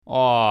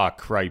Aw,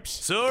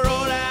 cripes. So roll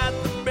out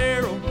the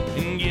barrel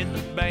and get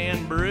the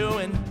band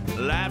brewing.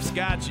 Life's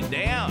got you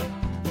down,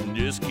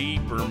 just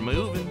keep her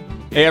moving.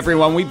 Hey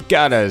everyone, we've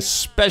got a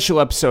special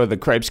episode of the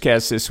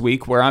Cripescast this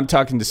week where I'm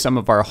talking to some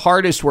of our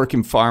hardest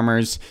working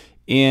farmers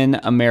in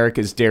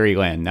America's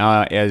Dairyland.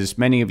 Now, as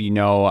many of you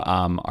know,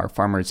 our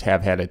farmers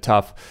have had a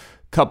tough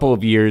couple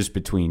of years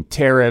between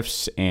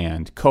tariffs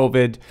and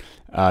COVID.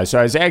 So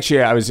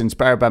I was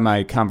inspired by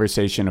my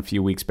conversation a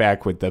few weeks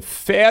back with the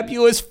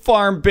fabulous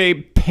farm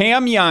babe,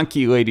 Pam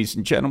Yankee, ladies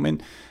and gentlemen,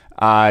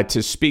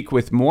 to speak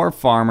with more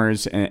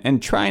farmers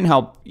and try and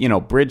help,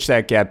 bridge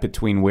that gap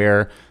between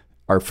where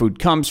our food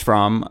comes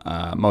from,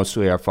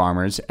 mostly our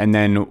farmers, and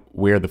then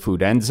where the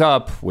food ends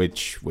up,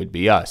 which would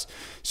be us.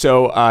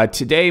 So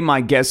today my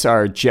guests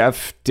are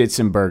Jeff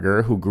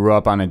Ditzenberger, who grew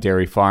up on a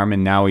dairy farm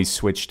and now he's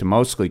switched to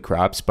mostly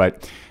crops.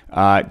 But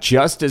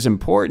just as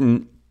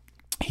important,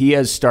 he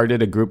has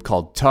started a group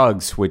called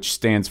TUGS, which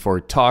stands for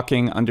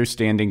Talking,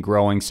 Understanding,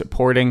 Growing,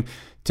 Supporting,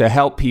 to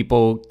help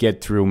people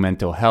get through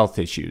mental health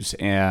issues.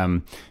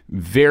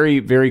 Very,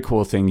 very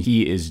cool thing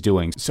he is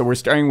doing. So we're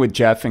starting with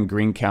Jeff in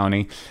Greene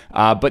County,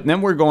 but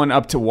then we're going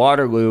up to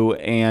Waterloo,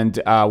 and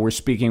we're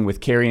speaking with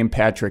Carrie and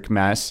Patrick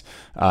Mess.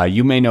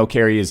 You may know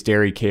Carrie as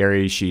Dairy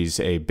Carrie. She's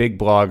a big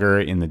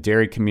blogger in the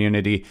dairy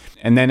community.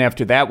 And then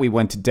after that, we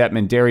went to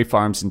Dettman Dairy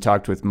Farms and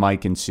talked with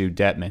Mike and Sue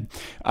Dettman.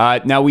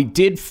 Now, we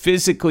did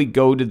physically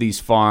go to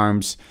these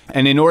farms,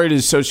 and in order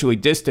to socially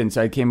distance,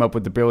 I came up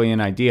with the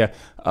brilliant idea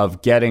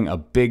of getting a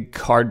big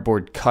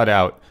cardboard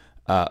cutout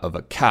of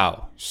a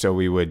cow. So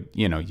we would,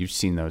 you've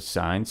seen those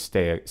signs,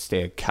 stay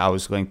a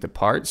cow's length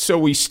apart. So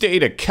we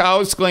stayed a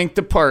cow's length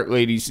apart,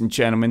 ladies and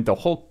gentlemen, the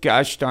whole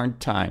gosh darn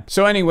time.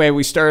 So anyway,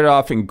 we started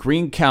off in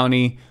Greene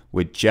County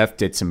with Jeff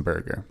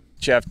Ditzenberger.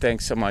 Jeff,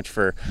 thanks so much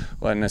for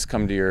letting us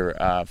come to your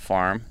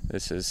farm.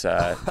 This is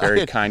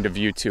very kind of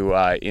you to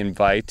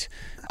invite.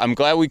 I'm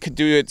glad we could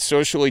do it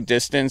socially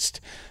distanced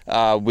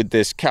with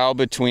this cow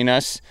between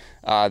us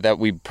that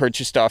we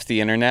purchased off the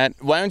internet.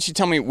 Why don't you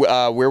tell me,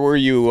 where were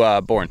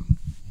you born?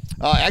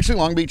 Actually,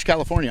 Long Beach,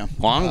 California.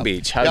 Long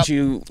Beach. How'd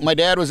you? My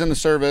dad was in the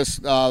service.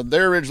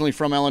 They're originally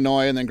from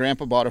Illinois, and then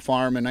Grandpa bought a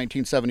farm in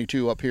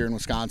 1972 up here in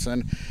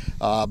Wisconsin.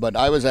 But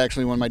I was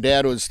actually, when my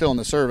dad was still in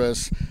the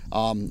service,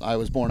 I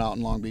was born out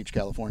in Long Beach,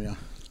 California.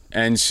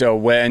 And so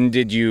when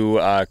did you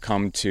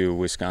come to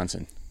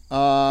Wisconsin?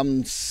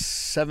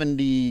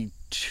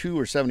 72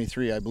 or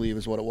 73, I believe,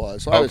 is what it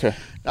was. So okay.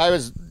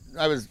 It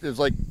was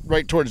like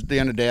right towards the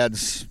end of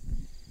Dad's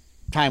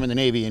time in the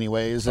Navy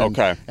anyways. And,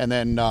 okay. And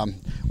then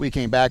we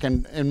came back,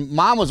 and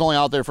Mom was only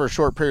out there for a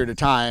short period of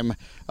time,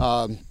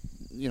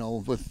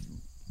 with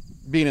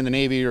being in the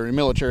Navy or in the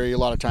military, a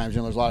lot of times,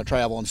 there's a lot of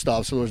travel and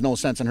stuff, so there was no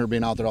sense in her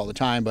being out there all the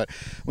time. But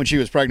when she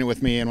was pregnant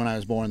with me and when I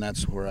was born,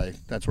 that's where I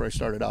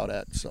started out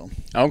at. So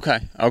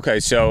Okay.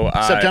 So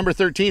September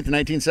 13th,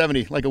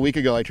 1970, like a week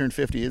ago, I turned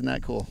 50. Isn't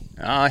that cool?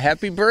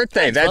 Happy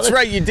birthday. Thanks, that's brother.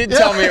 Right. You did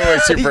tell me it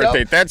was your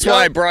birthday. That's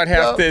why I brought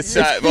half this.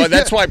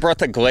 That's why I brought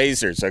the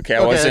Glazers. Okay.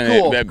 I wasn't,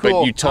 cool, but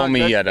cool. you told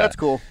me that's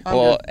cool.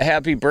 Well,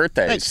 happy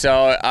birthday. Thanks.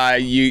 So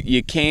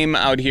you came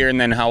out here,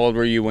 and then how old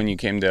were you when you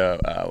came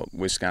to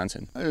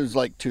Wisconsin? It was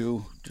like 2.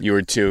 You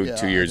were 2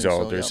 years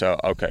old or so.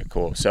 Okay,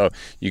 cool. So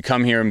you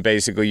come here and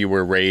basically you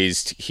were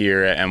raised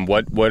here. And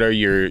what are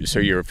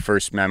your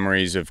first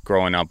memories of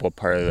growing up? What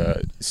part of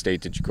the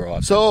state did you grow up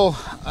in? So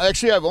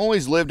actually, I've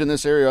always lived in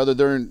this area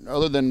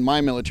other than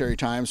my military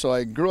time. So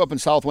I grew up in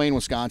South Wayne,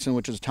 Wisconsin,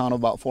 which is a town of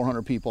about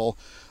 400 people.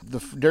 The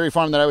dairy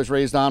farm that I was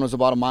raised on was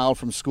about a mile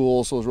from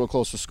school, so it was real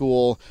close to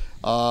school.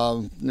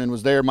 And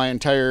was there my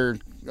entire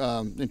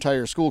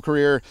school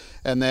career.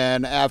 And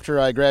then after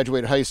I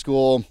graduated high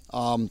school,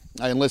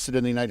 I enlisted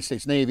in the United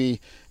States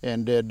Navy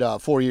and did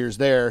 4 years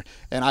there,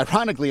 and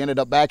ironically ended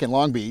up back in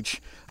Long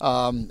Beach,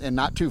 and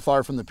not too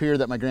far from the pier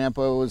that my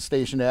grandpa was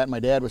stationed at and my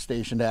dad was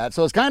stationed at.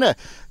 So it's kind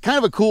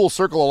of a cool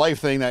circle of life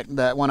thing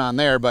that went on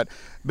there. But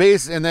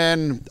and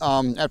then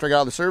after I got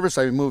out of the service,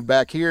 I moved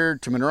back here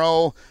to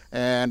Monroe,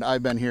 and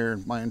I've been here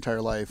my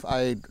entire life.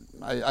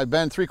 I've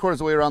been 3/4 of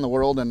the way around the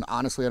world, and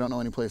honestly, I don't know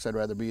any place I'd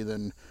rather be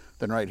than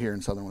right here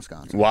in southern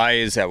Wisconsin. Why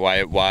is that?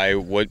 Why?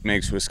 What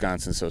makes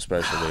Wisconsin so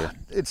special to you?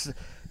 It's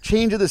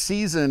change of the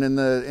season and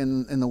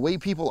the way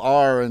people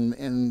are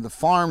and the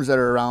farms that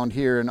are around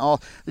here and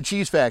all the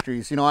cheese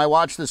factories. I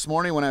watched this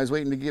morning when I was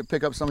waiting to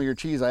pick up some of your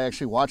cheese. I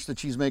actually watched the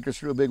cheesemakers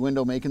through a big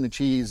window making the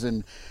cheese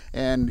and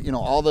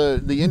all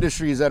the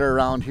industries that are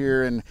around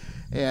here and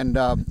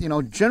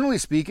generally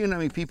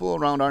speaking, people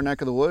around our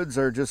neck of the woods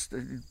are just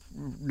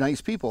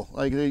nice people.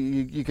 Like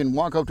you can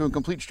walk up to a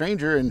complete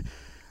stranger and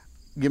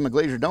give them a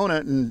Glacier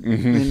donut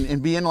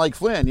and be in like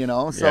Flynn,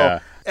 So yeah.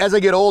 As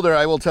I get older,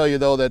 I will tell you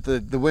though that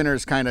the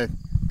winters kind of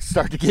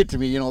start to get to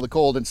me, the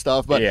cold and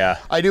stuff. But yeah.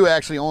 I do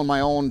actually own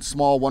my own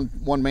small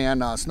one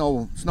man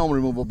snow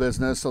removal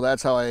business, so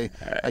that's how I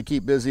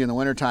keep busy in the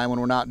wintertime when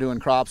we're not doing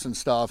crops and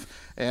stuff.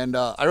 And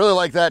I really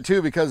like that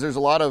too because there's a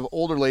lot of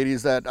older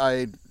ladies that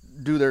I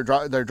do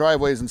their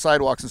driveways and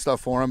sidewalks and stuff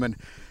for them, and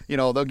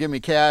they'll give me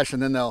cash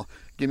and then they'll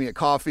give me a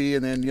coffee,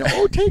 and then,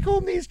 oh, take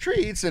home these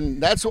treats.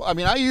 And that's,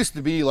 I used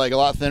to be like a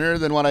lot thinner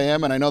than what I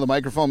am, and I know the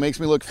microphone makes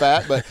me look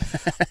fat, but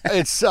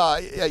it's,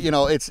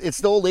 it's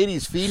the old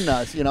ladies feeding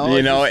us,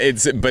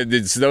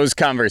 It's those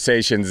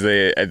conversations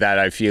that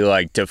I feel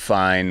like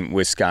define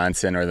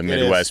Wisconsin or the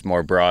Midwest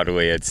more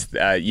broadly. It's,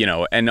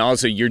 and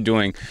also you're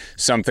doing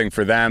something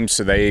for them,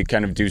 so they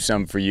kind of do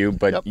something for you,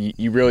 but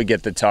you really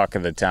get the talk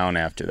of the town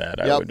after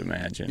that, I would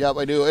imagine. Yep,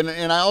 I do.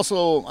 And I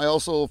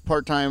also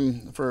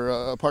part-time, for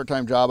a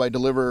part-time job, I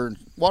deliver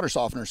water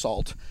softener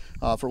salt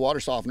for water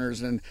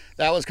softeners, and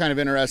that was kind of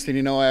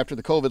interesting, after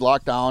the COVID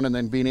lockdown, and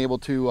then being able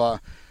to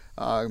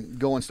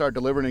go and start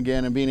delivering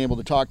again, and being able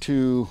to talk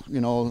to,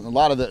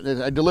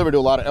 I deliver to a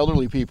lot of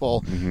elderly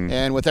people,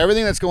 and with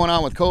everything that's going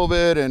on with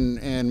COVID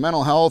and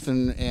mental health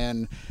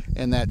and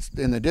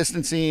the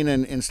distancing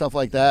and stuff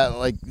like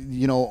that,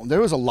 there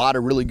was a lot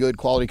of really good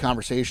quality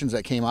conversations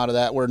that came out of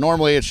that, where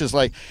normally it's just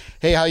like,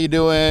 hey, how you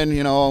doing?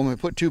 We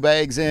put 2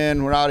 bags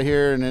in, we're out of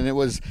here. And then it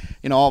was,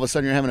 all of a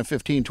sudden you're having a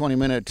 15-20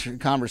 minute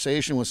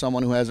conversation with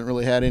someone who hasn't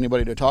really had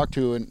anybody to talk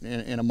to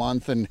in a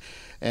month. And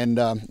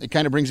it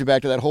kind of brings you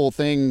back to that whole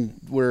thing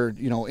where,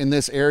 in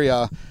this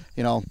area,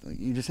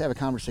 you just have a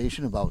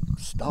conversation about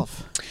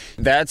stuff.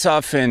 That's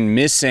often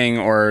missing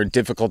or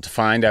difficult to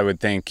find, I would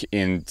think,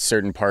 in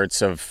certain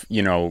parts of,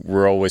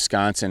 rural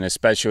Wisconsin,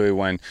 especially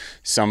when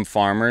some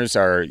farmers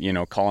are,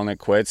 calling it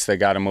quits. They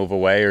got to move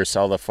away or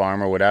sell the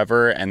farm or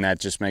whatever, and that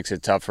just makes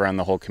it tougher on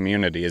the whole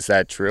community. Is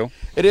that true?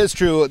 It is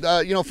true.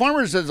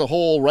 Farmers as a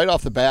whole, right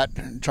off the bat,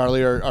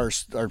 Charlie, are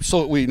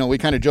so, we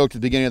kind of joked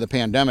at the beginning of the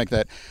pandemic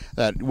that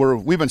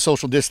we've been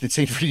social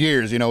distancing for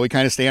years. We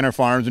kind of stay on our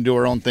farms and do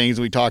our own things.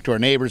 We talk to our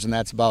neighbors, and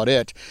that's about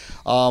it.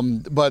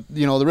 But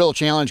the real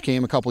challenge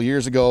came a couple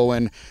years ago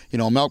when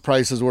milk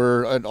prices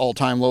were at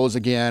all-time lows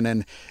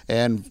again,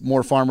 and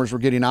more farmers were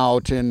getting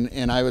out,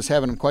 and I was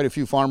having quite a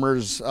few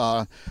farmers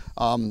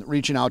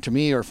reaching out to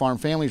me, or farm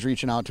families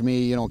reaching out to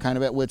me, kind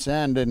of at wit's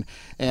end, and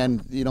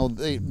they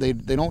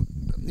don't,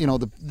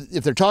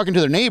 if they're talking to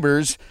their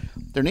neighbors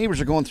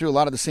are going through a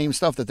lot of the same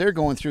stuff that they're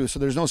going through, so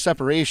there's no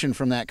separation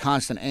from that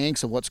constant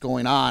angst of what's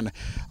going on.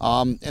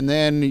 And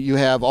then you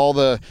have all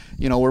the,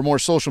 we're more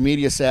social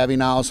media savvy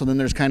now, so then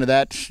there's kind of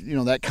that,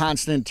 that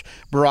constant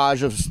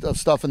barrage of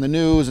stuff in the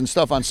news and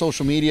stuff on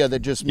social media that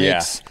just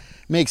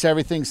makes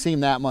everything seem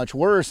that much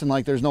worse, and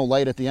like there's no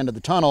light at the end of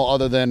the tunnel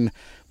other than,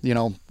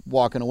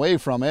 walking away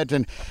from it.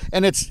 And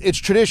it's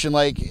tradition.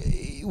 Like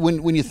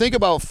when you think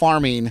about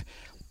farming,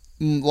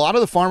 a lot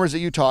of the farmers that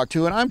you talk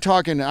to, and I'm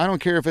talking, I don't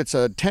care if it's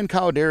a 10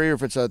 cow dairy or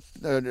if it's a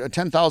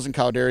 10,000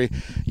 cow dairy,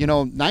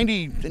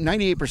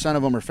 98%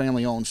 of them are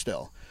family owned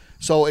still.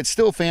 So it's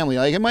still family.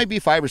 Like it might be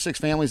 5 or 6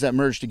 families that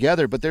merge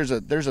together, but there's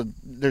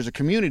a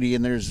community,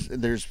 and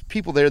there's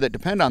people there that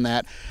depend on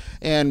that.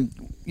 And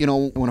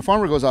when a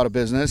farmer goes out of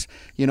business,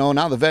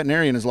 now the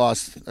veterinarian has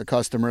lost a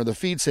customer, the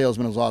feed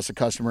salesman has lost a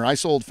customer. I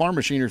sold farm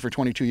machinery for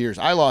 22 years.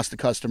 I lost a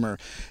customer.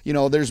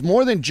 There's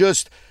more than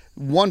just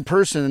one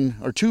person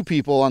or 2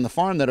 people on the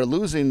farm that are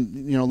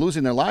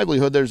losing their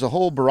livelihood. There's a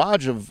whole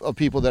barrage of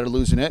people that are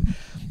losing it.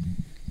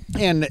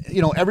 And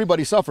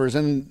everybody suffers.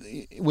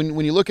 And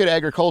when you look at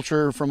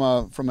agriculture from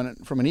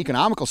an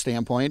economical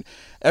standpoint,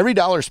 every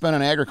dollar spent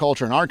on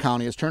agriculture in our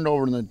county is turned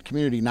over in the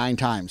community 9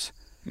 times.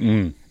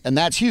 And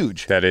that's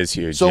huge. That is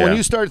huge. So when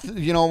you start,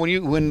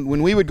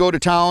 when we would go to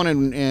town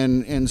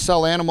and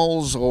sell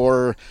animals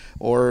or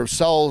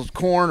sell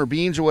corn or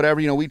beans or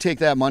whatever, we take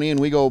that money and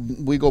we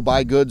go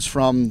buy goods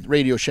from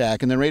Radio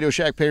Shack, and then Radio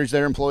Shack pays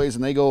their employees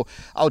and they go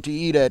out to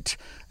eat at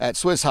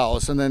Swiss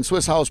House, and then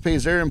Swiss House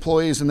pays their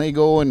employees and they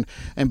go and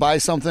buy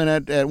something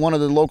at one of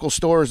the local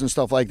stores and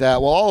stuff like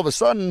that. Well, all of a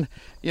sudden,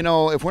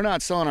 if we're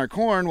not selling our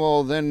corn,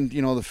 well, then,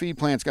 the feed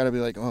plant's got to be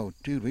like, oh,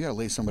 dude, we got to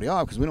lay somebody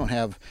off because we don't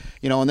have,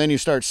 and then you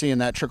start seeing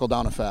that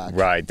trickle-down effect.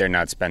 Right. They're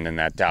not spending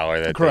that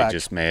dollar that Correct. They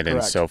just made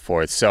Correct. And so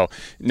forth. So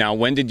now,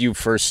 when did you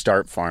first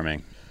start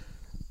farming?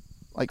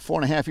 Like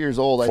 4.5 years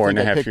old, I think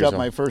I picked up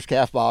my first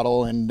calf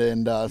bottle and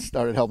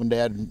started helping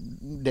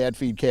dad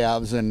feed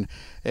calves, and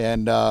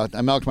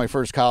I milked my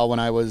first cow when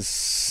I was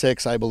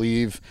 6, I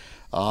believe.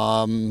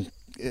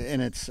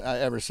 And it's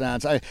ever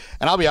since.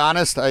 I'll be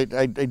honest, I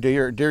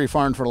dairy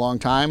farmed for a long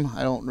time.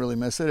 I don't really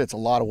miss it. It's a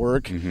lot of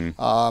work.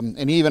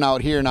 And even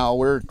out here now,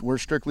 we're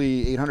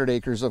strictly 800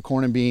 acres of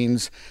corn and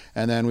beans,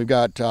 and then we've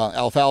got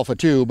alfalfa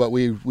too, but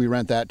we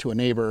rent that to a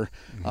neighbor.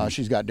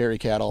 She's got dairy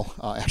cattle.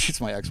 Actually,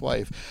 it's my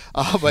ex-wife,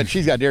 but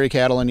she's got dairy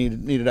cattle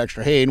and needed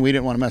extra hay, and we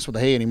didn't want to mess with the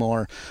hay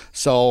anymore.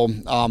 So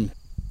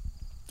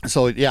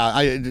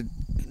yeah,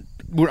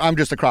 I'm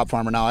just a crop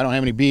farmer now. I don't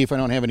have any beef. I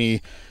don't have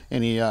any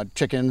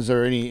chickens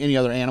or any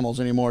other animals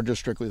anymore, just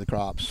strictly the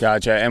crops.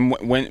 Gotcha. And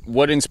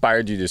what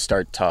inspired you to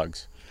start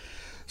Tugs?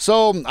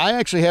 So I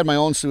actually had my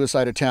own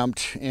suicide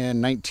attempt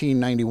in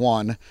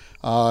 1991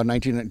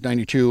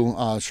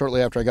 1992,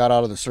 shortly after I got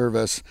out of the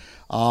service.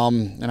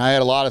 And I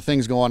had a lot of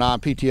things going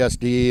on,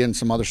 PTSD and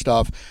some other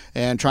stuff,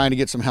 and trying to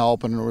get some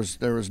help, and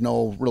there was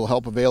no real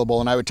help available.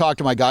 And I would talk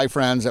to my guy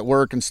friends at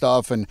work and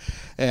stuff, and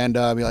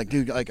be like,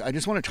 dude, like, I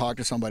just want to talk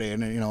to somebody.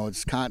 And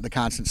it's the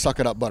constant suck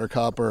it up,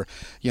 buttercup, or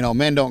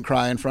men don't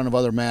cry in front of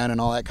other men,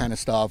 and all that kind of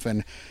stuff.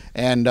 And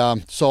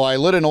so I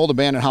lit an old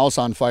abandoned house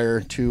on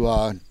fire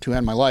to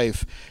end my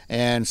life,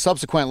 and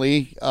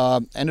subsequently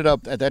ended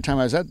up, at that time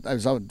I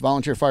was a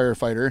volunteer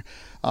firefighter.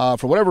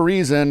 For whatever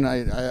reason,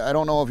 I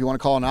don't know if you want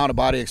to call it an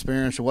out-of-body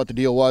experience or what the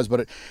deal was,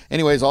 but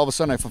anyways, all of a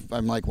sudden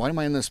I'm like, why am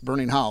I in this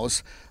burning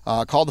house?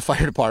 Called the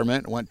fire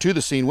department, went to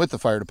the scene with the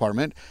fire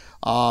department,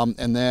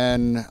 and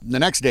then the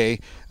next day,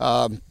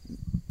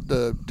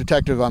 the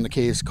detective on the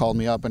case called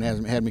me up and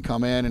had me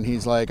come in, and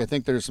he's like, I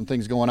think there's some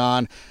things going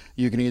on.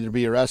 You can either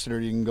be arrested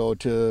or you can go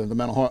to the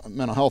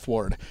mental health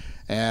ward.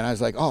 And I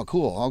was like, oh,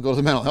 cool, I'll go to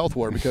the mental health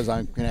ward because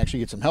I can actually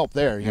get some help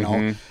there,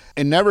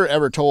 And never,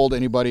 ever told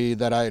anybody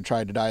that I had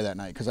tried to die that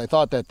night, because I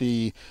thought that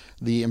the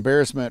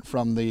embarrassment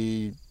from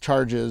the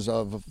charges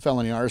of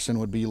felony arson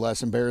would be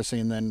less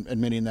embarrassing than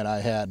admitting that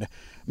I had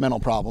mental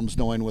problems,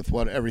 knowing with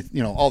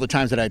all the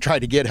times that I tried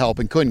to get help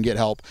and couldn't get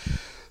help.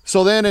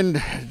 So then,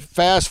 and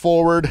fast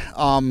forward,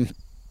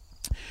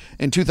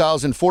 in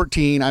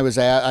 2014,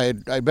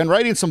 I'd been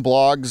writing some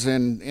blogs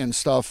and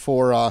stuff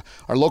for our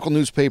local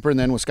newspaper and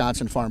then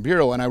Wisconsin Farm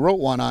Bureau, and I wrote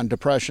one on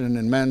depression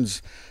and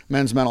men's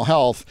mental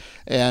health.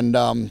 And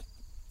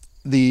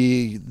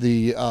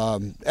the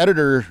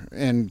editor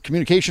and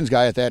communications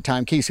guy at that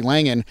time, Casey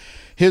Langen,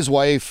 his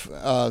wife,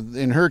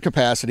 in her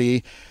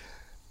capacity,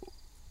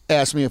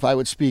 asked me if I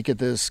would speak at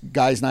this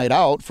guys' night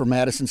out for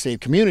Madison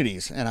Safe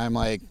Communities. And I'm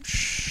like,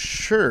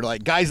 sure,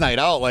 like guys' night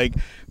out, like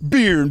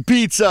beer and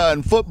pizza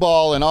and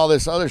football and all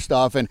this other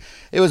stuff. And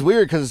it was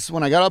weird because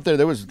when I got up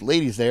there was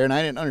ladies there, and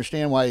I didn't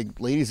understand why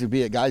ladies would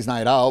be at guys'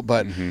 night out.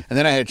 But and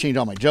then I had to change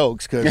all my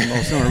jokes because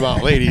most of them are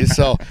about ladies.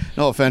 So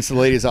no offense to the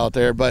ladies out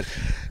there. But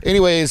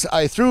anyways,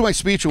 I threw my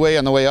speech away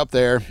on the way up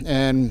there,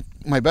 and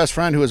my best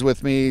friend who was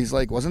with me, he's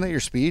like, wasn't that your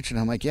speech? And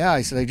I'm like, yeah.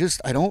 I said,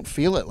 I don't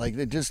feel it. Like,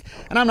 and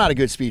I'm not a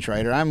good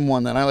speechwriter. I'm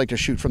one that I like to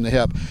shoot from the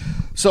hip.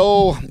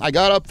 So I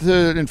got up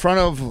in front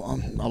of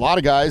a lot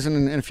of guys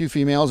and a few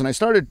females, and I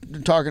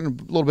started talking a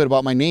little bit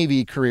about my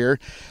Navy career.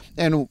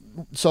 And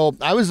so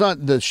I was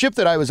on the ship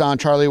that I was on,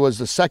 Charlie, was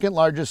the second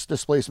largest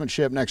displacement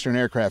ship next to an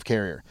aircraft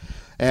carrier.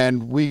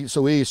 And we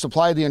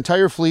supplied the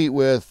entire fleet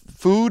with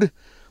food,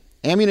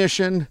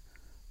 ammunition,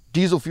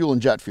 diesel fuel,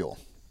 and jet fuel.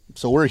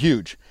 So we're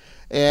huge.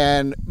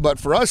 But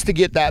for us to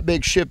get that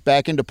big ship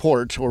back into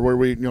port, or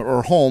where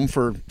or home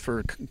for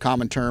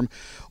common term,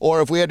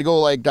 or if we had to go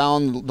like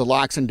down the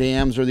locks and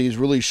dams, or these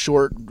really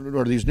short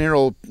or these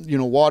narrow,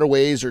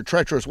 waterways or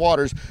treacherous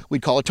waters,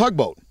 we'd call a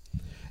tugboat.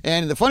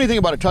 And the funny thing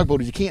about a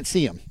tugboat is you can't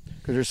see them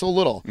because they're so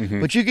little,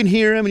 but you can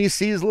hear him, and you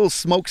see his little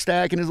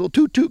smokestack and his little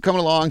toot toot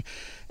coming along.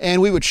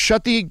 And we would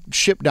shut the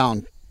ship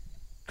down,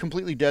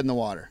 completely dead in the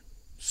water,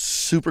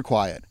 super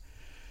quiet,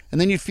 and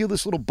then you'd feel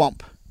this little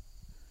bump.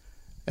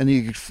 And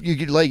you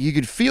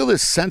could feel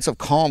this sense of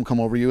calm come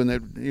over you, and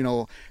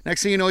that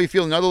next thing you know, you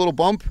feel another little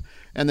bump,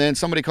 and then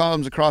somebody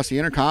comes across the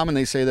intercom and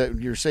they say that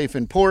you're safe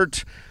in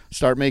port.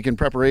 Start making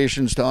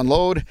preparations to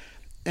unload,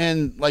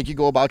 and like you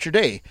go about your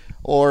day.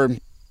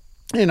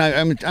 And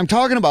I'm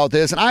talking about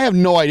this, and I have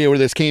no idea where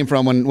this came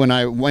from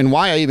when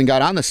why I even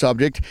got on the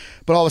subject.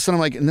 But all of a sudden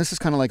I'm like, and this is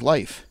kind of like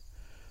life.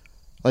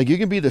 Like, you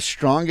can be the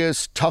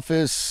strongest,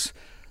 toughest,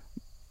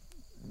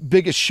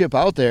 biggest ship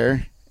out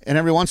there, and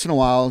every once in a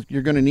while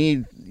you're going to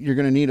need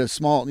a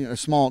small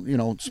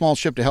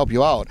ship to help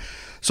you out.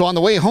 So on the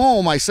way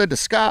home, I said to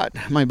Scott,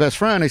 my best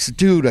friend, I said,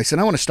 dude, I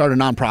want to start a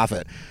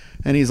nonprofit.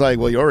 And he's like,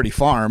 well, you already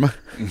farm.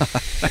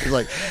 I'm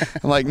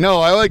like, no,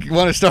 I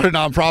want to start a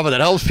nonprofit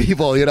that helps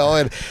people,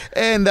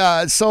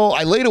 And so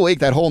I laid awake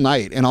that whole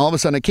night, and all of a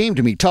sudden it came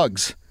to me,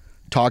 tugs.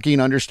 Talking,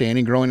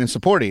 understanding, growing, and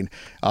supporting.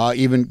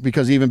 Even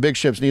because even big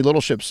ships need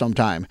little ships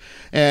sometime.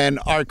 And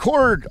our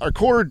core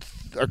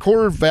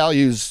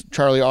values,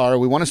 Charlie, are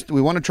we want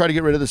to try to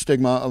get rid of the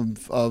stigma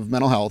of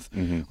mental health.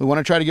 We want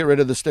to try to get rid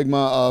of the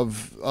stigma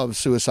of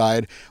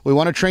suicide. We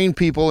want to train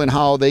people in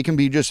how they can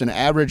be just an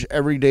average,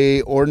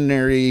 everyday,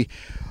 ordinary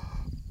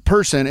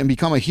person and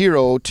become a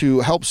hero to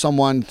help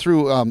someone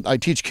through. I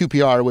teach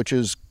QPR, which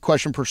is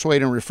question,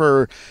 persuade, and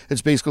refer.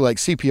 It's basically like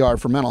CPR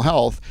for mental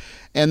health.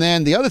 And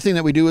then the other thing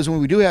that we do is when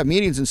we do have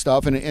meetings and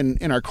stuff, and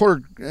in our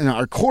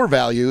core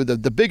value,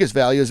 the biggest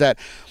value is that,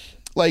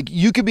 like,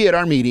 you could be at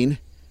our meeting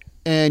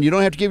and you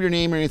don't have to give your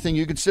name or anything.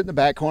 You can sit in the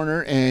back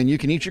corner and you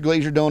can eat your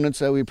Glacier donuts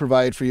that we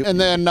provide for you. And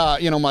then,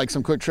 like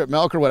some Quick Trip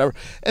milk or whatever.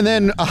 And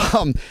then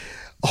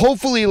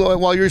hopefully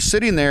while you're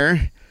sitting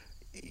there,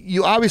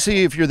 you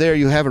obviously, if you're there,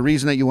 you have a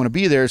reason that you want to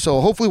be there.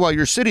 So hopefully while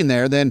you're sitting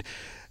there, then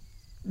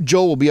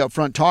Joe will be up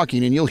front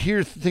talking, and you'll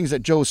hear things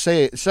that Joe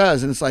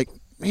says, and it's like,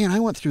 man, I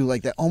went through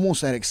like that,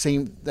 almost that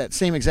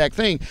same exact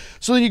thing.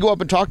 So then you go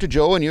up and talk to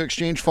Joe, and you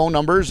exchange phone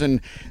numbers,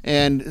 and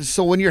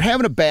so when you're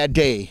having a bad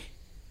day,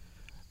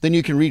 then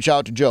you can reach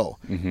out to Joe.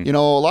 You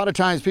know, a lot of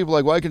times people are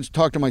like, well, I can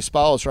talk to my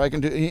spouse, or I can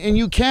do, and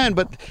you can,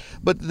 but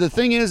the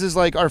thing is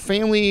like our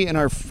family and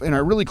our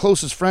really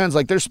closest friends,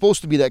 like they're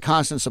supposed to be that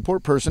constant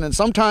support person. And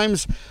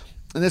sometimes,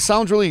 and this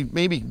sounds really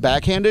maybe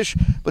backhandish,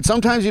 but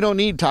sometimes you don't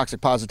need toxic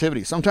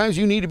positivity. Sometimes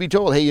you need to be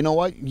told, hey, you know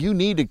what? You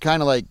need to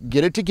kind of like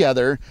get it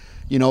together,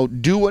 you know,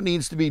 do what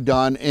needs to be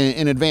done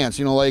in advance.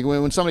 You know, like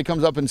when somebody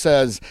comes up and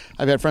says,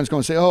 I've had friends come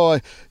and say, oh,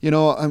 you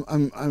know,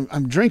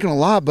 I'm drinking a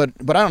lot, but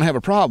I don't have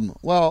a problem.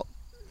 Well,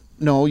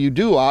 no, you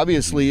do,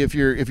 obviously, if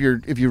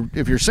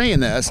you're saying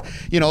this,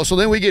 you know. So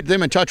then we get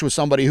them in touch with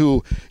somebody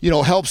who, you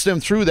know, helps them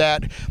through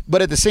that.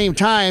 But at the same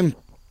time,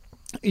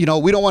 you know,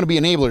 we don't want to be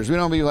enablers. We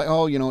don't want to be like,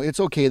 oh, you know, it's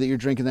okay that you're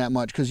drinking that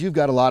much because you've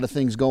got a lot of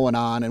things going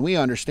on, and we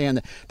understand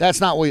that.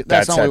 That's not what.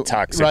 That's not what,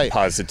 toxic right.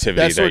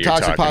 positivity. That's where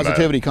toxic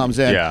positivity about. Comes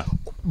in. Yeah.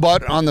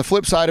 But on the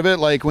flip side of it,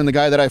 like when the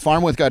guy that I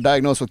farm with got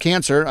diagnosed with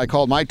cancer, I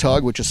called my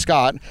tug, which is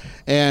Scott,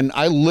 and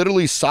I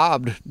literally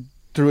sobbed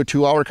through a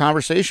 2-hour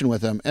conversation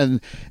with him,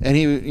 and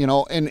he, you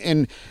know,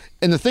 and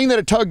the thing that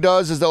a tug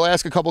does is they'll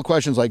ask a couple of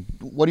questions like,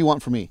 what do you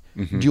want from me?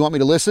 Do you want me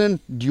to listen?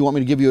 Do you want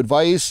me to give you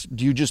advice?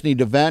 Do you just need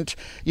to vent?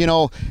 You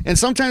know, and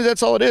sometimes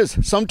that's all it is.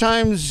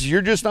 Sometimes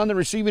you're just on the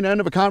receiving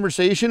end of a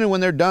conversation, and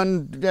when they're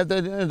done at the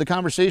end of the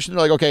conversation,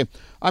 they're like, okay,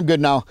 I'm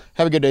good now.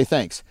 Have a good day.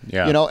 Thanks.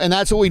 Yeah. You know, and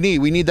that's what we need.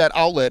 We need that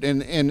outlet.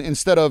 And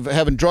instead of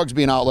having drugs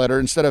be an outlet, or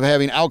instead of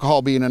having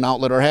alcohol being an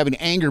outlet, or having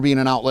anger being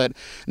an outlet,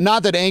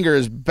 not that anger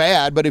is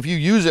bad, but if you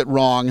use it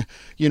wrong,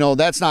 you know,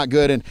 that's not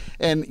good.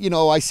 And you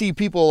know, I see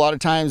people a lot of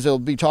times, they'll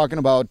be talking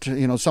about,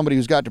 you know, somebody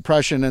who's got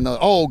depression, and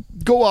oh,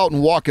 go out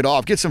and walk it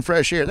off, get some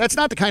fresh air. That's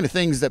not the kind of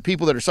things that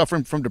people that are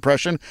suffering from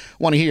depression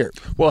want to hear.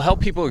 Well,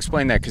 help people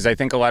explain that, because I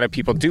think a lot of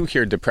people do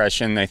hear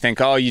depression. They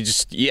think, oh,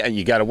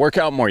 you got to work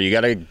out more, you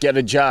got to get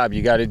a job,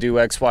 you got to do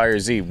X, Y, or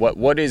Z.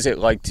 What is it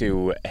like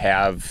to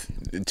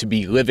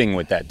be living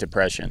with that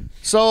depression?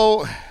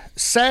 So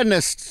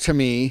sadness to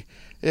me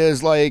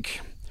is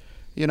like,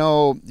 you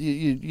know,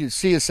 you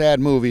see a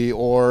sad movie,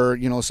 or,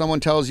 you know, someone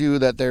tells you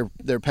that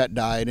their pet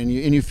died, and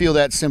you feel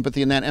that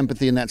sympathy and that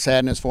empathy and that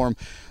sadness for them.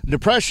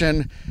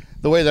 Depression,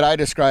 the way that I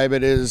describe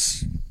it,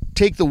 is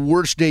take the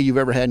worst day you've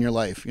ever had in your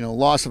life. You know,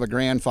 loss of a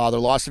grandfather,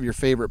 loss of your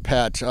favorite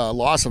pet,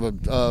 loss of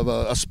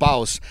a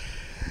spouse,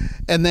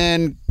 and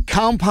then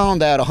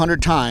compound that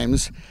 100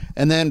 times,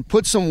 and then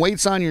put some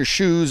weights on your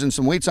shoes and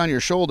some weights on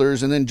your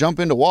shoulders, and then jump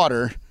into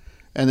water,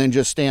 and then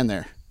just stand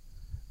there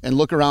and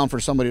look around for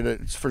somebody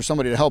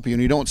to help you,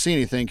 and you don't see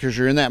anything because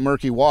you're in that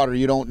murky water.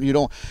 You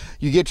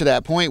get to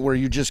that point where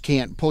you just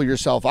can't pull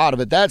yourself out of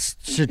it. That's,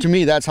 to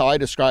me, that's how I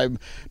describe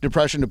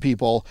depression to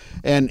people,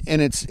 and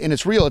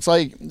it's real. It's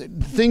like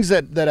things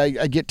that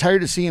I get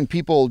tired of seeing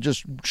people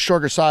just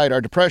shrug aside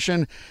are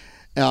depression,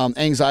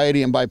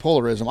 anxiety, and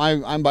bipolarism.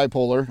 I'm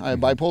bipolar. I have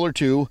bipolar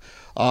 2.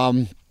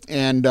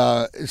 And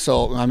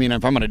so, I mean,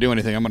 if I'm going to do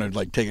anything, I'm going to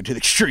like take it to the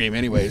extreme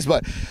anyways.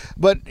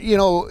 But you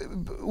know,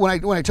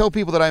 when I tell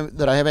people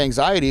that I have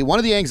anxiety, one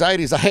of the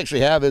anxieties I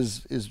actually have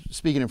is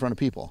speaking in front of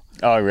people.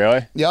 Oh,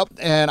 really? Yep.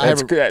 And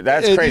that's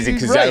crazy,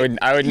 because right.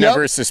 I would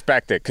never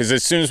suspect it, because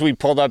as soon as we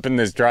pulled up in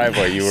this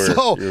driveway, you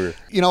were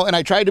you know, and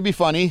I tried to be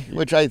funny,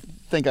 which I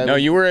think I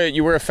you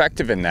were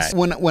effective in that.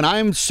 When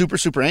I'm super,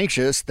 super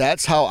anxious,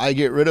 that's how I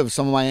get rid of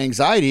some of my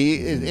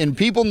anxiety. And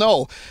people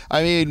know.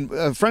 I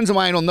mean, friends of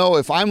mine will know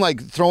if I'm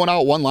like throwing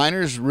out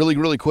one-liners really,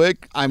 really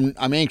quick, I'm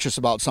anxious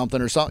about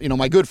something or something. You know,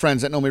 my good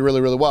friends that know me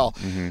really, really well.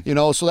 You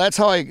know, so that's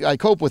how I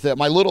cope with it.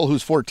 My little,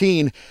 who's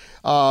 14,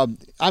 I'm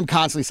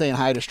constantly saying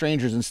hi to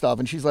strangers and stuff,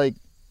 and she's like,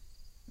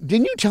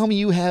 didn't you tell me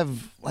you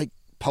have like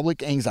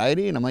public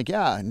anxiety? And I'm like,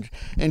 yeah.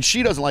 And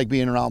she doesn't like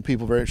being around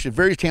people. She's a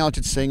very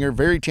talented singer,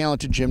 very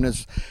talented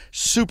gymnast,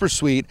 super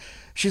sweet.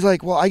 She's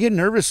like, well, I get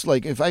nervous,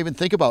 like if I even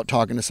think about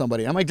talking to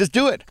somebody. I'm like, just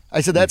do it.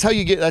 I said, that's how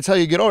you get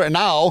over it. And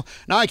now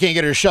I can't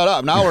get her to shut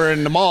up. Now we're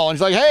in the mall, and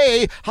she's like,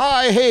 hey,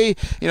 hi, hey.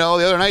 You know,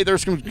 the other night there were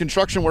some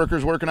construction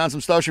workers working on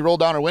some stuff. She rolled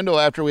down her window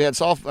after we had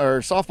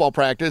softball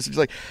practice. She's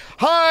like,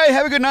 hi,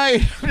 have a good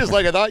night. I'm just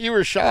like, I thought you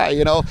were shy,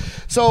 you know.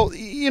 So,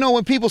 you know,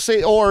 when people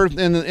say, or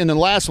in the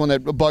last one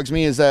that bugs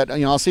me is that, you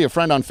know, I'll see a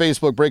friend on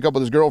Facebook break up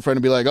with his girlfriend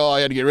and be like, oh, I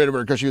had to get rid of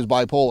her because she was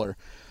bipolar.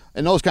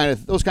 And those kind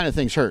of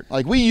things hurt.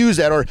 Like we use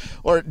that,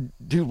 or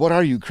dude, what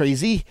are you,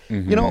 crazy?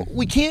 You know,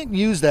 we can't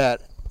use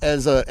that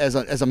as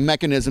a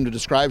mechanism to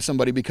describe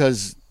somebody,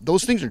 because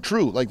those things are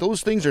true. Like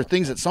those things are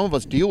things that some of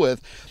us deal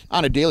with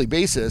on a daily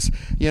basis,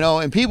 you know.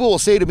 And people will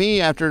say to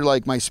me after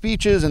like my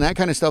speeches and that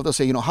kind of stuff, they'll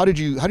say, you know, how did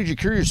you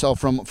cure yourself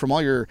from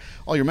all your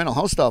mental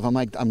health stuff? I'm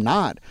like, I'm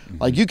not.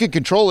 Like you can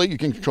control it. You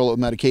can control it with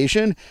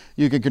medication.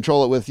 You can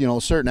control it with, you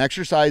know, certain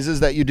exercises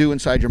that you do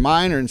inside your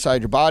mind or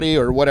inside your body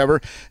or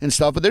whatever and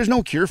stuff. But there's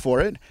no cure for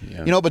it,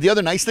 you know. But the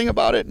other nice thing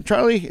about it,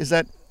 Charlie, is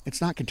that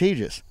it's not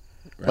contagious.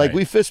 Like,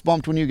 we fist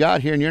bumped when you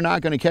got here, and you're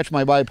not going to catch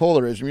my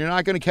bipolarism. You're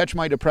not going to catch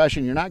my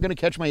depression. You're not going to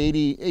catch my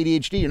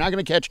ADHD. You're not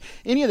going to catch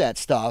any of that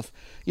stuff.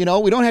 You know,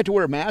 we don't have to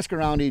wear a mask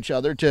around each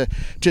other to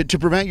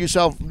prevent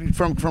yourself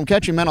from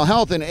catching mental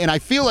health. And I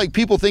feel like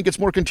people think it's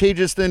more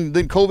contagious than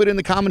COVID and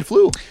the common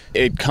flu.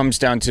 It comes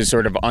down to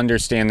sort of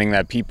understanding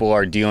that people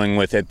are dealing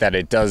with it, that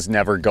it does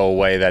never go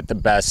away, that the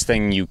best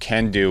thing you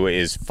can do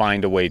is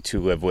find a way to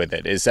live with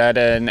it. Is that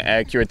an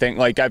accurate thing?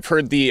 Like, I've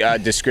heard the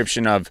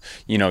description of,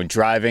 you know,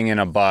 driving in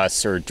a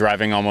bus or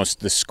driving almost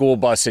the school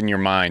bus in your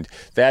mind.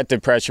 That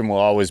depression will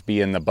always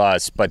be in the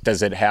bus, but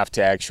does it have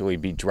to actually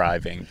be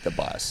driving the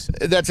bus?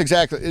 That's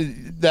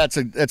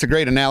a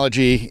great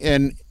analogy.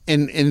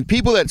 And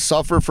people that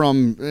suffer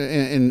from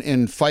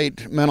and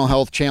fight mental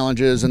health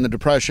challenges and the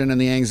depression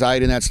and the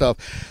anxiety and that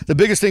stuff, the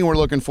biggest thing we're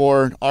looking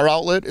for, our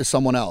outlet, is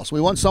someone else.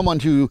 We want someone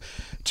to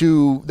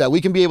that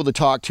we can be able to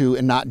talk to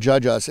and not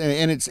judge us.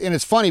 And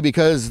it's funny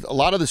because a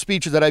lot of the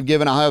speeches that I've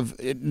given, I'll have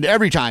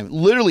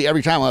literally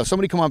every time I'll have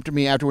somebody come up to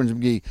me afterwards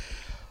and be,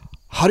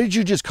 how did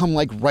you just come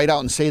like right out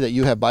and say that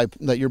you're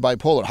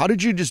bipolar? How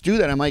did you just do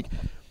that? I'm like,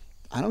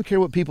 I don't care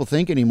what people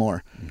think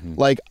anymore. Mm-hmm.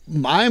 Like,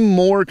 I'm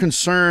more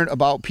concerned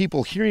about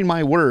people hearing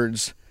my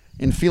words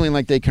and feeling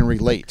like they can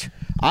relate.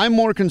 I'm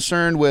more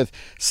concerned with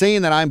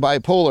saying that I'm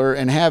bipolar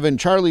and having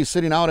Charlie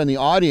sitting out in the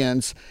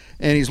audience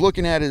and he's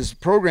looking at his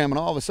program and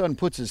all of a sudden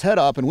puts his head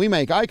up and we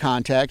make eye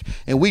contact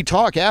and we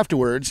talk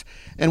afterwards.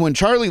 And when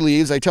Charlie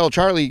leaves, I tell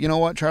Charlie, you know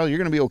what, Charlie, you're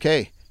going to be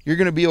okay. You're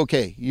going to be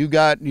okay. You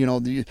got, you know,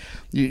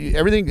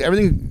 everything,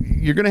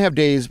 you're going to have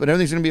days, but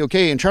everything's going to be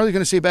okay. And Charlie's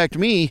going to say back to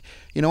me,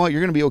 you know what,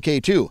 you're going to be okay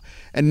too.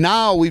 And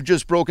now we've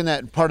just broken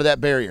that part of that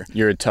barrier.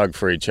 You're a tug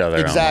for each other.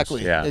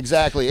 Exactly. Almost. Yeah.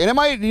 Exactly. And it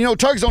might, you know,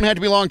 tugs don't have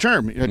to be long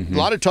term. Mm-hmm. A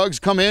lot of tugs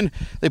come in,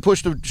 they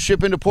push the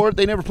ship into port,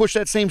 they never push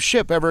that same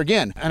ship ever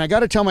again. And I got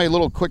to tell my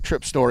little quick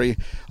trip story.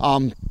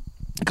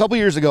 A couple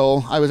years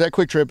ago, I was at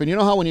Quick Trip, and you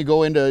know how when you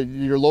go into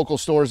your local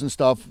stores and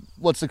stuff,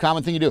 what's the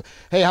common thing you do?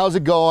 Hey, how's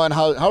it going?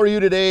 How are you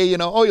today? You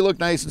know, oh, you look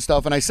nice and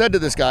stuff. And I said to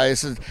this guy,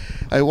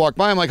 I walked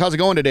by, I'm like, how's it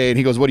going today? And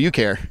he goes, what do you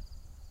care?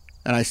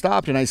 And I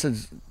stopped and I said,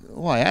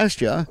 well, I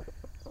asked you.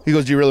 He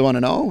goes, do you really want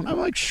to know? And I'm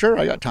like, sure,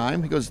 I got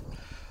time. He goes,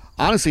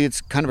 honestly, it's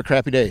kind of a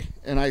crappy day.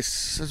 And I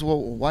says, well,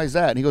 why is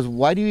that? And he goes,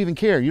 why do you even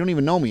care? You don't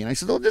even know me. And I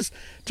said, well, just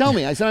tell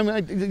me. I said,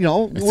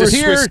 we're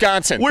here.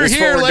 Wisconsin. We're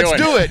here. Let's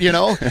do it, you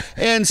know?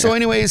 And so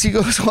anyways, he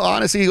goes, well,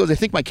 honestly, he goes, I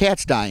think my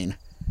cat's dying.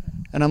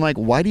 And I'm like,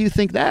 why do you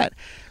think that?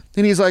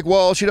 And he's like,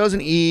 well, she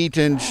doesn't eat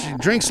and she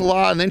drinks a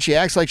lot and then she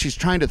acts like she's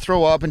trying to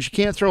throw up and she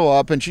can't throw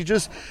up and she's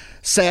just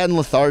sad and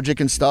lethargic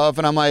and stuff.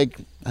 And I'm like,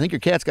 I think your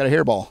cat's got a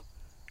hairball.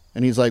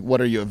 And he's like, what,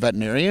 are you, a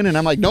veterinarian? And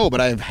I'm like, no, but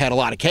I've had a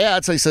lot of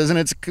cats. I says, and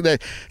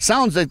it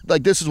sounds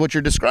like this is what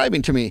you're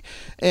describing to me.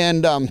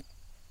 And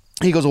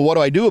he goes, well, what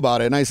do I do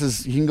about it? And I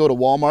says, you can go to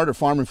Walmart or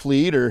Farm and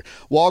Fleet or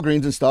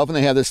Walgreens and stuff, and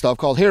they have this stuff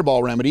called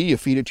hairball remedy. You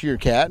feed it to your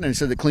cat, and he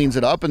said it cleans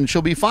it up, and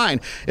she'll be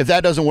fine. If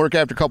that doesn't work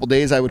after a couple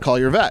days, I would call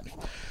your vet.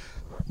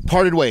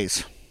 Parted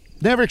ways.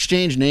 Never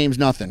exchanged names,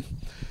 nothing.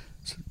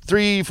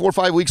 3, 4,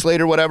 5 weeks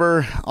later,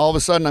 whatever, all of a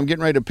sudden I'm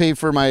getting ready to pay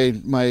for my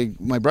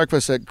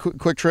breakfast at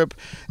Quick Trip,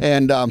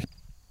 and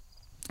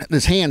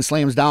this hand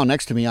slams down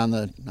next to me on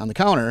the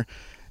counter,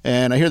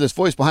 and I hear this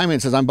voice behind me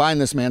and says, I'm buying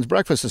this man's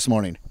breakfast this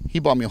morning. He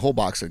bought me a whole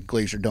box of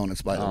Glacier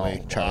donuts, by the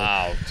way, Charlie.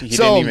 Wow. He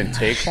didn't even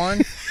take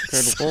one?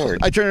 So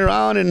I turn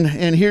around,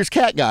 and here's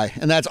Cat Guy,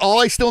 and that's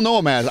all I still know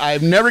him as.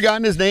 I've never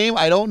gotten his name.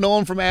 I don't know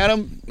him from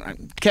Adam.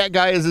 Cat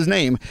Guy is his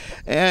name.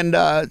 And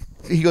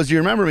he goes, do you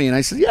remember me? And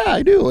I said, yeah,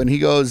 I do. And he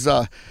goes,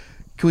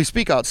 can we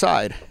speak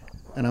outside?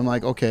 And I'm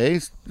like, okay.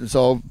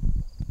 So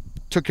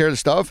took care of the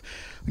stuff.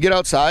 We get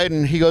outside,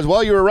 and he goes,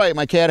 well, you were right.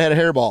 My cat had a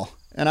hairball.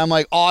 And I'm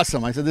like,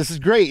 awesome. I said, this is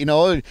great. You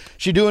know,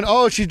 she's doing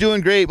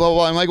great. Blah, blah,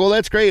 blah. I'm like, well,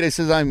 that's great. I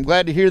says, I'm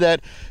glad to hear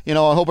that. You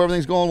know, I hope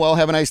everything's going well.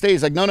 Have a nice day.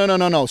 He's like,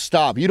 no,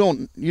 stop.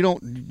 You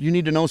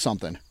need to know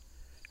something.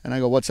 And I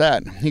go, what's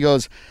that? He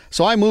goes,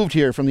 so I moved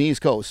here from the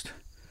East Coast.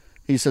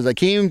 He says, I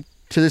came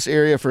to this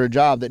area for a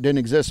job that didn't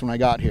exist when I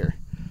got here.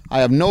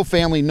 I have no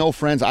family, no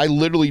friends. I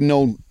literally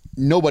know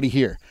nobody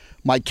here.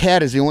 My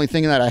cat is the only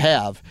thing that I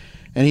have.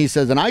 And he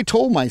says, and I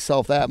told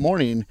myself that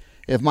morning,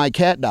 if my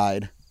cat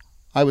died,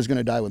 I was going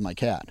to die with my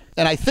cat.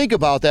 And I think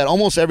about that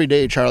almost every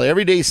day, Charlie.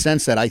 Every day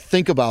since that, I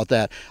think about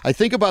that. I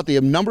think about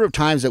the number of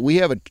times that we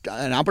have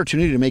an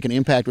opportunity to make an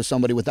impact with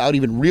somebody without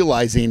even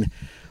realizing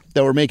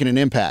that we're making an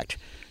impact.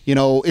 You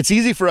know, it's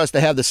easy for us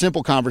to have the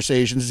simple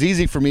conversations. It's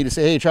easy for me to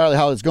say, hey, Charlie,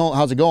 how's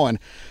it going?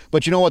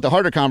 But you know what the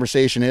harder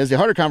conversation is? The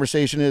harder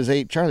conversation is,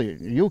 hey, Charlie, are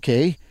you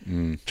okay?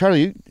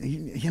 Charlie,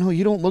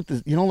 you don't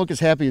look as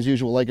happy as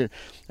usual. Like, are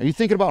you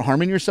thinking about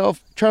harming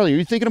yourself? Charlie, are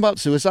you thinking about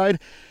suicide?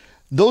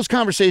 Those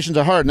conversations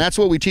are hard, and that's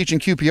what we teach in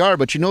QPR.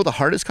 But you know the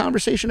hardest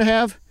conversation to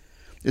have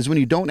is when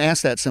you don't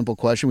ask that simple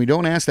question. We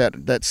don't ask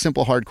that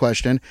simple, hard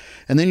question,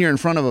 and then you're in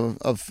front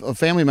of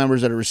family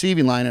members at a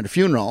receiving line at a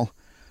funeral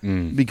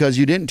because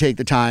you didn't take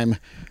the time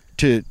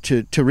to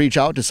reach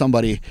out to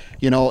somebody,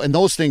 you know. And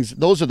those things,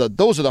 those are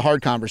the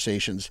hard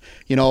conversations.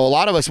 You know, a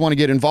lot of us want to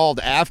get involved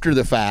after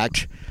the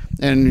fact,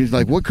 and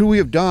like, what could we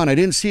have done? I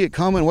didn't see it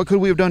coming. What could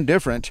we have done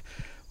different?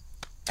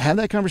 have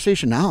that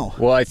conversation now.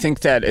 Well, I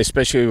think that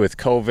especially with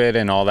COVID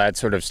and all that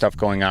sort of stuff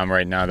going on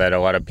right now, that a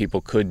lot of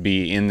people could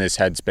be in this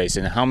headspace.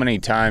 And how many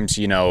times,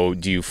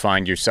 do you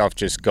find yourself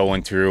just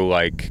going through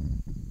like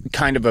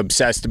kind of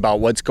obsessed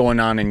about what's going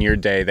on in your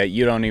day, that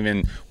you don't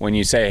even, when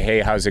you say, hey,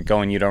 how's it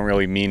going, you don't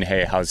really mean,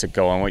 hey, how's it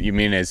going? What you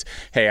mean is,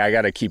 hey, I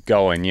got to keep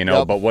going,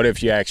 Yep. But what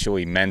if you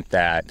actually meant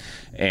that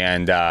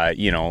and,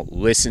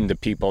 listen to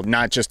people,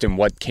 not just in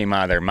what came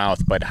out of their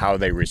mouth, but how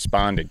they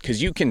responded?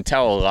 Because you can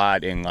tell a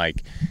lot in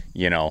like,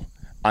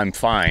 I'm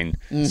fine,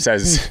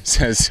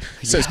 says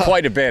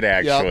quite a bit,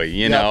 actually,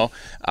 Yep.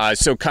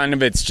 So kind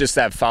of it's just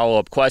that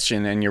follow-up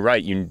question. And you're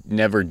right, you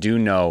never do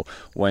know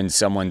when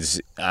someone's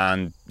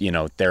on,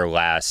 their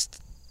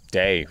last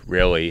day,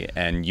 really.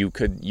 And you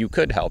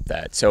could help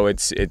that. So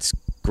it's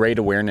great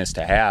awareness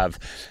to have.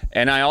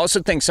 And I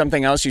also think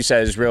something else you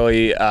said is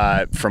really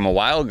from a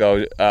while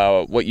ago,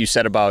 what you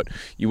said about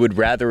you would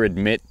rather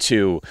admit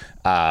to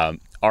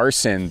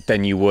arson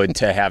than you would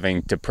to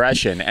having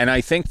depression. And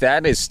I think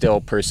that is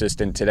still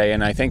persistent today.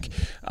 And I think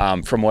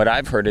from what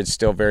I've heard, it's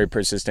still very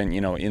persistent,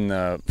 in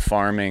the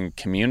farming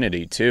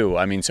community too.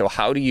 I mean, so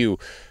how do you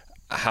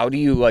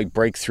like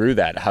break through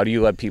that? How do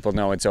you let people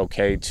know it's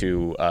okay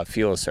to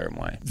feel a certain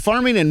way?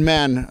 Farming and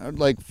men,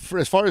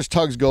 as far as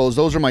tugs goes,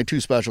 those are my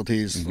two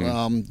specialties.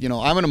 Mm-hmm.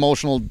 I'm an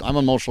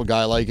emotional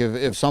guy. Like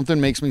if something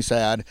makes me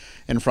sad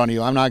in front of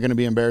you, I'm not going to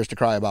be embarrassed to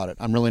cry about it.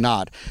 I'm really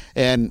not.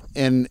 And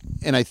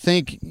I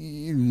think,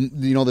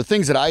 the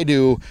things that I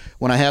do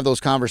when I have those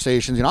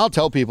conversations, I'll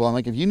tell people, I'm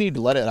like, if you need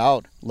to let it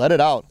out, let it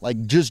out.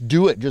 Like, just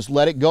do it. Just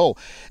let it go.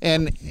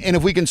 And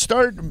if we can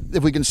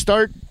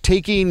start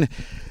taking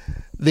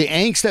the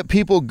angst that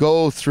people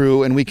go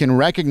through, and we can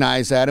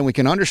recognize that, and we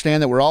can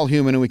understand that we're all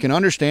human, and we can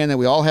understand that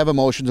we all have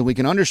emotions, and we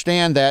can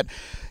understand that,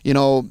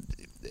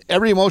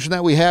 every emotion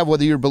that we have,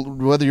 whether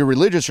you're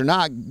religious or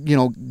not,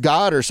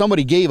 God or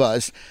somebody gave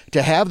us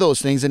to have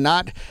those things, and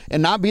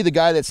not be the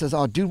guy that says,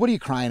 oh, dude, what are you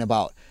crying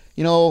about?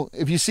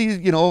 If you see,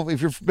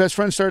 if your best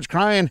friend starts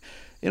crying,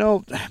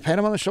 pat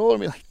him on the shoulder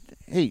and be like,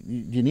 hey, do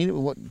you need,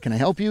 what, can I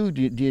help you?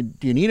 Do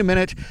you need a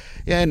minute?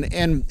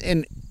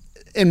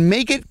 And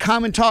make it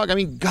common talk. I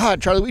mean,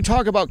 God, Charlie, we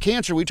talk about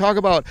cancer. We talk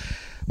about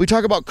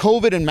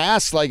COVID and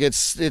masks like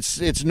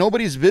it's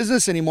nobody's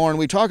business anymore. And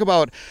we talk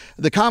about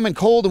the common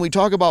cold, and we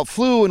talk about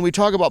flu, and we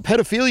talk about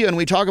pedophilia, and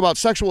we talk about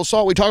sexual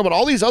assault. We talk about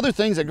all these other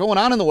things that are going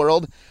on in the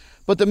world.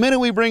 But the minute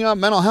we bring up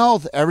mental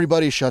health,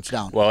 everybody shuts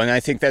down. Well, and I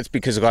think that's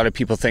because a lot of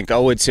people think,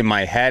 oh, it's in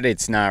my head,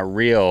 it's not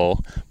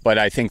real. But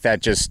I think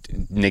that just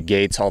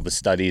negates all the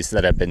studies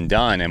that have been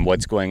done, and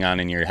what's going on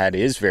in your head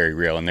is very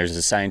real, and there's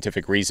a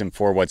scientific reason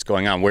for what's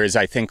going on. Whereas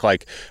I think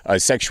like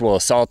a sexual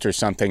assault or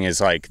something is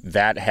like,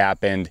 that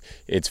happened,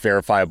 it's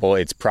verifiable,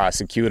 it's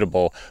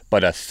prosecutable,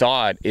 but a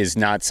thought is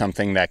not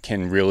something that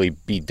can really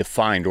be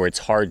defined, or it's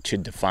hard to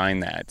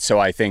define that. So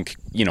I think,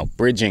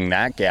 bridging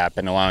that gap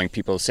and allowing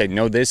people to say,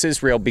 no, this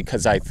is real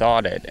because I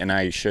thought it, and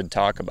I should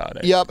talk about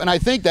it. Yep, and I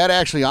think that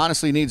actually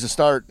honestly needs to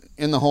start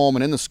in the home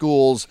and in the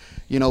schools.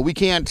 We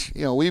can't,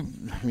 we've,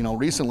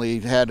 recently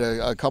had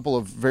a couple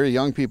of very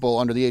young people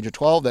under the age of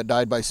 12 that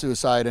died by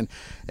suicide,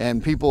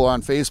 and people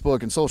on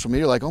Facebook and social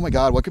media are like, oh my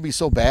God, what could be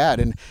so bad?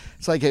 And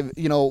it's like,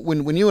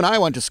 when you and I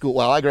went to school,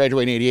 well, I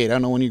graduated in 88. I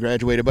don't know when you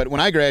graduated, but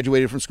when I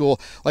graduated from school,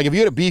 like if you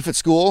had a beef at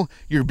school,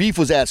 your beef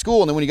was at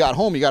school, and then when you got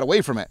home, you got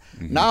away from it.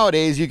 Mm-hmm.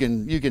 Nowadays, you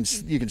can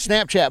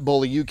Snapchat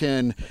bully, you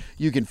can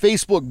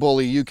Facebook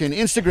bully, you can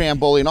Instagram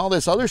bully, and all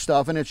this other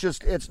stuff, and it's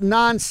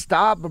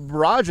nonstop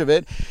barrage of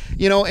it,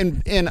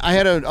 and I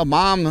had a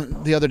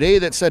mom the other day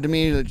that said to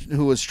me,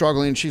 who was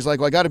struggling, she's like,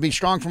 well, I got to be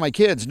strong for my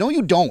kids. No,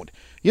 you don't.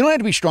 You don't have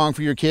to be strong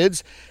for your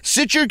kids.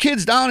 Sit your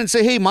kids down and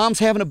say, hey, mom's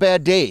having a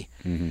bad day.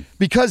 Mm-hmm.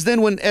 Because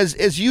then when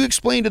as you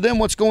explain to them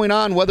what's going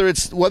on, whether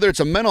it's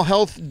a mental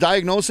health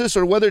diagnosis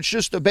or whether it's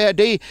just a bad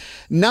day,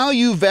 now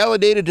you've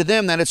validated to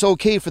them that it's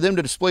okay for them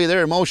to display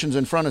their emotions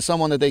in front of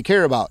someone that they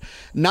care about.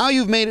 Now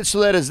you've made it so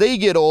that as they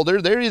get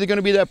older, they're either going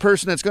to be that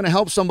person that's going to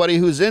help somebody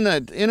who's in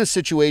a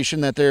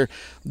situation that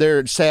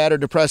they're sad or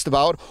depressed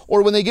about,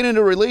 or when they get into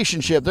a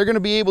relationship, they're going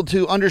to be able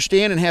to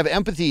understand and have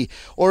empathy.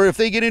 Or if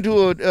they get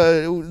into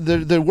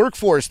the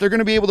workforce, they're going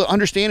to be able to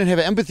understand and have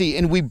empathy,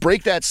 and we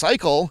break that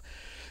cycle.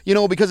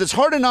 Because it's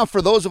hard enough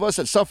for those of us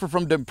that suffer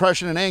from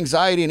depression and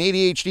anxiety and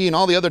ADHD and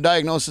all the other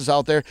diagnoses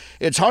out there.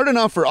 It's hard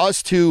enough for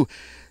us to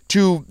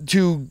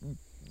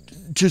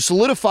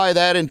solidify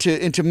that and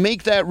to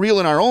make that real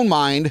in our own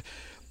mind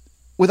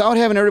without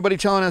having everybody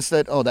telling us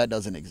that, oh, that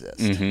doesn't exist.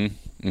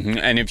 Mm-hmm. Mm-hmm.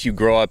 And if you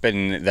grow up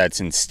and that's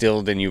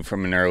instilled in you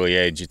from an early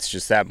age, it's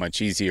just that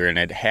much easier, and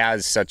it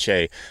has such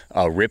a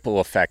ripple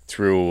effect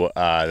through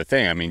the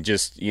thing. I mean,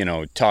 just,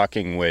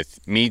 talking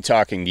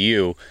to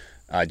you,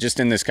 just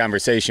in this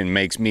conversation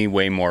makes me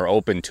way more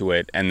open to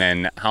it. And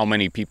then how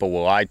many people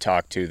will I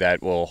talk to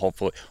that will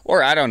hopefully,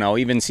 or I don't know,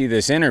 even see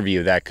this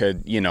interview that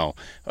could,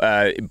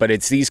 but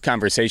it's these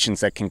conversations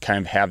that can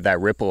kind of have that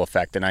ripple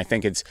effect. And I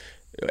think it's,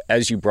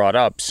 as you brought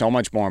up, so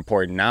much more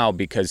important now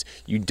because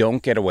you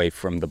don't get away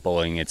from the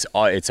bullying. It's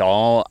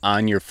all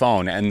on your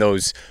phone, and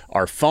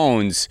our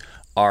phones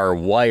are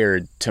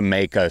wired to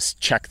make us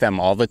check them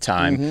all the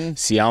time,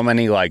 see how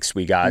many likes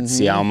we got,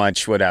 see how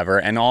much whatever,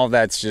 and all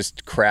that's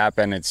just crap,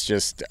 and it's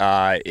just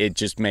it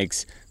just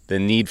makes the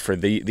need for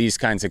these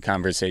kinds of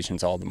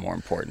conversations all the more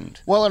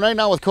important. Well, and right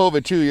now with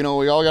COVID too, you know,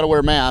 we all got to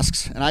wear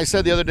masks. And I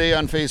said the other day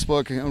on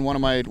Facebook in one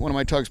of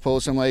my Tugs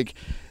posts, I'm like,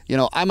 you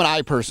know, I'm an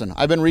eye person.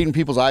 I've been reading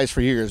people's eyes for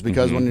years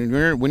because when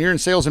you're in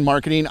sales and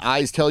marketing,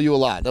 eyes tell you a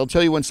lot. They'll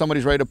tell you when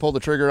somebody's ready to pull the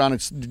trigger on a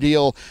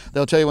deal.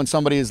 They'll tell you when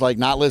somebody is like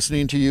not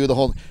listening to you.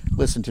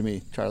 Listen to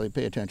me, Charlie,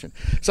 pay attention.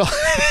 So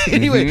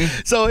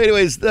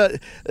anyways,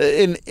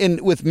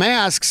 with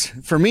masks,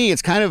 for me,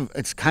 it's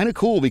kind of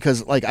cool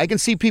because like I can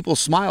see people's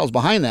smiles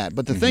behind that.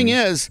 But the thing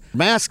is,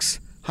 masks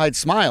hide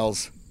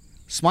smiles.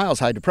 Smiles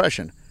hide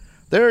depression.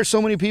 There are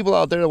so many people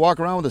out there that walk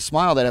around with a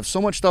smile that have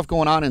so much stuff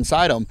going on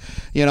inside them,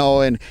 you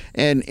know, and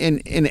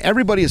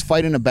everybody is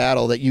fighting a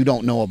battle that you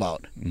don't know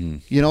about.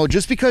 You know,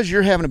 just because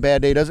you're having a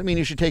bad day doesn't mean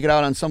you should take it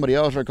out on somebody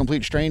else or a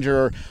complete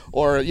stranger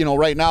or you know,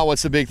 right now,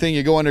 what's the big thing?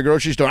 You go into a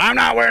grocery store, I'm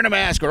not wearing a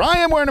mask, or I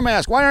am wearing a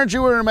mask. Why aren't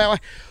you wearing a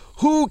mask?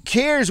 Who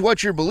cares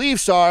what your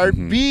beliefs are?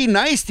 Be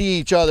nice to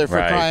each other for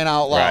crying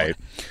out loud. Right.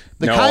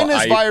 The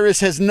kindness virus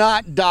has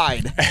not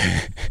died.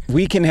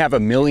 We can have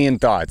a million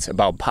thoughts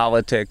about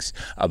politics,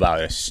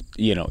 about,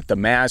 you know, the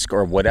mask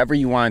or whatever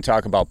you want to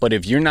talk about. But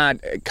if you're not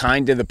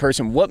kind to the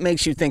person, what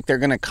makes you think they're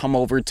going to come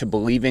over to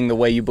believing the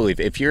way you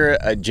believe? If you're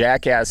a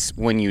jackass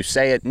when you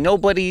say it,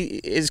 nobody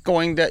is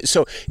going to.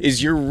 So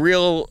is your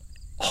real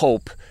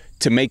hope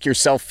to make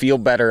yourself feel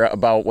better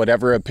about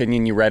whatever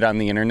opinion you read on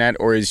the internet,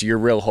 or is your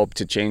real hope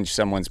to change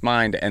someone's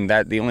mind? And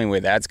that the only way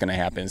that's going to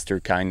happen is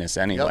through kindness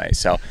anyway. Yep.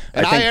 So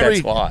I think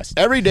that's lost.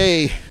 Every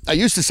day, I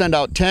used to send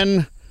out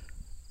 10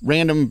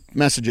 random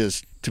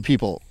messages to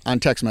people on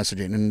text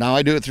messaging, and now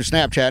I do it through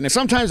Snapchat. And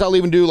sometimes I'll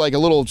even do like a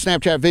little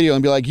Snapchat video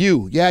and be like,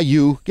 you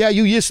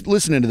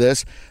listening to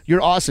this,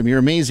 you're awesome, you're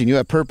amazing, you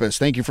have purpose,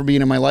 thank you for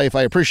being in my life,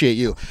 I appreciate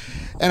you.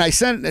 And I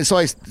started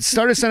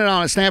sending it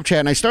on a Snapchat,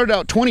 and I started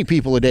out 20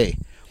 people a day.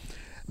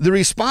 The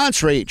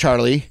response rate,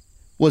 Charlie,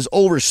 was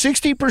over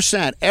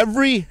 60%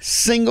 every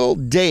single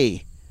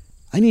day.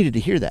 I needed to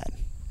hear that.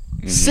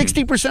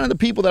 60% of the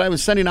people that I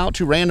was sending out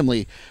to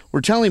randomly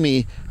were telling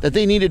me that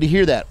they needed to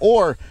hear that.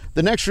 Or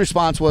the next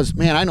response was,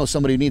 man, I know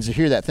somebody who needs to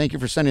hear that. Thank you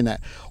for sending that.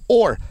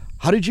 Or,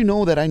 how did you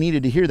know that I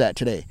needed to hear that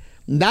today?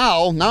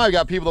 Now I've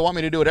got people that want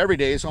me to do it every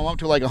day, so I'm up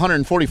to like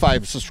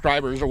 145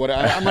 subscribers or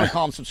whatever. I'm going to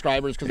call them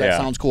subscribers because that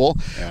sounds cool.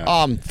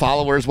 Yeah.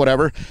 Followers,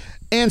 whatever.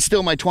 And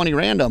still my 20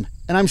 random.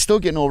 And I'm still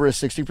getting over a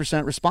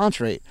 60%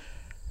 response rate.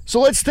 So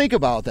let's think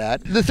about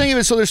that. The thing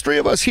is, so there's 3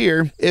 of us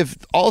here. If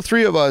all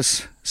 3 of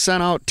us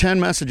sent out 10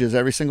 messages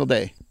every single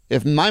day,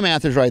 if my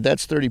math is right,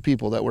 that's 30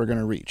 people that we're going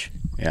to reach.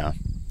 Yeah.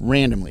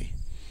 Randomly.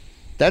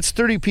 That's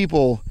 30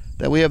 people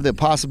that we have the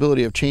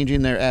possibility of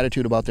changing their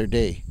attitude about their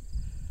day.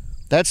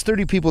 That's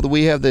 30 people that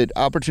we have the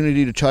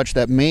opportunity to touch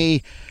that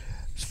may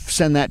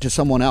send that to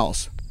someone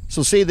else.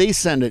 So say they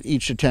send it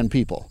each to 10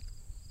 people.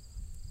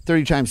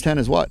 30 times 10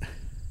 is what?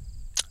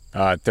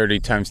 30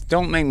 times.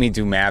 Don't make me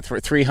do math.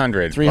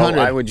 300. 300.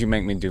 Why would you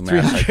make me do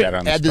math like that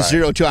on the Add the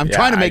 0 to it. I'm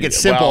trying to make it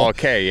simple. Well,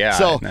 okay, yeah.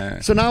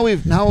 So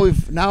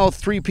now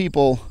 3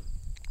 people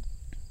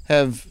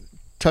have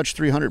touched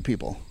 300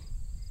 people.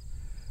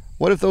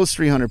 What if those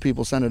 300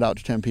 people send it out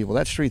to 10 people?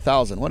 That's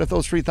 3,000. What if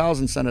those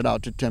 3,000 send it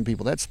out to 10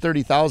 people? That's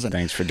 30,000.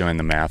 Thanks for doing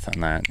the math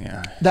on that.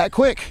 Yeah. That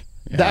quick.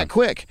 Yeah. That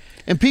quick.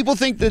 And people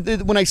think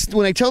that when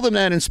I tell them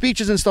that in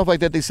speeches and stuff like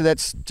that, they say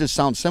that just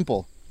sounds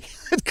simple.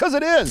 It's because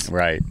it is.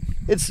 Right.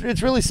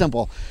 It's really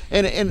simple.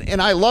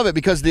 And I love it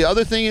because the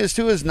other thing is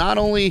too is not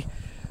only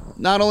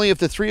if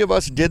the 3 of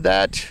us did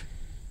that,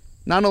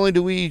 not only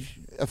do we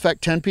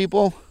affect 10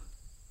 people,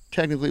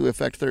 technically we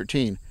affect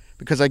 13.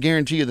 Because I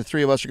guarantee you the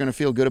 3 of us are going to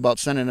feel good about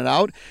sending it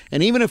out.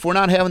 And even if we're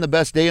not having the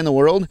best day in the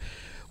world,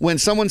 when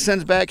someone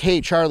sends back, hey,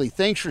 Charlie,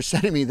 thanks for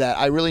sending me that.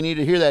 I really need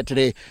to hear that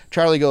today.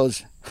 Charlie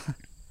goes,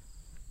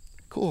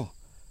 cool,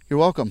 you're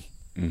welcome.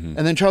 And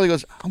then Charlie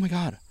goes, oh my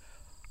God,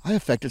 I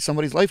affected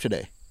somebody's life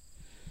today.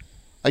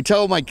 I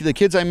tell the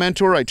kids I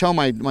mentor, I tell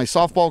my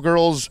softball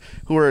girls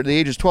who are the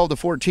ages 12 to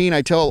 14,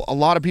 I tell a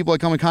lot of people I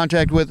come in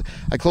contact with,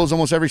 I close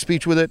almost every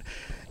speech with it.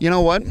 You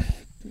know what?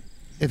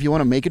 If you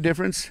want to make a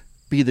difference,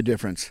 be the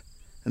difference.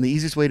 And the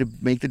easiest way to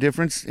make the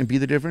difference and be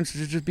the difference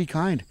is to just be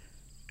kind.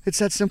 It's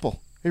that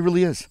simple. It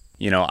really is.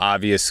 You know,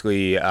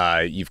 obviously,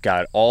 you've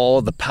got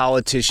all the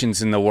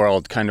politicians in the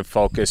world kind of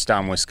focused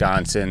on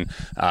Wisconsin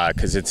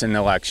because it's an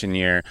election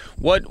year.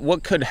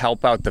 What could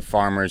help out the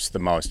farmers the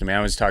most? I mean,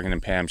 I was talking to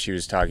Pam. She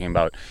was talking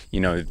about, you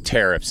know,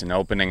 tariffs and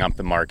opening up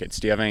the markets.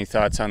 Do you have any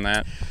thoughts on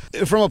that?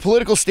 From a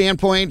political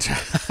standpoint,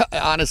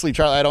 honestly,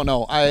 Charlie, I don't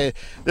know.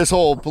 This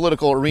whole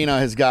political arena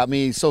has got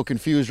me so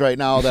confused right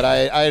now that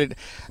I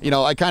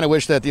kind of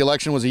wish that the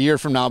election was a year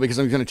from now because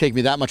it's going to take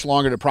me that much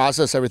longer to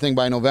process everything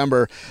by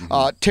November.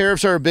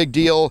 Tariffs are a big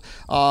deal.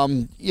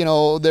 You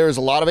know, there's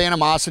a lot of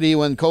animosity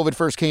when COVID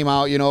first came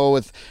out, you know,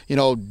 with, you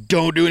know,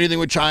 don't do anything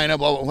with China.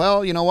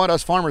 Well, you know what?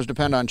 Us farmers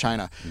depend on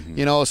China.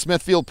 You know,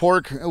 Smithfield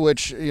Pork,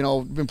 which, you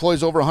know,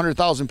 employs over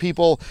 100,000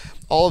 people,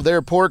 all of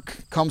their pork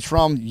comes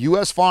from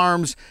U.S.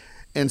 farms.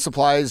 and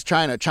supplies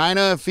China.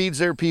 China feeds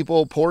their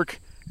people pork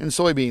and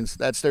soybeans.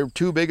 That's their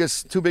two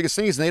biggest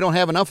things, and they don't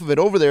have enough of it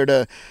over there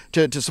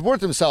to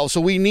support themselves.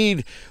 So we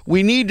need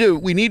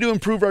to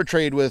improve our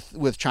trade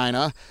with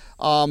China.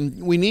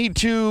 We need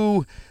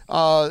to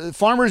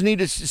farmers need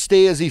to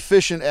stay as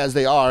efficient as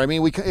they are. I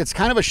mean, it's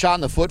kind of a shot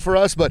in the foot for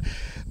us, but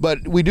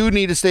we do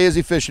need to stay as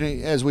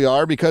efficient as we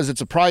are, because it's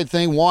a pride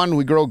thing. One,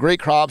 we grow great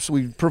crops.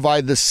 We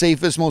provide the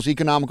safest, most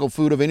economical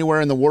food of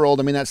anywhere in the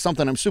world. I mean, that's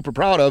something I'm super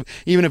proud of,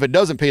 even if it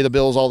doesn't pay the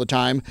bills all the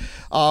time.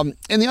 And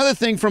the other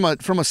thing, from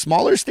a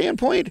smaller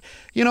standpoint,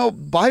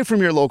 buy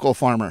from your local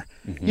farmer.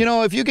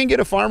 Mm-hmm. If you can get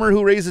a farmer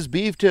who raises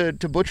beef to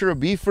butcher a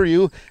beef for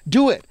you,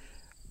 do it.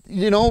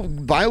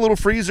 Buy a little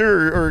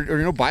freezer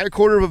or buy a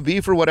quarter of a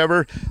beef or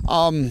whatever,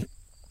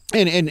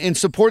 and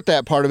support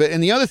that part of it.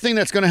 And the other thing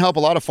that's going to help a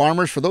lot of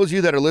farmers, for those of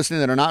you that are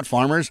listening that are not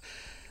farmers,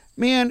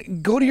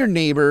 man, go to your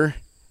neighbor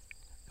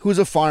who's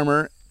a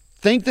farmer,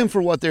 thank them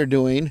for what they're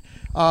doing.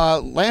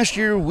 Last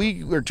year,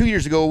 2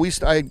 years ago,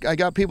 I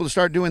got people to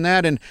start doing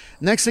that, and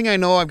next thing I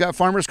know, I've got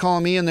farmers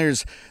calling me, and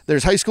there's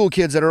high school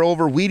kids that are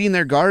over weeding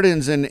their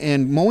gardens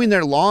and mowing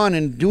their lawn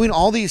and doing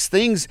all these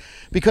things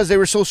because they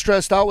were so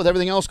stressed out with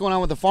everything else going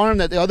on with the farm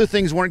that the other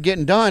things weren't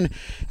getting done.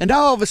 And now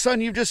all of a sudden,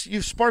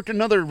 you've sparked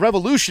another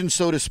revolution,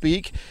 so to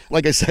speak.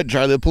 Like I said,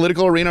 Charlie, the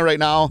political arena right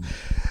now,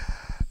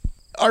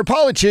 our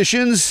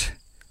politicians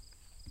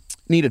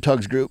need a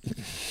Tugs group.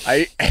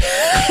 I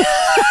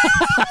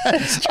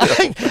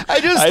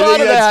just thought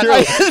of that.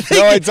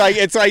 No,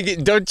 it's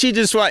like, don't you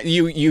just want,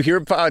 you hear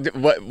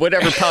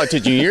whatever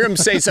politician, you hear him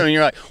say something,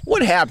 you're like,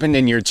 what happened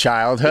in your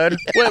childhood?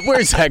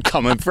 Where's that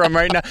coming from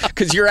right now?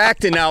 Because you're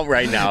acting out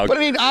right now. But I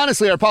mean,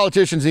 honestly, our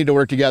politicians need to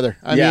work together.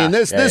 I mean,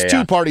 this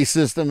two-party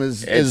system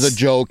is a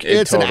joke.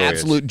 It's totally an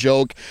absolute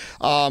joke.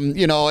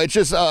 It's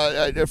just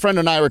a friend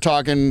and I were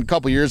talking a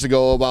couple years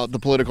ago about the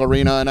political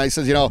arena, and I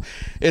said,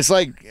 it's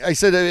like, I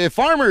said, if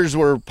farmers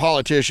were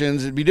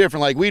politicians, it'd be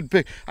different. Like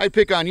I'd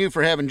pick on you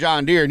for having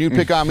John Deere, and you'd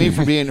pick on me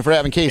for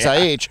having Case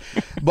IH.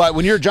 But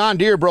when your John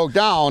Deere broke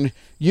down,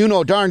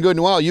 darn good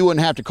and well you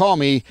wouldn't have to call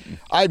me.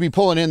 I'd be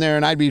pulling in there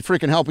and I'd be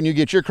freaking helping you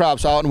get your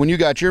crops out. And when you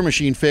got your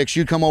machine fixed,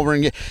 you'd come over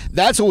and get.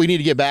 That's what we need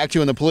to get back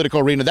to in the political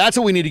arena. That's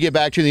what we need to get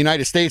back to in the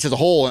United States as a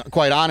whole,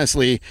 quite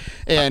honestly.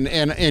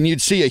 And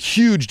you'd see a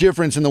huge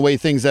difference in the way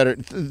things are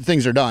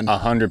done.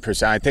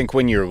 100%. I think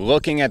when you're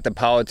looking at the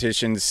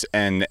politicians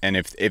and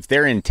if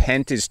their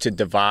intent is to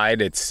divide,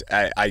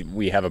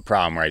 we have a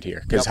problem right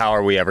here, because how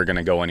are we ever going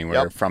to go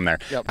anywhere from there?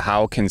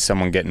 How can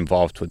someone get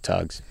involved with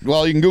Tugs?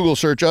 Well, you can Google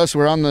search us.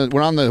 We're on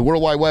the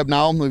World Wide Web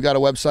now. We've got a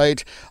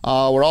website.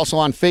 We're also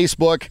on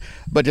Facebook,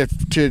 but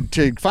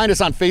to find us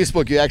on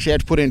Facebook, you actually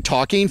have to put in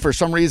talking. For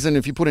some reason,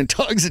 if you put in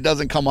Tugs, it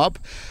doesn't come up.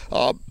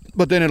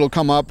 But then it'll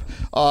come up.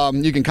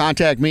 You can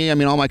contact me. I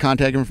mean, all my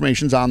contact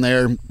information's on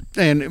there.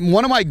 And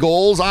one of my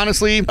goals,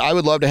 honestly, I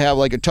would love to have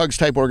like a Tugs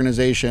type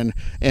organization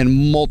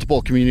in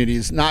multiple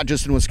communities, not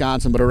just in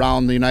Wisconsin, but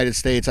around the United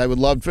States. I would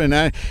love to, and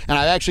I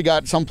actually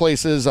got some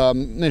places,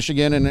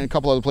 Michigan and a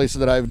couple other places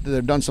that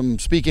I've done some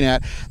speaking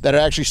at, that are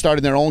actually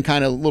starting their own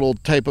kind of little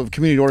type of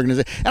community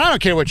organization. And I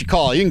don't care what you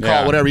call it. You can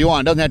call it whatever you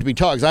want. It doesn't have to be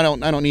Tugs. I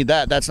don't need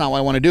that. That's not why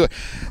I want to do it.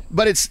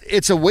 But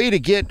it's a way to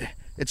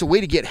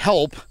get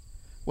help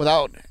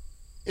without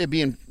it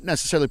being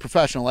necessarily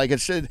professional. Like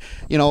it's,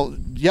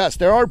 yes,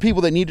 there are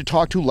people that need to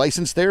talk to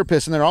licensed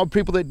therapists, and there are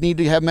people that need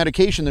to have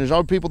medication. There's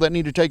other people that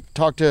need to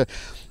talk to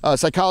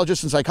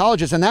psychologists,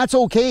 and that's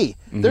okay.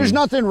 Mm-hmm. There's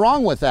nothing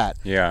wrong with that.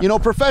 Yeah.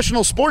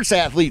 Professional sports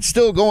athletes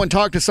still go and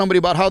talk to somebody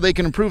about how they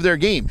can improve their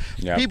game.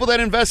 Yeah. People that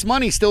invest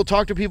money still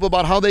talk to people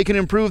about how they can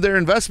improve their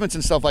investments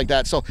and stuff like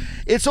that. So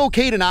it's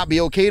okay to not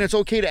be okay, and it's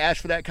okay to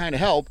ask for that kind of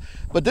help.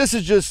 But this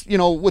is just,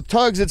 with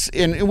Tugs,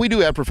 and we do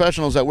have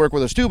professionals that work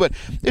with us too, but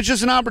it's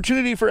just an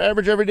opportunity for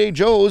average everyday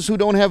Joes who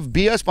don't have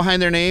BS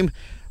behind their name.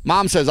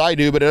 Mom says I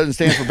do, but it doesn't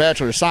stand for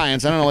Bachelor of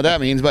Science. I don't know what that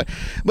means. But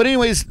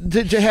anyways,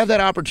 to have that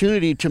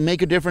opportunity to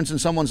make a difference in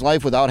someone's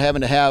life without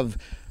having to have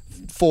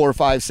 4,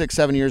 5, 6,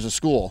 7 years of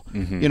school,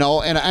 and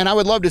I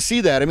would love to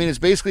see that. I mean, it's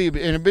basically,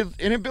 and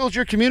it builds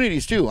your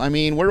communities too. I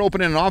mean, we're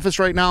opening an office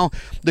right now.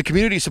 The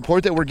community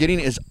support that we're getting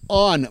is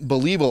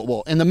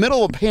unbelievable. In the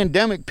middle of a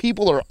pandemic,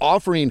 people are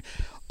offering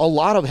a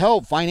lot of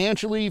help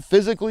financially,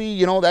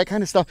 physically, that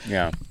kind of stuff.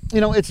 Yeah.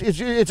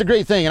 It's a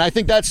great thing, and I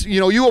think that's,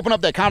 you open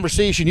up that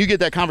conversation, you get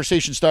that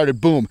conversation started,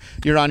 boom,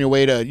 you're on your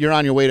way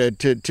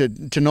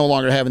to no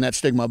longer having that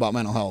stigma about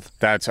mental health.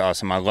 That's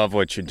awesome. I love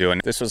what you're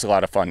doing. This was a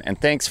lot of fun,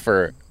 and thanks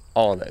for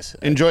all of this.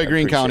 Enjoy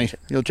Greene County.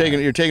 You're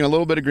taking a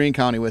little bit of Greene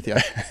County with you.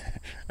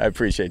 I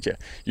appreciate you.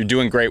 You're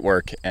doing great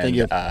work, and thank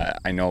you.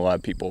 I know a lot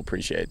of people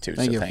appreciate it too.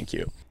 Thank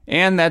you.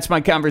 And that's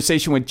my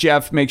conversation with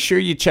Jeff. Make sure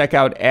you check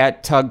out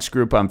 @Tugs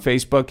Group on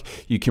Facebook.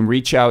 You can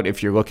reach out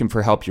if you're looking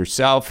for help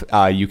yourself.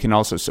 You can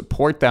also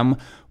support them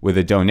with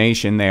a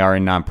donation. They are a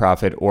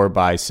nonprofit, or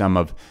buy some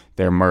of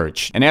their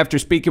merch. And after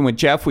speaking with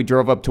Jeff, we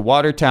drove up to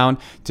Watertown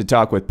to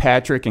talk with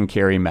Patrick and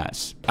Carrie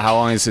Mess. How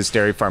long has this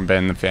dairy farm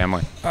been in the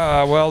family?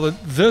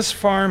 This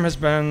farm has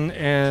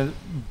been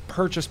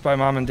purchased by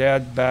Mom and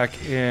Dad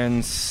back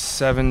in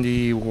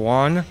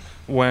 71.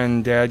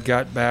 when Dad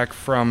got back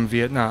from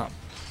Vietnam.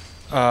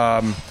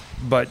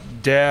 But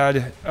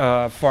Dad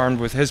farmed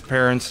with his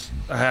parents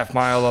a half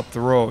mile up the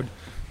road,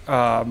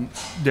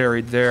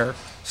 dairied there.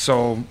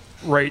 So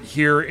right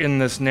here in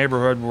this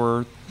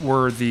neighborhood,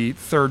 we're the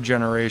third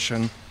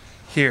generation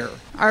here.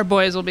 Our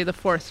boys will be the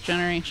fourth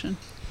generation.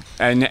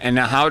 And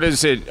how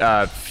does it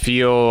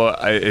feel,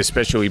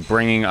 especially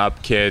bringing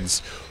up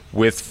kids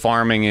with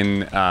farming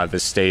in the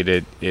state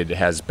it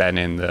has been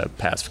in the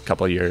past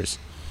couple of years?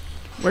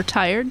 We're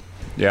tired.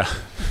 Yeah.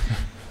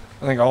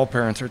 I think all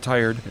parents are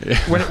tired.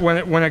 Yeah.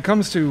 When it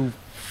comes to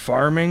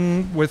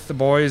farming with the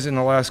boys in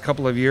the last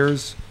couple of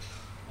years,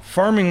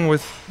 farming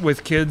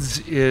with kids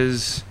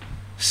is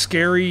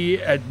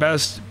scary at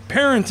best.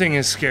 Parenting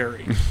is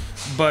scary.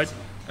 But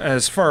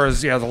as far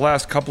as the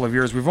last couple of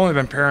years, we've only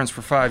been parents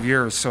for 5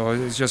 years, so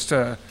it's just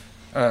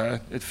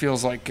it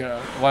feels like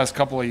the last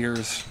couple of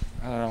years.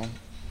 I don't know.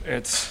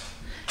 It's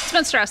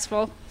been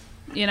stressful.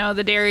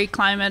 The dairy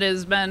climate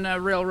has been a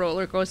real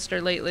roller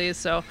coaster lately.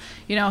 So,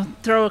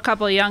 throw a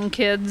couple of young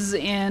kids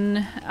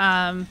in.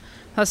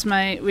 Plus,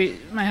 my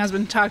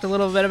husband talked a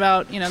little bit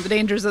about the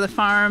dangers of the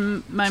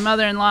farm. My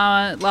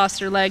mother-in-law lost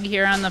her leg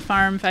here on the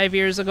farm 5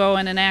 years ago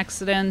in an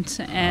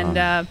accident,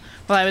 and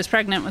while I was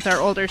pregnant with our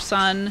older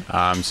son.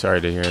 I'm sorry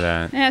to hear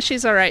that. Yeah,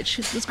 she's all right.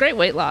 It's great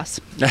weight loss.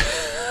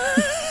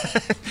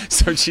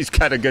 So she's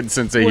got a good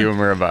sense of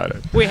humor about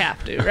it. We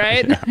have to,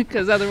 right?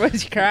 Because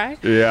otherwise you cry.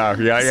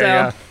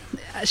 Yeah.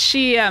 But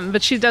she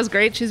does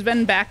great. She's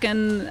been back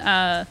in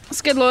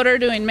skid loader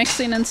doing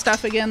mixing and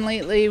stuff again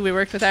lately. We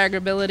worked with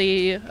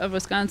Agribility of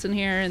Wisconsin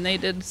here, and they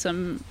did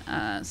some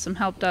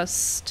helped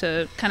us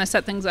to kind of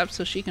set things up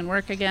so she can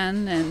work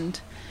again.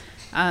 And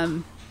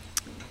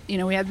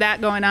we had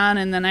that going on.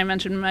 And then I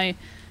mentioned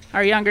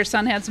our younger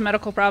son had some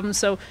medical problems.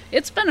 So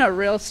it's been a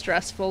real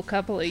stressful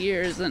couple of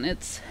years, and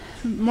it's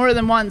more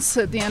than once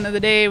at the end of the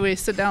day we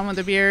sit down with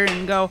a beer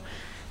and go,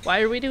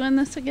 why are we doing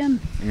this again?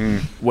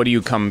 What do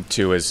you come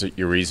to as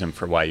your reason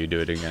for why you do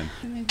it again?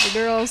 I think the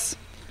girls,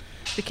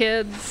 the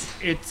kids.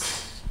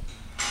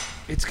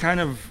 It's kind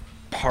of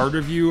part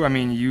of you. I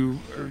mean, you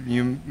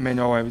may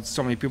know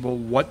so many people,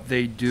 what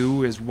they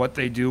do is what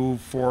they do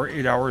for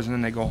 8 hours and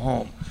then they go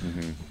home.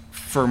 Mm-hmm.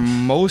 For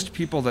most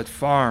people that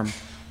farm,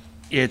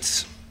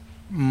 it's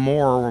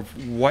more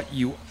of what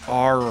you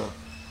are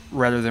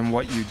rather than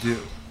what you do.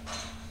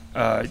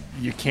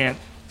 You can't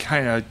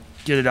kind of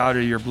get it out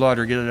of your blood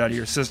or get it out of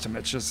your system.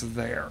 It's just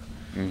there.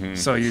 Mm-hmm.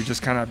 So you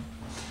just kind of,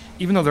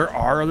 even though there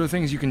are other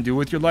things you can do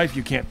with your life,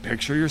 you can't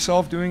picture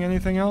yourself doing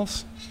anything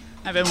else.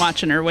 I've been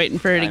watching her, waiting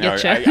for her to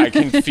get you. I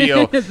can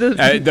feel in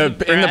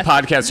the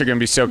podcast they're going to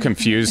be so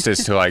confused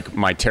as to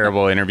my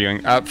terrible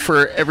interviewing.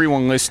 For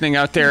everyone listening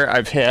out there,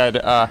 I've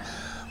had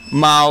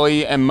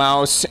Molly and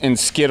Mouse and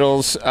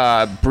Skittles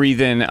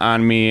breathe in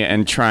on me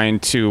and trying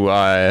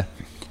to.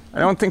 I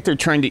don't think they're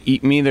trying to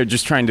eat me. They're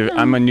just trying to.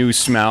 I'm a new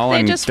smell,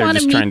 and they're just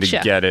trying to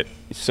get it.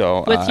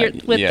 So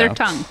with their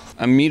tongue.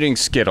 I'm eating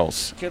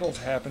Skittles. Skittles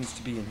happens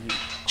to be in heat.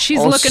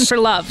 She's looking for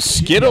love.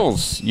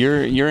 Skittles,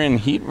 you're in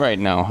heat right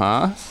now,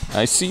 huh?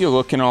 I see you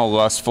looking all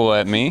lustful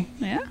at me.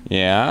 Yeah.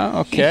 Yeah.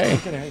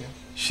 Okay.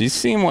 She's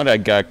seen what I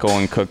got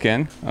going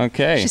cooking.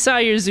 Okay. She saw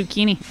your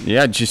zucchini.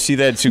 Yeah. Did you see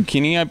that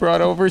zucchini I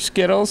brought over,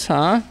 Skittles?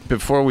 Huh?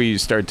 Before we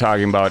start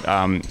talking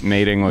about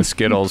mating with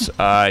Skittles,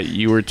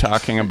 you were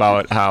talking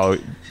about how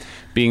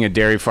being a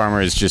dairy farmer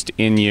is just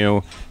in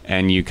you,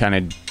 and you kind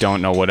of don't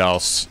know what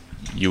else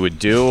you would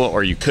do,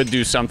 or you could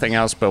do something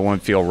else but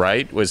wouldn't feel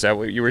right. Was that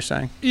what you were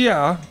saying?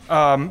 Yeah,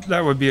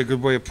 that would be a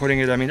good way of putting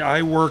it. I mean,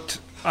 I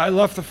left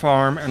the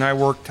farm and I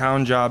worked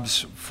town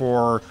jobs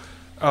for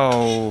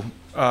 20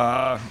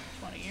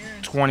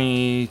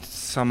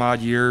 some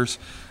odd years,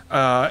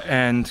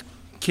 and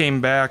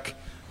came back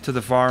to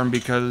the farm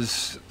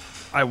because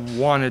I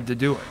wanted to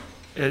do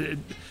it.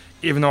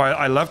 Even though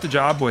I left the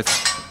job with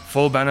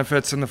full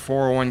benefits and the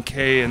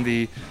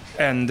 401k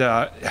and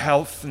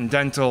health and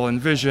dental and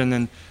vision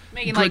and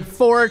making like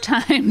 4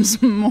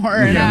 times more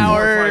an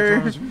hour.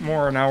 5 times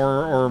more an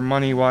hour, or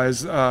money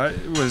wise,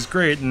 it was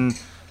great, and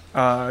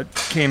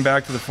came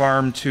back to the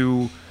farm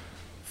to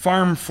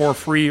farm for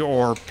free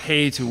or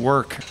pay to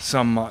work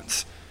some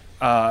months.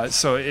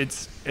 So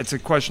it's a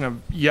question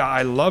of,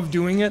 I love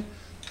doing it.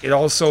 It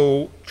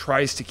also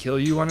tries to kill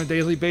you on a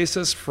daily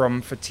basis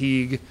from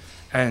fatigue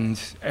and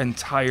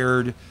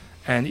tired,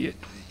 and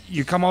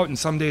you come out and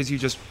some days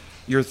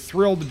you're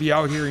thrilled to be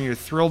out here and you're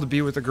thrilled to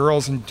be with the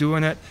girls and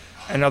doing it,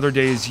 and other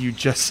days you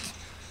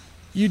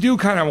do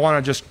kind of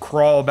want to just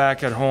crawl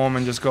back at home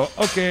and just go,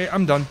 okay,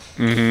 I'm done.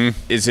 Mm-hmm.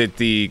 Is it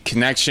the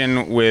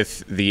connection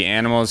with the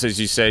animals, as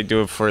you say,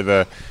 do it for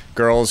the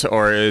girls,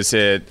 or is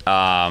it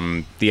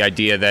the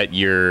idea that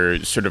you're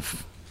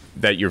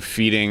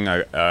feeding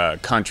a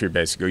country,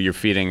 basically? You're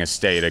feeding a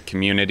state, a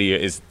community.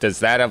 Does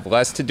that have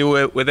less to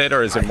do with it,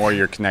 or is it more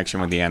your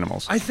connection with the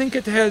animals? I think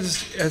it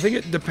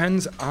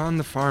depends on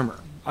the farmer.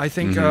 I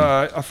think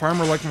a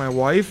farmer like my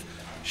wife,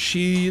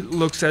 she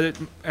looks at it,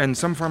 and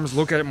some farmers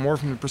look at it more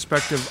from the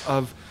perspective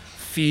of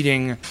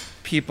feeding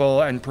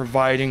people and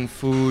providing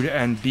food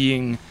and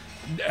being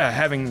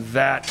having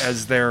that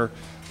as their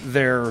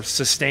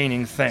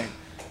sustaining thing.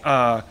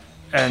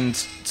 And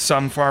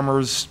some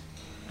farmers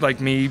like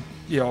me,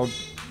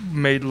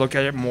 may look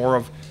at it more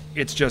of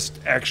it's just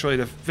actually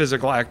the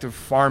physical act of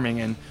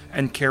farming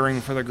and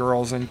caring for the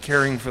girls and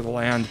caring for the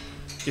land,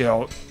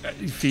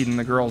 feeding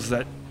the girls,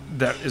 that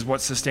is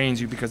what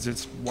sustains you because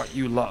it's what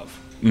you love.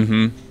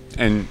 Mm-hmm.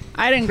 And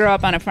I didn't grow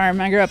up on a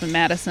farm. I grew up in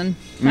Madison.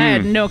 I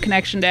had no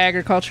connection to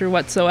agriculture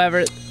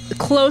whatsoever. The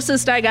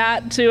closest I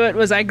got to it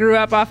was I grew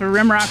up off of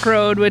Rimrock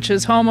Road, which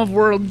is home of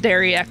World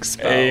Dairy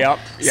Expo. Yep.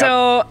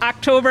 So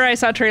October, I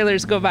saw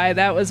trailers go by.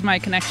 That was my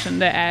connection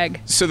to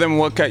ag. So then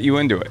what got you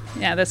into it?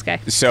 Yeah, this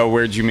guy. So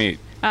where'd you meet?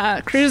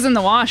 Cruising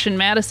the wash in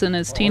Madison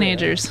as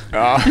teenagers.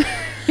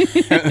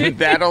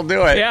 That'll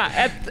do it.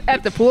 Yeah,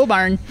 at the pool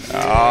barn.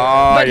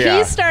 Oh, But yeah.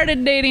 he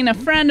started dating a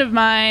friend of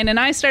mine, and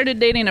I started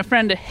dating a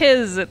friend of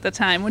his at the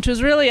time, which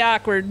was really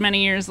awkward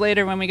many years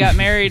later when we got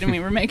married and we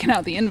were making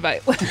out the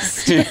invite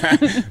list.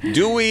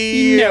 Do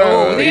we?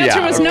 No. The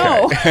answer was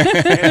no.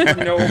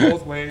 No,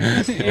 both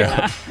ways.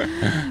 Yeah.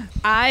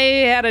 I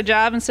had a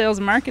job in sales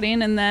and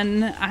marketing, and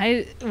then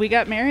we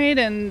got married,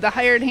 and the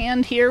hired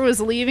hand here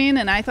was leaving,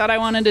 and I thought I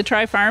wanted to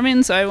try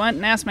farming, so I went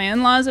and asked my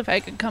in-laws if I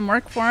could come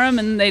work for them,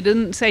 and they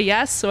didn't say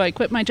yes, so I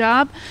quit my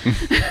job,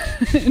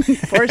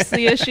 forced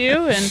the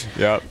issue,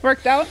 and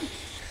worked out.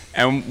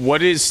 And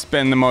what has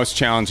been the most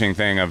challenging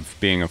thing of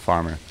being a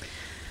farmer?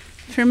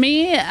 For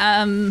me,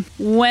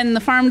 when the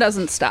farm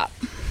doesn't stop,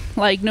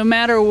 like no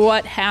matter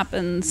what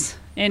happens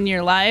in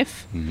your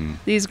life,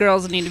 these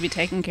girls need to be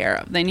taken care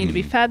of. They need to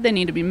be fed, they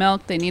need to be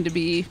milked, they need to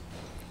be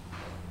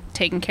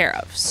taken care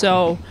of.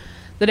 So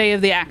the day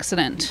of the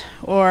accident,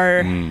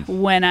 or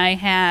when I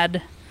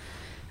had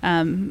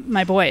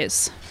my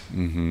boys,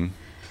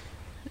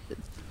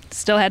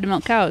 still had to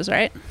milk cows,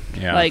 right?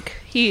 Yeah. Like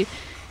he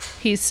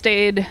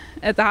stayed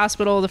at the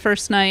hospital the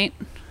first night,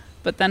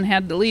 but then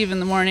had to leave in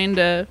the morning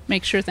to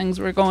make sure things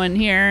were going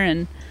here,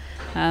 and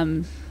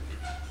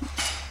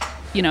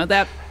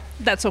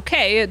that's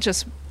okay. It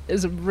just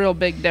is a real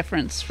big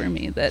difference for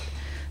me that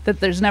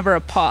there's never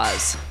a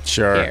pause.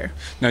 Sure. Here.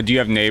 Now, do you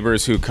have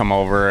neighbors who come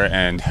over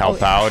and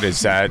help out?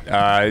 Is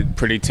that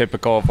pretty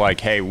typical of like,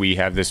 hey, we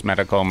have this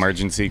medical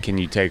emergency. Can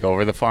you take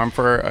over the farm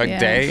for a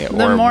day?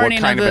 Or what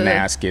kind of an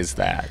ask is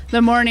that?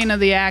 The morning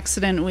of the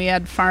accident, we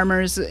had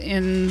farmers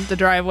in the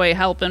driveway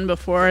helping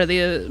before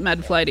the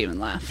med flight even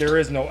left. There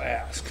is no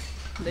ask.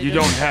 You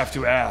don't have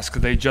to ask.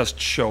 They just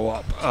show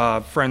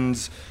up.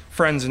 Friends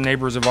and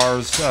neighbors of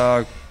ours,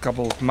 a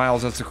couple of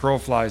miles as the crow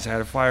flies,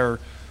 had a fire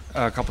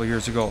a couple of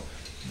years ago.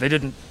 They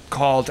didn't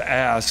call to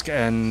ask,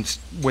 and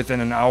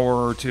within an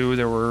hour or two,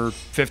 there were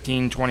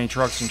 15, 20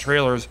 trucks and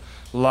trailers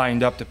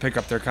lined up to pick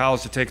up their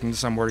cows to take them to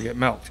somewhere to get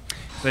milked.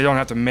 They don't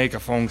have to make a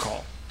phone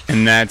call.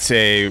 And that's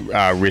a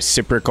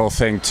reciprocal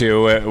thing,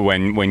 too?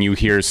 When you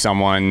hear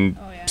someone,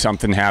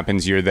 something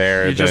happens, you're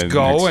there. You just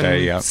go, and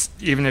day,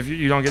 even if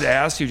you don't get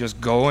asked, you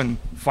just go and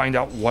find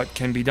out what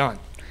can be done.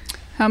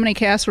 How many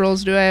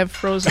casseroles do I have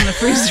frozen in the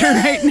freezer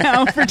right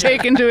now for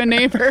taking to a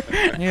neighbor?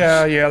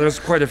 Yeah, there's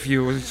quite a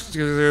few.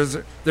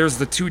 There's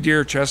the 2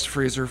 deer chest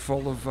freezer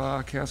full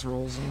of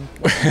casseroles.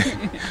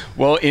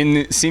 Well,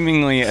 in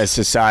seemingly a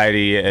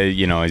society,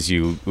 as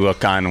you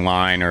look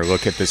online or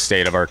look at the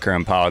state of our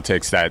current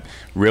politics, that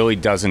really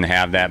doesn't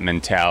have that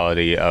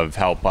mentality of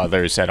help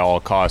others at all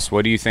costs,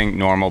 what do you think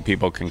normal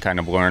people can kind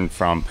of learn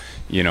from,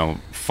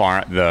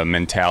 the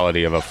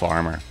mentality of a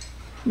farmer?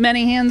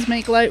 Many hands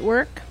make light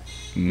work.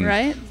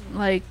 Right?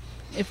 Like,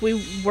 if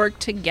we work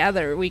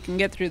together, we can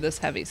get through this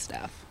heavy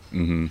stuff.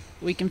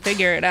 We can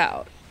figure it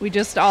out. We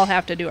just all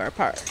have to do our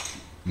part.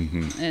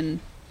 And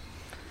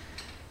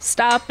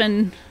stop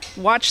and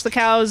watch the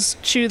cows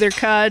chew their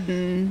cud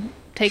and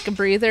take a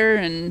breather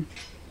and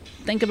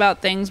think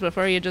about things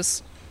before you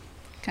just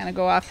kind of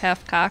go off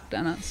half-cocked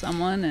on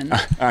someone. And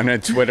on a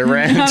Twitter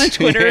rant? On a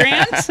Twitter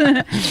rant.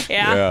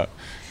 Yeah.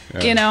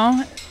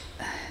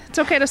 It's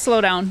okay to slow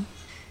down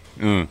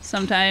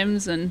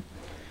sometimes and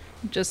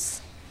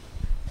just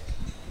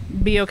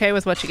be okay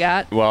with what you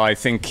got. Well, I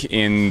think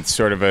in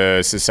sort of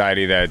a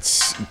society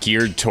that's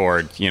geared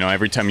toward,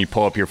 every time you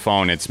pull up your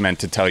phone, it's meant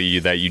to tell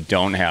you that you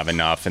don't have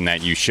enough and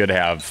that you should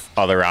have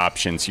other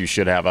options, you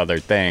should have other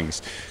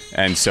things.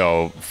 And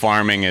so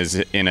farming is,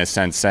 in a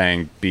sense,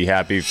 saying be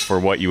happy for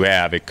what you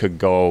have. It could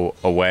go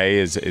away.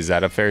 Is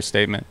that a fair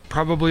statement?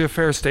 Probably a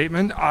fair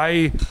statement.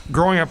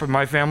 Growing up in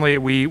my family,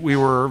 we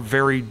were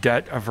very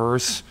debt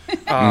averse.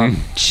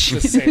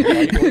 Squeeze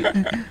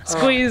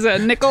a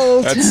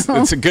nickel.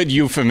 That's a good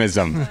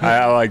euphemism.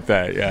 I like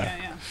that.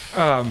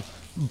 Yeah.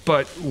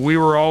 But we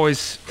were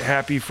always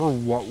happy for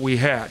what we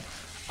had.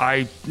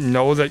 I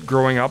know that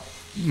growing up,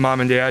 Mom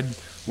and Dad,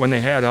 when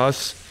they had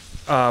us,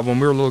 when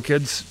we were little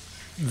kids,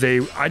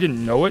 I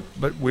didn't know it,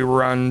 but we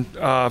were on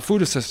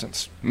food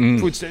assistance.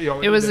 It was the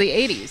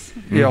 80s.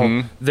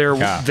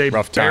 They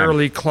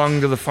barely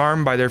clung to the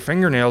farm by their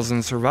fingernails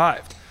and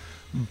survived.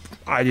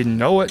 I didn't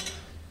know it.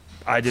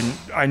 I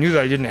knew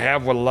that I didn't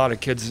have what a lot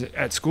of kids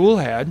at school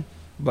had,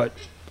 but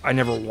I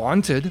never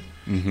wanted.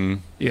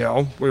 We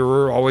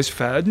were always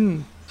fed,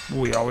 and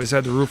we always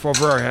had the roof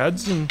over our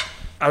heads. And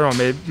I don't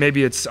know,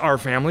 maybe it's our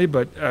family,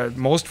 but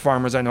most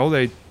farmers I know,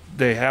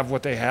 they have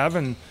what they have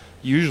and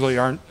usually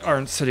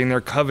aren't sitting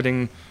there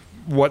coveting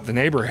what the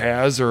neighbor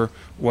has or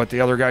what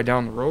the other guy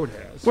down the road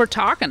has. We're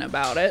talking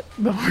about it,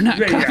 but we're not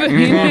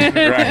coveting it.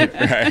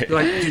 Right.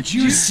 Like, did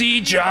you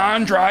see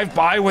John drive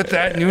by with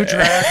that new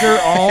tractor?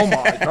 Oh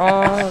my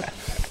God.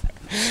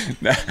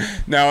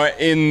 Now,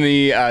 in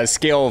the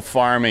scale of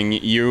farming,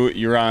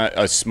 you're on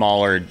a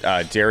smaller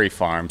dairy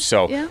farm.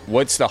 So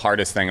what's the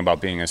hardest thing about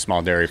being a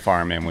small dairy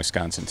farm in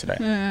Wisconsin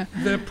today?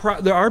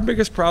 Our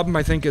biggest problem,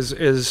 I think,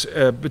 is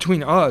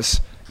between us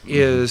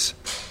is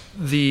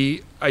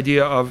the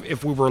idea of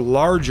if we were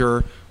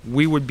larger,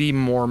 we would be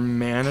more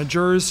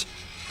managers,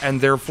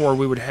 and therefore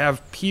we would have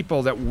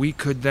people that we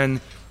could then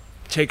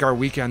take our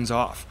weekends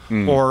off.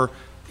 Or,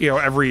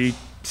 every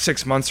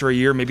 6 months or a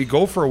year, maybe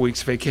go for a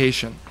week's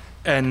vacation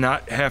and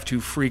not have to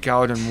freak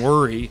out and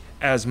worry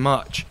as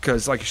much.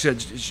 Because like you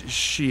said,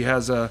 she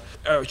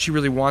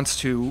really wants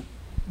to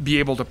be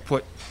able to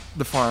put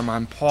the farm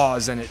on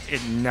pause, and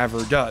it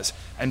never does.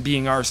 And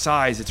being our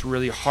size, it's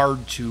really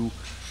hard to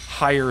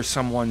hire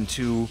someone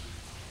to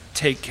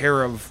take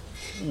care of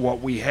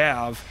what we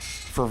have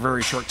for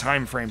very short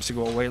time frames to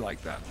go away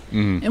like that.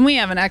 And we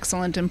have an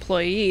excellent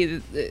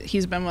employee.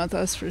 He's been with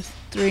us for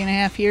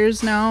 3.5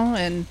 years now,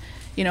 and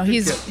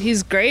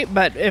he's great,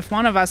 but if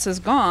one of us is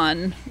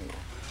gone,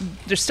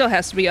 there still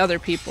has to be other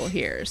people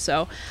here.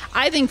 So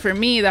I think for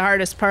me, the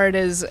hardest part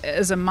is,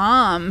 as a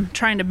mom,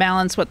 trying to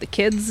balance what the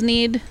kids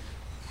need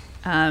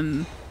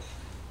and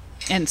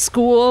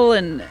school.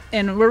 And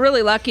we're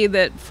really lucky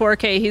that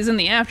 4K, he's in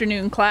the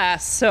afternoon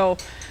class, so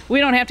we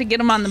don't have to get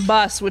him on the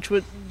bus, which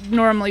would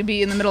normally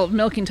be in the middle of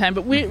milking time.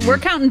 But we're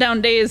counting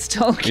down days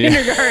till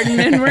kindergarten,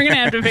 and we're going to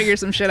have to figure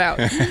some shit out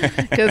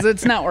because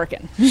it's not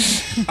working.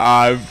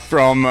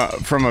 From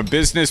a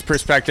business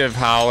perspective,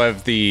 how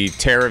have the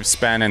tariffs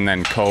been and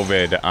then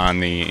COVID on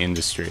the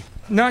industry?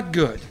 Not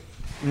good.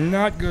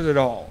 Not good at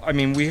all. I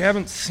mean, we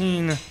haven't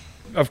seen,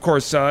 of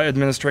course,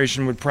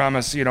 administration would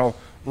promise,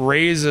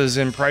 raises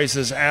in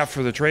prices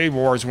after the trade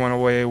wars went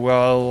away.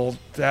 Well,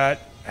 that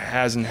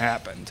hasn't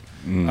happened.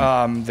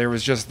 There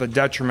was just the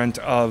detriment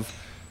of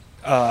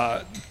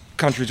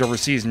countries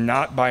overseas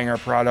not buying our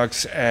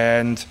products,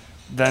 and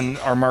then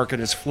our market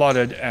is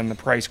flooded and the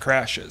price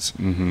crashes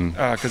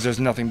because there's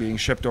nothing being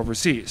shipped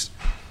overseas.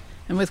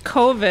 And with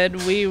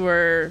COVID, we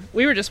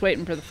were just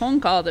waiting for the phone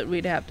call that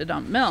we'd have to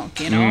dump milk.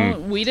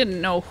 We didn't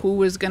know who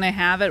was going to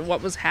have it,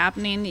 what was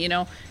happening.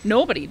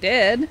 Nobody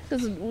did,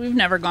 because we've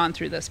never gone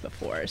through this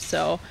before.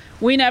 So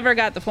we never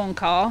got the phone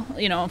call.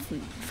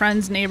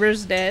 Friends,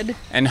 neighbors did.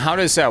 And how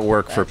does that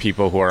work for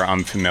people who are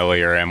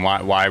unfamiliar? And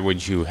why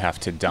would you have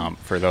to dump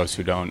for those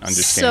who don't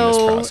understand this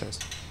process?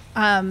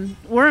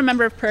 We're a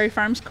member of Prairie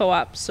Farms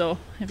Co-op. So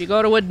if you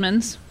go to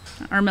Woodman's,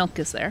 our milk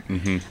is there.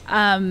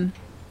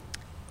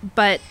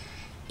 But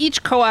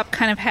each co-op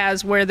kind of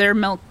has where their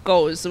milk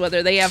goes,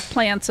 whether they have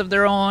plants of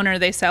their own or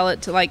they sell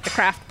it to like the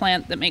Kraft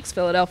plant that makes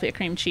Philadelphia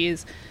cream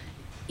cheese.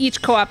 Each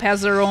co-op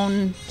has their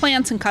own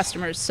plants and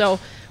customers.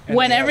 So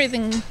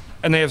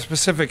and they have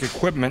specific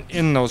equipment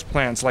in those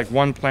plants. Like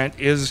one plant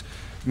is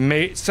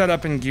set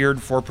up and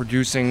geared for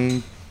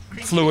producing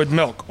fluid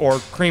milk or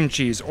cream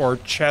cheese or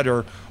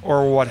cheddar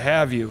or what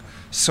have you.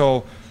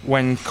 So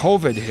when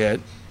COVID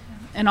hit,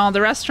 and all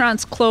the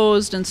restaurants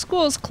closed and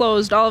schools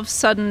closed, all of a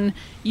sudden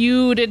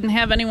you didn't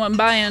have anyone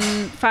buying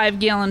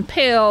 5-gallon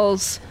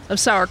pails of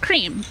sour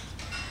cream.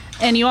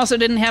 And you also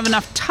didn't have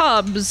enough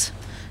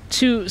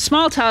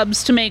small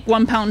tubs to make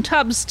 1-pound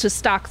tubs to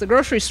stock the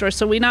grocery store.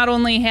 So we not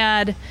only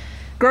had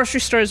grocery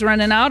stores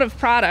running out of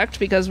product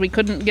because we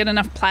couldn't get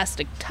enough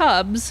plastic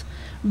tubs,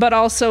 but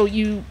also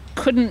you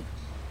couldn't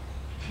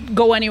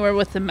go anywhere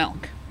with the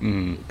milk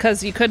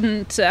because you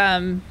couldn't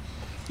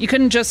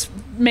just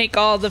make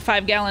all the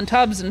 5-gallon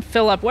tubs and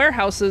fill up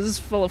warehouses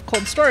full of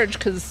cold storage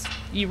because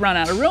you run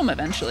out of room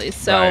eventually.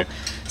 So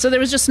there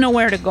was just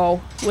nowhere to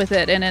go with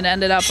it, and it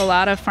ended up a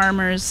lot of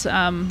farmers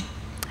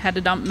had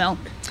to dump milk.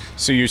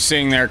 So you're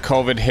seeing there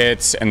COVID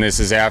hits, and this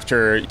is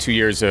after 2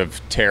 years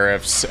of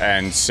tariffs,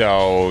 and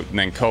so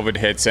then COVID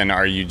hits, and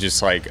are you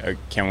just like,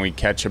 can we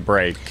catch a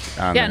break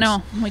on this?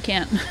 No, we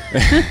can't.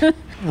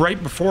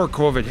 Right before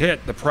COVID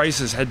hit, the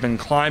prices had been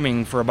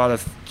climbing for about a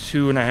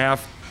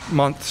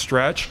 2.5-month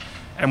stretch,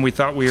 and we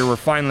thought we were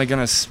finally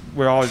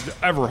we're always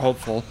ever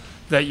hopeful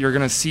that you're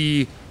going to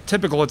see,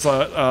 typical, it's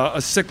a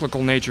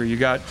cyclical nature. You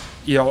got,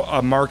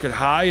 a market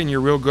high and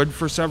you're real good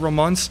for several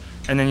months,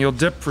 and then you'll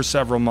dip for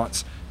several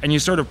months. And you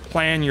sort of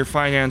plan your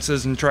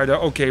finances and try to,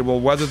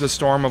 weather the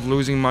storm of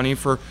losing money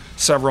for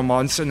several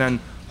months, and then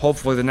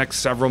hopefully the next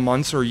several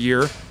months or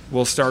year,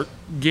 we'll start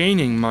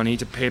gaining money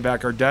to pay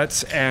back our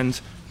debts and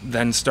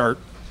then start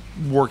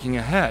working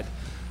ahead.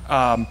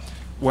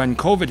 When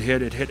COVID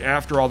hit, it hit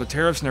after all the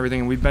tariffs and everything,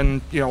 and we've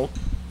been,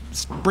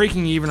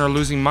 breaking even or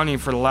losing money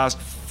for the last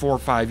 4 or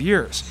 5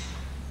 years.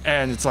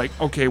 And it's like,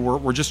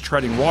 we're just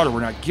treading water.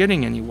 We're not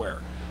getting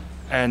anywhere.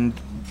 And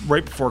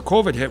right before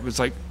COVID hit, it was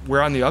like,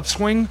 we're on the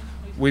upswing.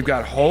 We've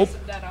got hope.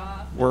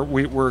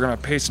 we're going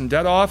to pay some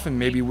debt off, and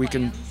maybe we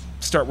can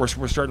we're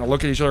starting to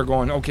look at each other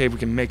going, okay, we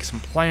can make some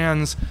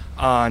plans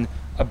on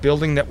a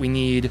building that we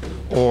need,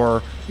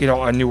 or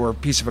a newer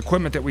piece of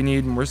equipment that we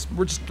need, and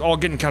we're just all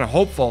getting kind of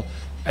hopeful.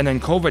 And then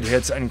COVID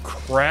hits and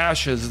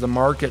crashes the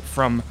market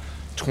from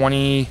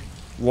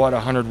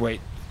 100 weight.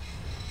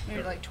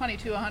 You're like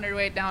 22 100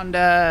 weight down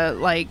to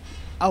like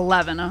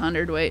 11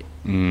 100 weight.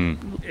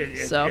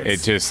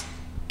 It just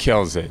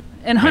kills it.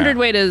 And 100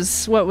 weight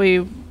is what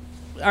we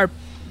are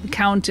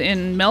count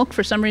in milk.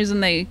 For some reason,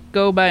 they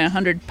go by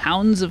 100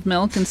 pounds of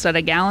milk instead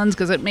of gallons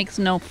because it makes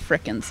no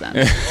frickin'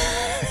 sense.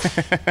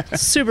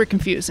 Super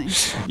confusing.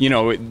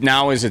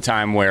 Now is a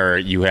time where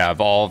you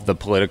have all of the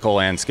political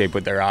landscape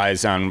with their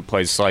eyes on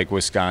places like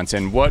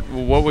Wisconsin. What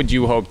would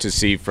you hope to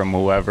see from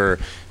whoever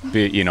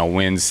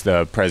wins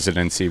the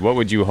presidency? What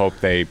would you hope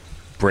they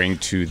bring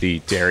to the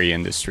dairy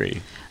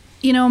industry?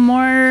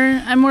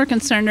 I'm more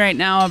concerned right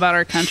now about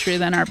our country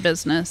than our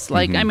business.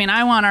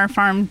 I want our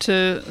farm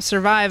to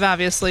survive,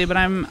 obviously, but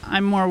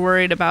I'm more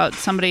worried about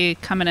somebody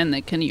coming in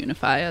that can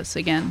unify us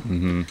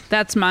again.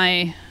 That's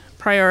my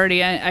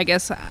priority. I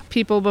guess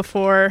people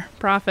before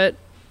profit,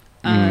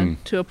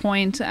 to a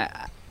point.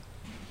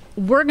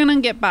 We're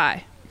gonna get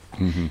by.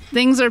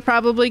 Things are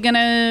probably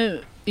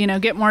gonna,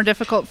 get more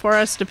difficult for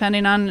us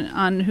depending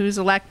on who's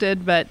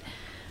elected, but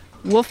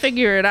we'll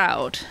figure it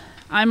out.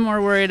 I'm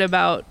more worried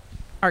about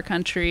our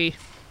country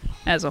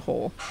as a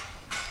whole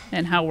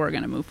and how we're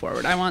going to move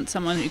forward. I want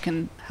someone who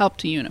can help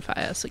to unify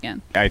us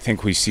again. I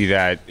think we see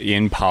that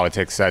in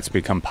politics that's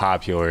become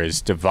popular, is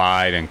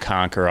divide and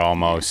conquer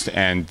almost.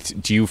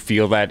 And do you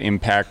feel that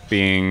impact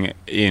being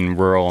in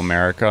rural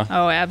America?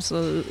 Oh,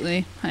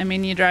 absolutely.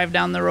 You drive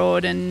down the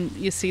road and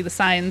you see the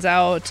signs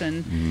out,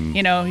 and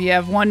you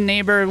have one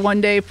neighbor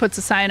one day puts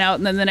a sign out,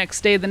 and then the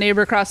next day the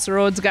neighbor across the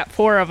road's got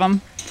 4 of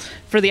them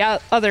for the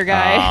other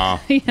guy.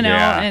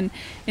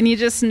 And you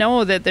just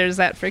know that there's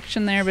that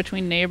friction there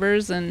between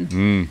neighbors.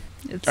 And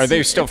are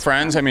they still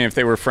friends? If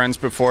they were friends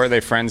before, are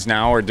they friends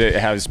now? Or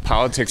has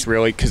politics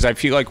really, because I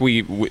feel like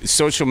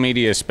social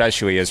media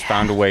especially has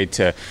found a way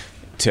to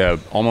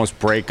almost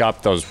break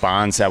up those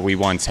bonds that we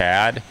once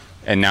had.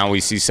 And now we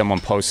see someone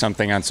post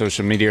something on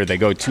social media, or they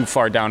go too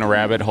far down a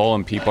rabbit hole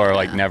and people are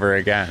like, never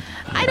again.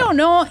 I don't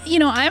know.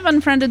 I've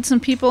unfriended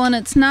some people, and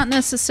it's not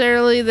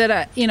necessarily that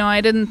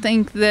I didn't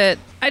think that,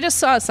 I just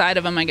saw a side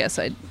of them, I guess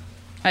I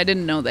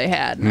didn't know they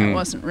had, and I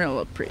wasn't real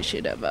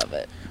appreciative of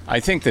it. I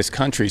think this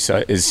country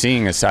is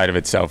seeing a side of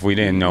itself we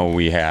didn't know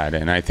we had,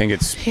 and I think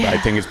it's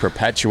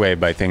perpetuated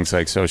by things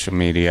like social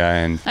media.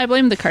 And I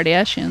blame the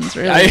Kardashians,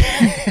 really.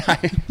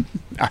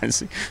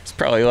 Honestly, there's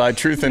probably a lot of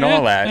truth in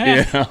all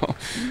that.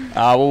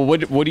 Well,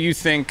 what do you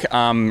think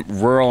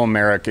rural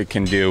America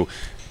can do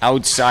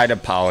outside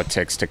of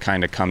politics to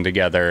kind of come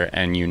together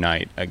and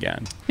unite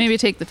again? Maybe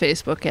take the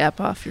Facebook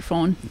app off your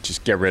phone.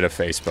 Just get rid of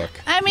Facebook.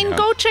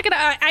 Go check it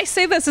out. I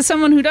say this as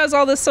someone who does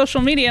all this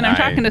social media, and I'm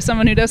talking to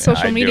someone who does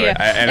social media.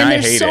 And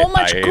there's so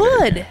much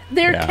good.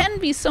 There can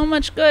be so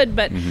much good,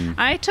 but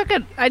I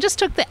just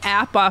took the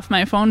app off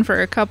my phone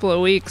for a couple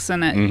of weeks,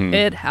 and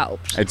it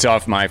helped. It's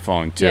off my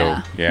phone too.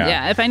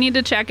 Yeah. If I need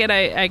to check it,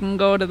 I can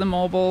go to the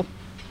mobile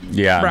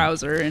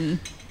browser and.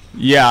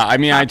 Yeah,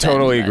 I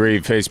totally agree.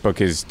 Facebook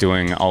is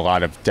doing a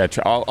lot of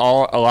a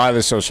lot of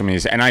the social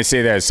media, and I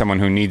say that as someone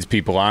who needs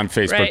people on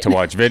Facebook to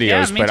watch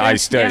videos. But I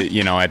still,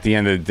 at the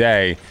end of the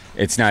day,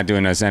 it's not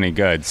doing us any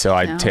good. So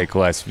I take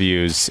less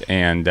views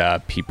and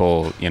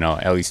people,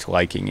 at least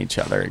liking each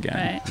other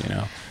again.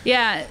 Right.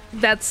 Yeah,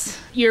 that's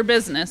your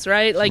business,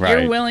 right?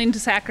 You're willing to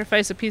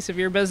sacrifice a piece of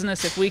your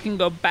business if we can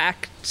go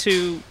back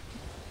to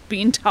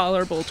being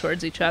tolerable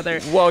towards each other.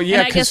 Well, yeah,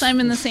 and I guess I'm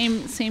in the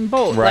same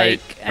boat.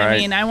 Right.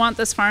 I want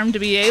this farm to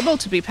be able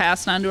to be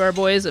passed on to our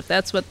boys if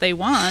that's what they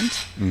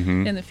want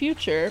in the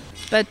future.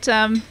 But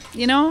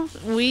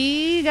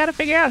we got to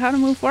figure out how to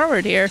move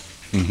forward here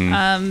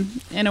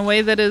in a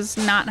way that is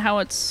not how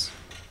it's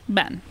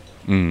been.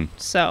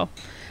 So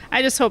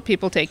I just hope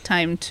people take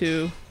time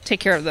to take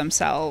care of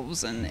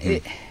themselves, and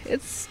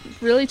it's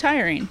really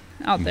tiring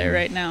out there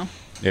right now.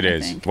 It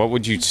is. What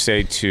would you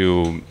say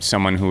to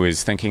someone who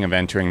is thinking of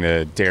entering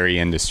the dairy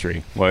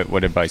industry?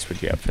 What advice would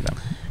you have for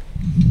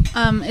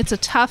them? It's a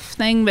tough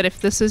thing, but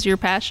if this is your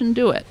passion,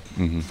 do it.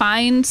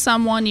 Find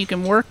someone you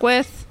can work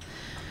with,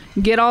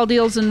 get all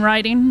deals in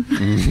writing,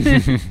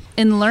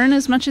 and learn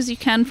as much as you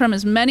can from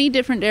as many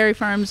different dairy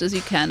farms as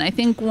you can. I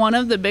think one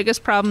of the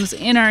biggest problems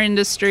in our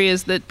industry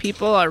is that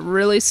people are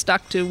really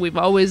stuck to, we've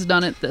always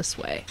done it this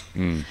way.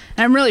 And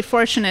I'm really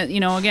fortunate,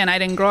 again, I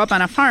didn't grow up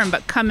on a farm,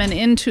 but coming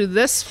into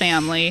this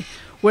family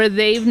where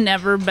they've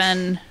never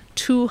been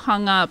too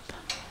hung up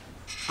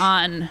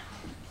on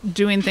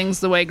doing things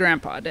the way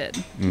Grandpa did.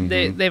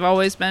 They've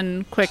always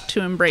been quick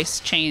to embrace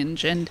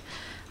change, and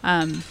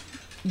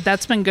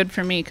that's been good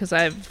for me because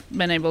I've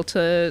been able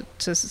to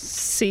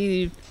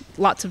see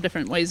lots of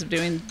different ways of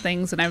doing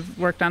things, and I've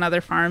worked on other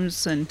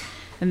farms, and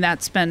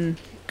that's been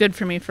good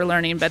for me for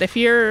learning. But if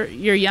you're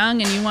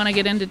young and you want to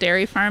get into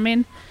dairy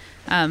farming,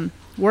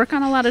 work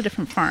on a lot of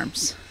different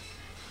farms.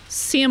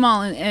 See them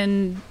all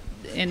and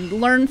and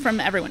learn from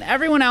everyone.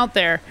 Everyone out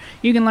there,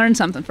 you can learn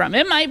something from.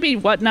 It might be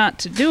what not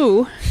to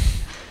do,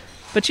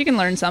 but you can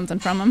learn something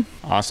from them.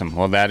 Awesome.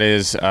 Well, that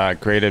is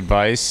great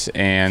advice,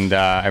 and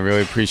I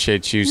really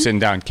appreciate you sitting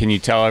down. Can you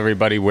tell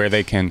everybody where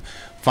they can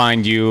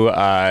find you,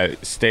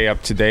 stay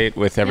up to date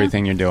with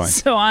everything you're doing?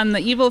 So on the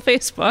evil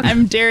Facebook,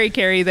 I'm Dairy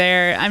Carrie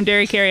there. I'm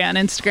Dairy Carrie on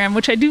Instagram,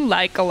 which I do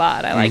like a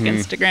lot. I like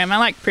Instagram. I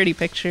like pretty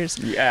pictures.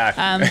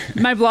 Yeah.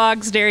 My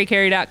blog's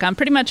dairycarrie.com.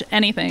 Pretty much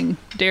anything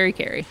Dairy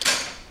Carrie.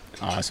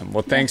 Awesome.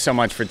 Well, thanks so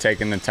much for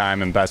taking the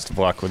time, and best of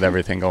luck with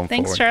everything going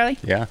forward. Thanks, Charlie.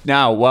 Yeah.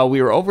 Now, while we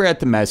were over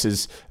at the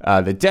Messes,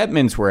 the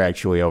Dettmans were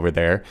actually over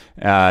there.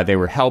 They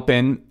were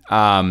helping,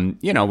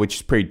 which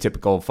is pretty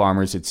typical of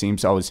farmers, it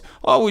seems,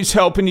 always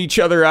helping each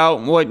other out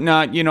and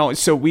whatnot,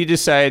 So we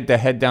decided to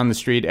head down the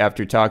street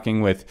after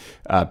talking with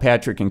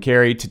Patrick and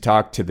Carrie to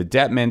talk to the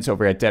Dettmans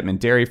over at Dettman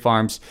Dairy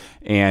Farms.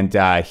 And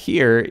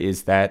here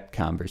is that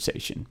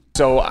conversation.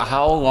 So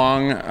how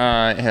long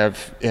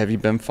have you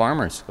been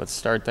farmers? Let's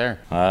start there.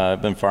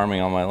 I've been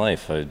farming all my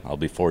life. I'll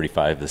be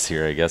 45 this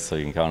year, I guess, so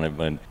you can count it.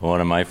 But one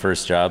of my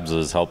first jobs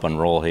was helping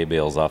roll hay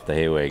bales off the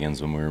hay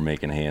wagons when we were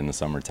making hay in the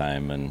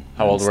summertime. And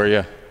how old were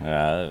you?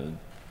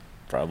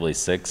 Probably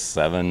 6,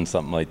 7,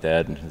 something like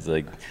that. It's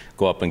like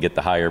go up and get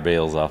the higher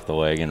bales off the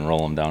wagon,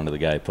 roll them down to the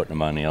guy putting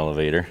them on the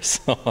elevator.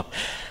 So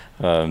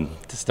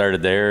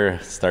started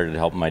there, started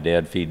helping my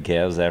dad feed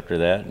calves after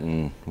that,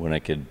 and when I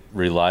could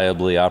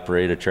reliably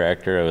operate a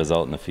tractor, I was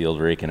out in the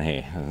field raking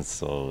hay. And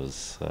so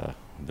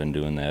I've been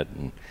doing that,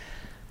 and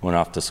went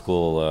off to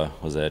school,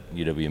 was at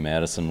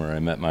UW-Madison where I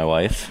met my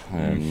wife,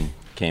 and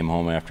came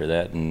home after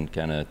that and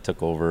kind of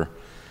took over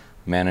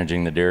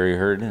managing the dairy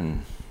herd,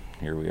 and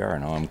here we are.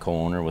 Now I'm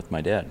co-owner with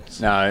my dad.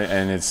 So. No,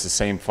 and it's the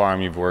same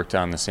farm. You've worked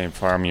on the same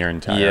farm your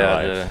entire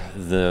life.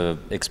 Yeah, the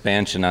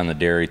expansion on the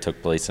dairy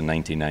took place in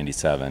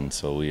 1997.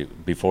 So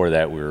before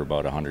that we were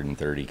about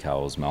 130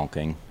 cows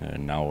milking,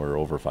 and now we're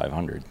over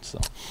 500. So.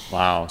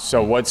 Wow.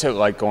 So what's it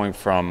like going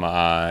from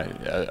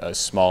a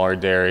smaller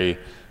dairy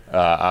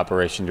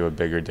operation to a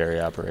bigger dairy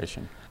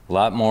operation? A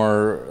lot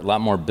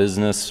more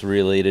business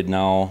related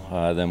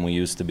now than we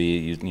used to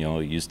be. It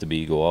used to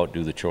be go out,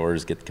 do the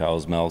chores, get the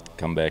cows milked,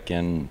 come back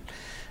in,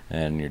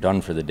 and you're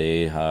done for the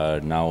day.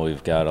 Now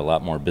we've got a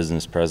lot more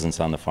business presence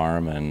on the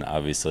farm, and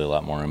obviously a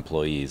lot more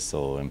employees.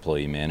 So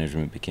employee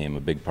management became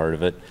a big part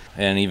of it,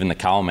 and even the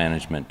cow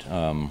management.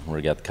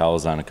 We got the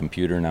cows on a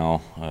computer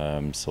now,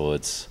 so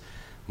it's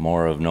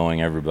more of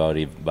knowing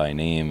everybody by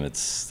name.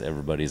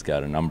 Everybody's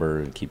got a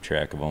number, keep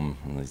track of them,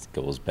 and it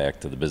goes back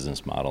to the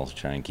business model to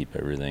try and keep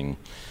everything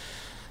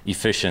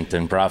efficient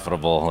and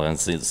profitable, and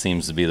it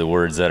seems to be the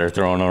words that are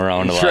thrown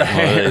around a lot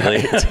more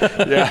lately.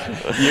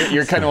 Yeah,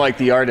 you're kind of like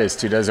the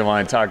artist who doesn't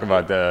want to talk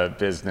about the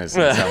business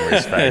in some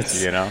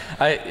respects,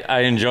 I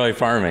enjoy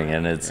farming,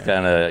 and it's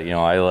kind of,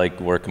 I like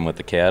working with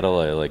the cattle,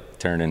 I like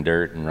turning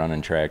dirt and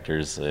running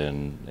tractors,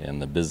 and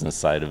the business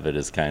side of it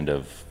is kind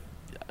of,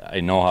 I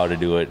know how to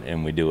do it,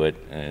 and we do it,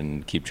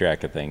 and keep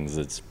track of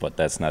things. But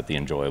that's not the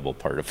enjoyable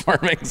part of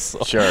farming. So.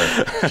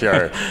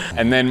 Sure.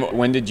 And then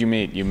when did you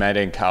meet? You met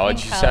in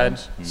college, you said?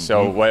 Mm-hmm.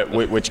 So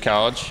which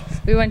college?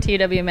 We went to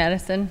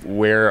UW-Madison.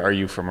 Where are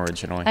you from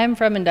originally? I'm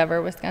from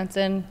Endeavor,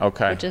 Wisconsin.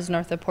 Okay. Which is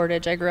north of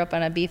Portage. I grew up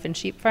on a beef and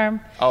sheep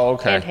farm. Oh,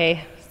 okay. And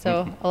hay.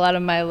 So a lot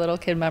of my little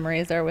kid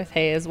memories are with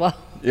hay as well.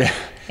 Yeah.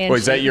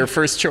 Was that your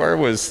first chore?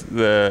 Was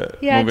the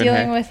dealing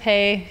hay? With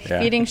hay,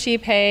 feeding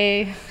sheep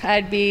hay.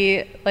 I'd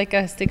be like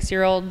a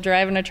 6-year-old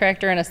driving a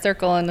tractor in a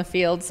circle in the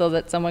field so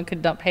that someone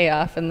could dump hay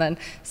off and then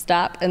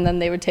stop, and then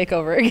they would take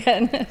over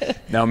again.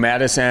 Now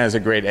Madison has a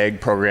great egg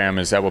program.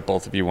 Is that what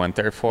both of you went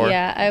there for?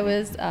 Yeah, I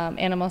was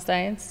animal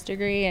science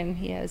degree, and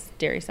he has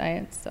dairy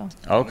science. So.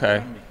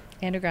 Okay.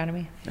 And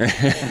agronomy.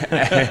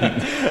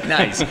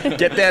 Nice.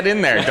 Get that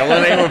in there. Don't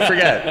let anyone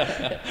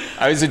forget.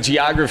 I was a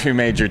geography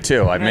major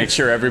too. I make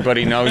sure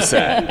everybody knows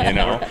that,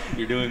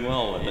 You're doing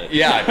well with it.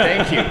 Yeah,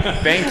 thank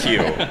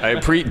you.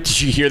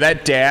 Did you hear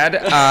that, Dad?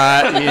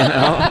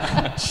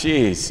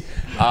 Jeez.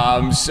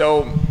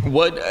 So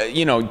what,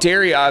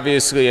 dairy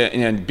obviously,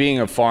 and being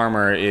a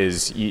farmer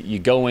is you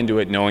go into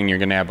it knowing you're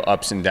going to have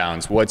ups and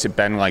downs. What's it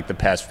been like the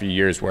past few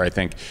years where I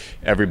think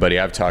everybody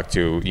I've talked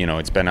to,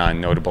 it's been on a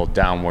notable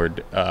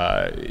downward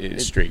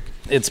streak?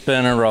 It's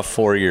been a rough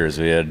 4 years.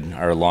 We had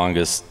our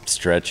longest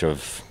stretch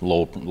of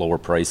lower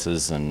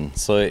prices, and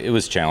so it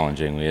was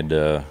challenging. We had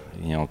to,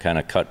 kind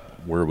of cut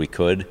where we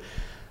could.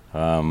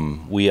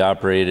 We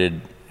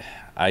operated,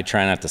 I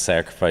try not to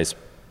sacrifice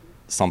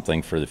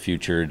something for the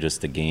future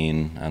just to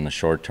gain on the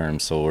short term.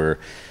 So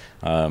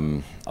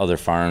other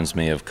farms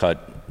may have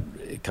cut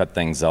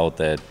things out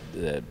that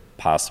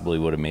possibly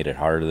would have made it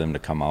hard for them to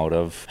come out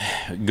of.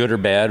 Good or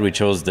bad, we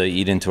chose to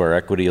eat into our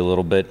equity a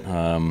little bit.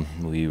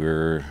 We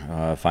were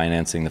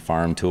financing the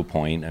farm to a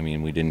point. I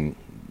mean, we didn't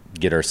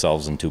get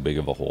ourselves in too big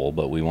of a hole,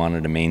 but we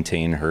wanted to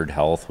maintain herd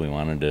health. We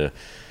wanted to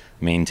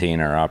maintain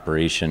our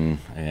operation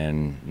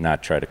and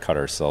not try to cut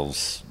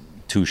ourselves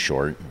too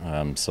short.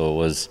 So it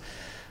was,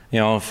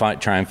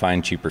 try and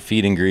find cheaper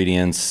feed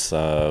ingredients.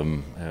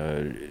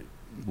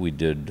 We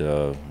did,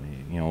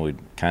 we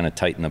kind of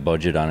tighten the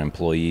budget on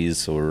employees.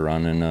 So we're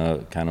running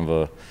a kind of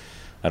a,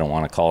 I don't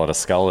want to call it a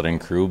skeleton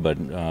crew, but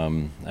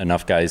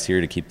enough guys here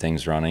to keep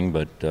things running,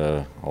 but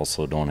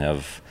also don't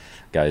have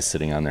guys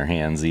sitting on their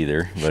hands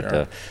either. Sure.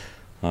 But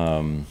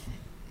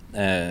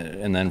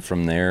and then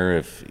from there,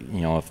 if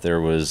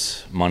there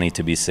was money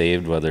to be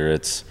saved, whether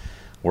it's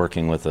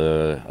working with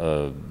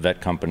a vet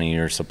company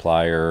or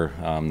supplier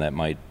that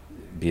might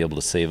be able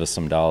to save us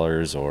some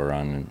dollars, or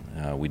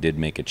we did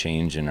make a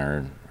change in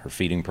our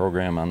feeding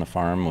program on the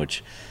farm,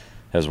 which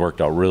has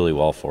worked out really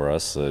well for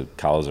us. The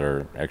cows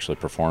are actually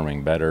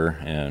performing better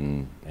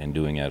and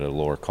doing it at a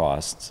lower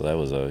cost. So that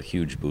was a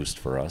huge boost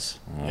for us.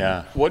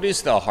 Yeah. What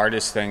is the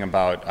hardest thing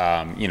about,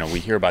 we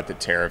hear about the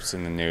tariffs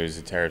in the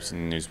news,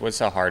 What's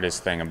the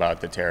hardest thing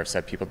about the tariffs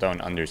that people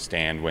don't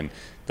understand when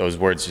those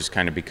words just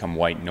kind of become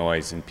white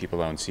noise and people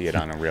don't see it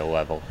on a real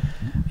level?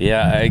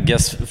 Yeah, I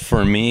guess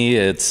for me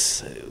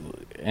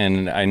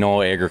and I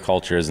know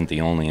agriculture isn't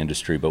the only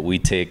industry, but we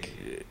take,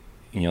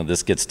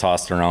 this gets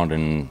tossed around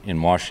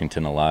in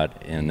Washington a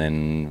lot, and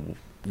then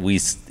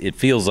it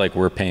feels like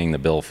we're paying the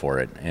bill for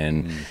it,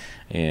 and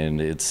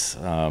it's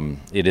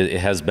it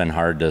has been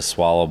hard to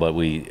swallow, but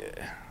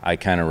I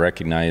kind of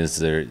recognize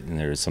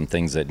there's some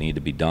things that need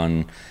to be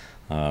done,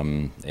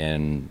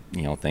 and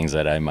things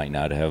that I might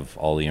not have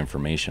all the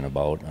information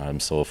about.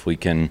 So if we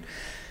can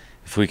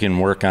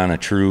work on a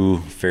true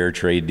fair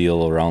trade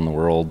deal around the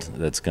world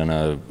that's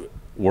gonna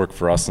work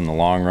for us in the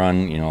long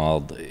run,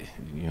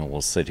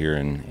 we'll sit here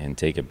and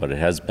take it. But it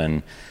has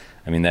been,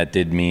 that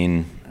did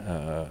mean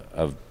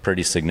a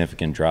pretty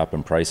significant drop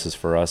in prices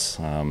for us,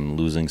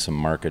 losing some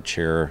market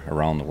share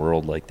around the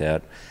world like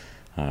that.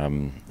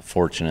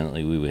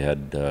 Fortunately, we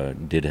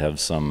did have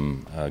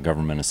some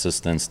government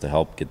assistance to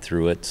help get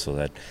through it, so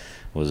that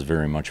was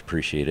very much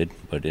appreciated.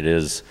 But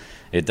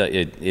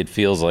it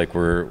feels like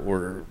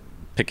we're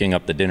picking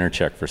up the dinner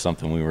check for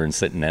something we weren't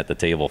sitting at the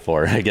table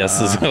for, I guess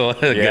is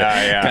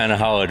kind of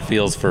how it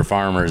feels for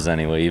farmers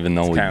anyway, even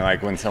though it's kind of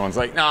like when someone's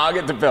like, no, I'll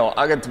get the bill,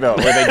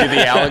 where they do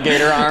the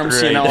alligator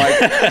arms,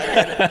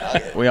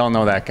 right. We all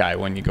know that guy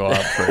when you go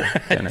out for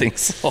dinner. I think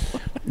so.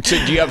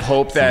 So do you have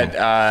hope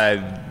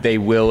that they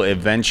will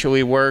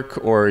eventually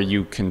work, or are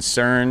you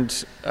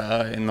concerned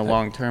in the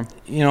long term?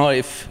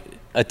 If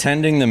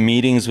attending the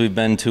meetings we've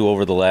been to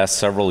over the last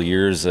several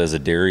years as a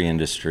dairy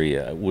industry,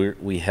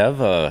 we have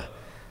a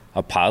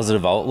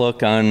positive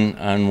outlook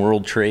on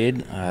world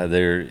trade.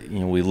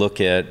 We look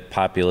at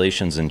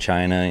populations in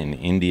China and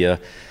India.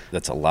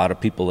 That's a lot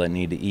of people that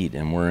need to eat,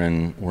 and we're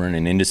in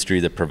an industry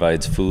that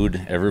provides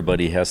food.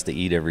 Everybody has to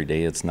eat every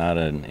day. It's not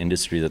an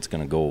industry that's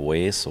going to go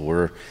away.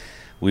 So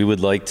we would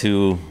like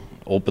to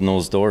open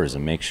those doors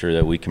and make sure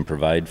that we can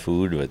provide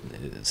food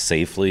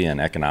safely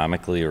and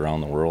economically around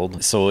the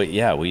world. So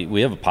yeah,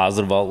 we have a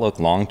positive outlook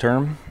long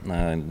term,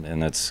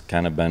 and that's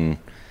kind of been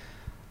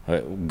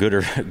good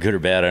or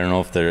bad. I don't know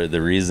if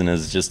the reason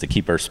is just to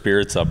keep our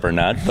spirits up or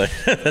not, but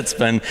that's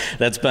been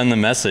the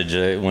message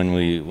when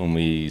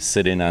we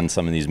sit in on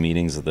some of these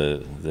meetings of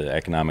the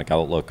economic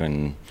outlook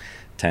in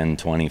 10,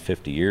 20,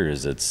 50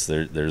 years.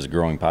 There's a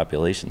growing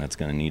population that's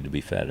going to need to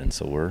be fed, and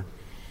so we're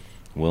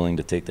willing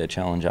to take that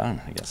challenge on,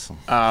 I guess.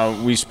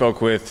 We spoke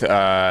with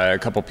a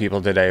couple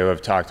people today who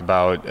have talked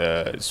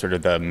about sort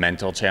of the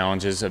mental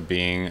challenges of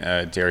being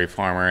a dairy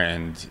farmer,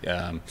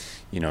 and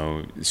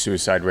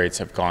suicide rates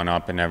have gone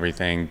up and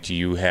everything. Do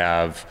you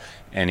have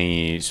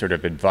any sort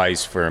of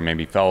advice for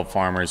maybe fellow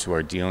farmers who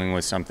are dealing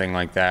with something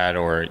like that,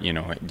 or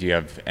do you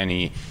have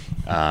any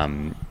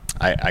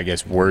I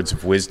guess words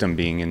of wisdom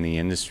being in the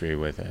industry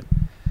with it?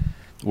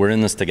 We're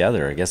in this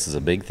together, I guess, is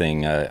a big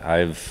thing.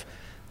 I've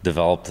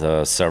developed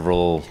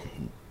several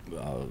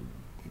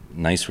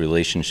nice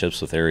relationships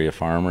with area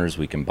farmers.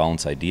 We can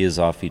bounce ideas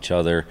off each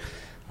other,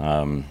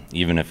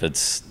 even if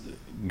it's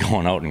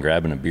going out and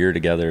grabbing a beer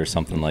together or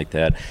something like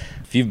that.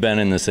 If you've been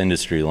in this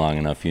industry long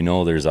enough,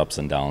 there's ups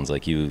and downs,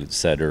 like you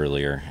said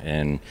earlier,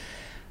 and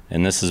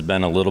this has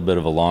been a little bit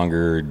of a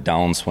longer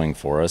downswing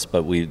for us,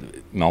 but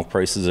milk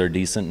prices are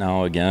decent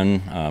now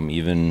again,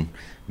 even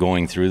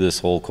going through this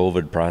whole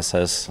COVID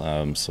process.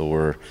 So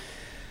we're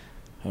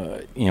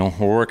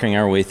working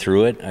our way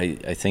through it.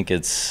 I think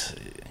I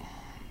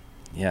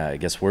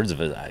guess words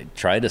of it, I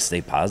try to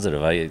stay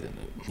positive.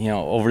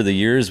 Over the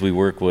years, we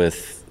work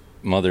with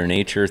Mother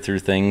Nature through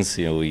things.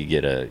 You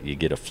get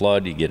a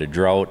flood, you get a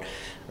drought,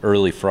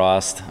 early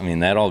frost.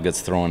 That all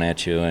gets thrown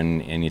at you,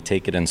 and you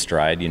take it in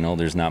stride.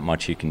 There's not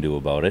much you can do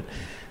about it.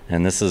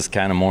 And this is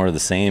kind of more of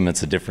the same.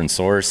 It's a different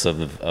source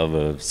of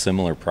a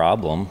similar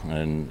problem,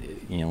 and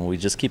we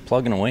just keep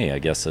plugging away. I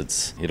guess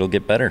it'll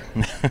get better.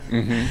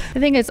 I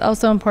think it's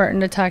also important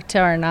to talk to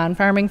our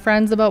non-farming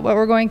friends about what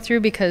we're going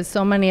through, because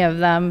so many of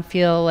them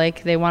feel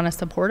like they want to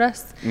support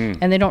us,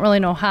 and they don't really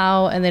know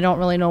how, and they don't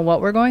really know what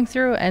we're going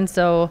through. And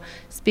so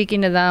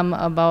speaking to them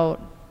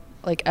about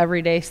like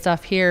everyday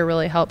stuff here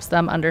really helps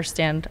them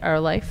understand our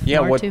life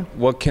more too.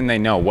 What can they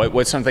know?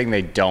 What's something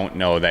they don't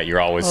know that you're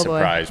always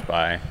surprised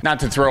by? Not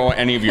to throw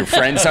any of your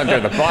friends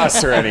under the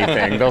bus or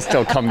anything. They'll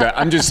still come to.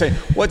 I'm just saying,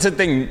 what's a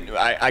thing?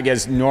 I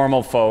guess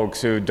normal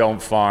folks who don't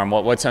farm.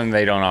 What's something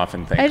they don't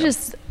often think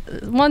of?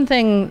 one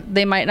thing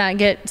they might not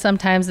get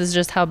sometimes is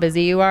just how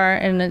busy you are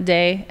in a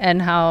day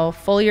and how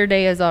full your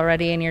day is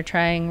already, and you're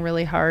trying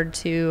really hard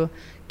to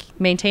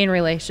maintain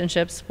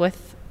relationships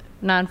with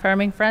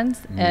non-farming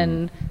friends.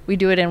 And we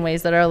do it in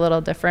ways that are a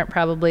little different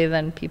probably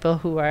than people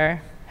who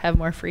have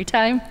more free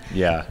time.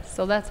 Yeah.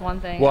 So that's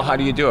one thing. Well, how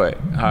do you do it?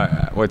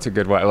 What's a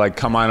good way? Like,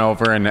 come on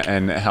over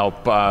and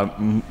help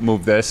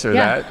move this or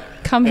that?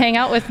 Come hang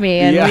out with me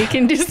and we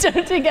can do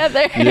stuff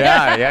together.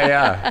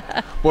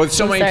 Yeah. Well,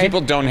 so many people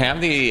don't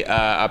have the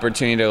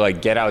opportunity to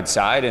like get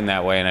outside in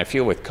that way, and I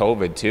feel with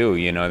COVID too.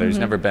 You know, there's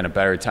never been a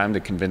better time to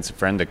convince a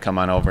friend to come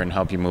on over and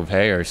help you move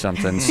hay or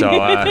something.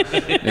 So,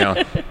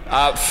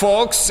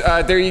 folks,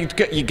 there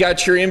you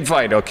got your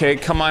invite. Okay,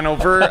 come on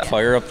over.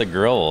 Fire up the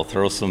grill. We'll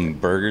throw some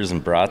burgers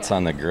and brats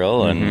on the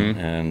grill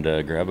and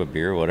grab a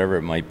beer, whatever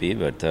it might be.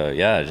 But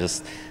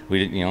just.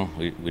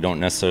 We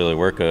don't necessarily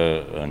work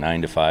a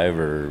 9 to 5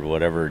 or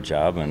whatever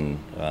job, and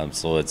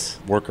so it's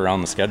work around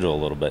the schedule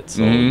a little bit.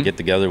 So get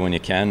together when you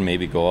can,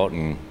 maybe go out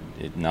and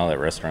now that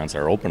restaurants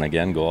are open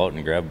again, go out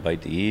and grab a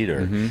bite to eat,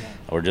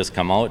 or just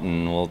come out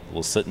and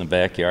we'll sit in the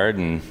backyard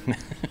and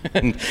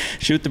and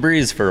shoot the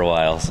breeze for a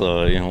while.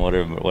 So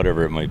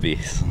whatever it might be.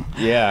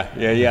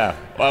 Yeah.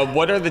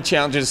 What are the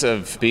challenges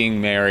of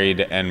being married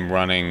and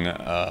running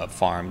a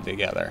farm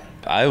together?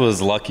 I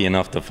was lucky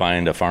enough to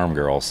find a farm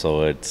girl,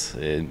 so it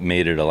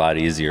made it a lot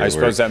easier. I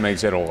suppose that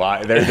makes it a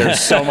lot. There's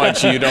so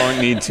much you don't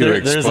need to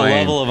explain. There's a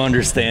level of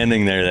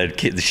understanding there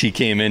that she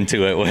came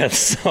into it with.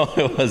 So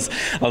it was,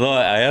 although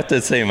I have to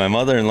say, my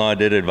mother-in-law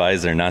did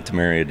advise her not to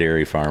marry a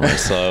dairy farmer.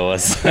 So it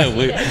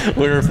was,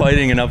 we were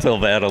fighting an uphill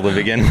battle to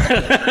begin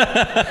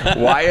with.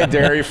 Why a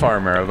dairy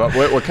farmer?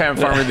 What kind of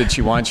farmer did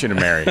she want you to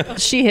marry?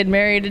 She had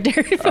married a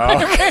dairy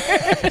farmer.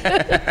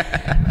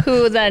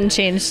 Who then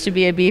changed to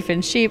be a beef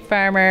and sheep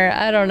farmer.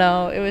 I don't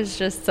know. It was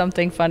just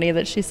something funny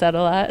that she said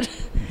a lot.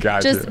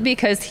 Gotcha. Just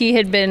because he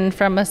had been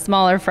from a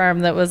smaller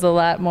farm that was a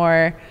lot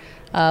more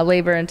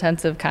labor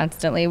intensive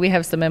constantly. We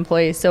have some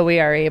employees, so we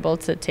are able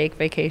to take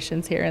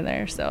vacations here and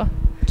there. So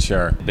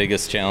sure. The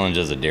biggest challenge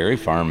as a dairy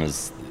farm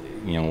is,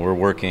 we're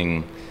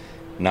working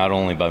not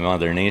only by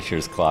Mother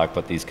Nature's clock,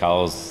 but these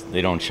cows,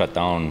 they don't shut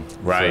down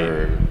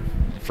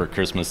for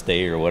Christmas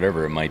Day or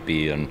whatever it might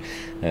be,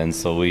 and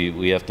so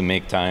we have to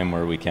make time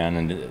where we can,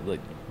 and like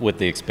with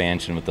the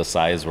expansion, with the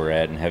size we're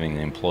at, and having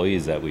the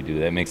employees that we do,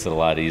 that makes it a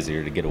lot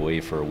easier to get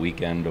away for a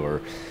weekend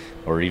or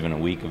even a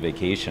week of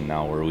vacation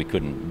now, where we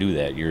couldn't do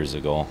that years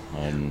ago,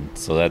 and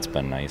so that's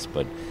been nice.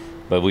 But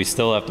we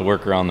still have to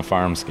work around the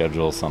farm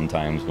schedule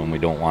sometimes when we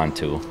don't want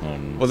to.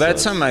 Well,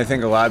 that's something I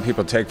think a lot of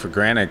people take for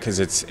granted, because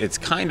it's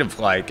kind of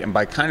like, and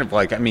by kind of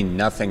like, I mean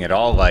nothing at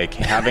all, like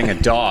having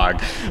a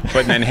dog,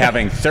 but then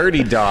having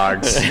 30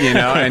 dogs,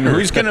 and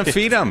who's going to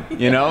feed them?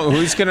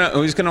 Who's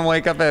going to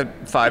wake up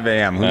at 5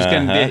 a.m.? Who's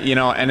going to,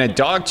 and a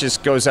dog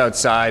just goes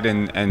outside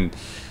and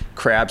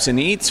craps and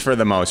eats for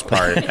the most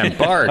part and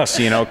barks.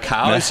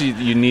 Cows,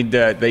 you need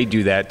to, they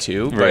do that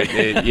too, but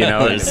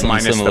There's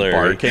minus the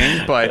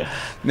barking. But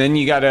then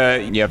you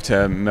have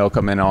to milk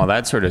them and all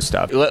that sort of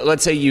stuff.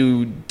 Let's say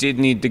you did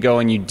need to go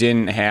and you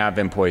didn't have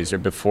employees, or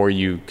before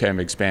you kind of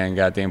expand and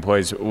got the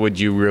employees, would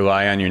you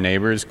rely on your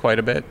neighbors quite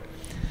a bit?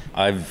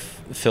 I've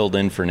filled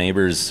in for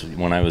neighbors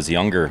when I was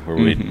younger,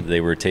 where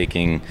they were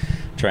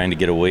trying to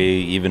get away,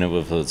 even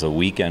if it was a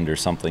weekend or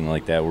something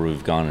like that, where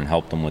we've gone and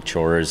helped them with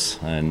chores,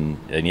 and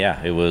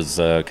it was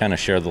kind of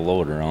share the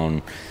load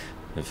around.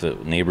 If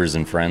neighbors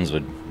and friends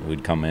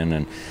would come in,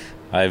 and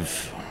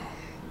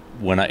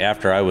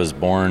after I was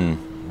born,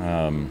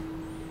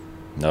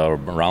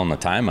 around the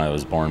time I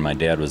was born, my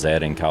dad was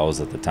adding cows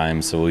at the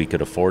time, so we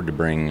could afford to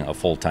bring a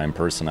full-time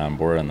person on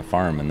board on the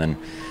farm, and then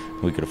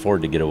we could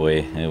afford to get away.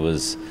 It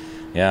was,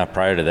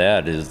 prior to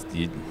that,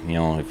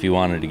 if you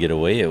wanted to get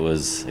away, it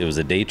was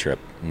a day trip.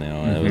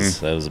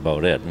 That was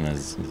about it, and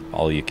that's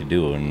all you could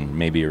do. And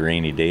maybe a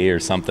rainy day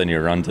or something, you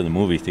run to the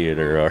movie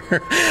theater or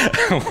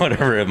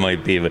whatever it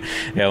might be. But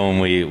when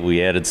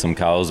we added some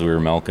cows, we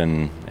were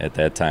milking at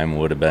that time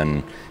would have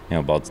been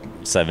about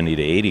 70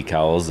 to 80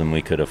 cows, and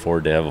we could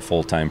afford to have a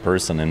full-time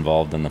person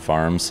involved in the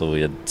farm. So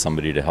we had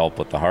somebody to help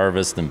with the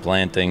harvest and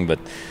planting, but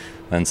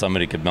then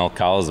somebody could milk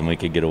cows, and we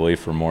could get away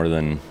for more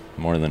than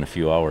a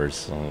few hours.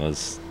 So it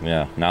was,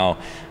 now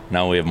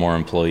we have more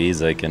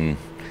employees. I can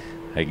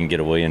get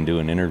away and do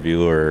an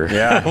interview or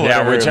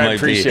whatever, which I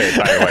appreciate,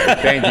 by the way.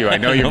 Thank you. I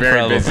know you're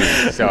very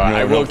busy, so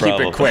I will keep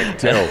it quick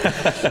too.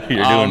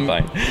 You're doing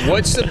fine.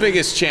 What's the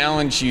biggest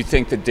challenge you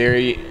think the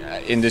dairy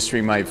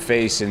industry might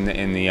face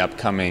in the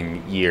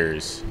upcoming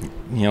years?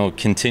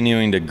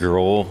 Continuing to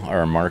grow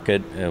our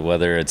market,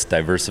 whether it's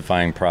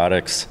diversifying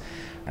products.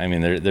 I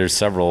mean, there's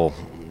several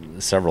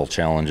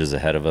challenges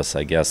ahead of us,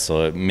 I guess.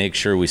 So make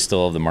sure we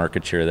still have the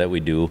market share that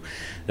we do.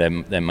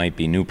 That might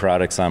be new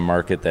products on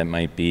market. That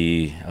might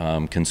be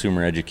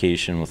consumer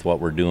education with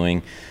what we're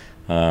doing.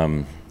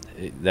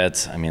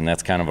 That's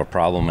kind of a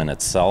problem in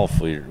itself.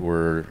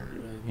 We're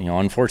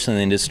unfortunately,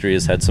 the industry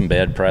has had some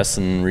bad press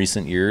in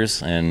recent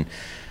years, and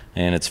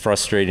it's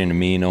frustrating to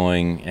me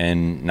knowing,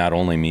 and not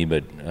only me,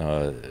 but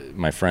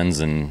my friends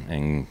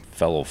and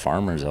fellow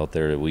farmers out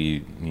there that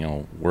we,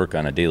 work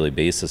on a daily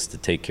basis to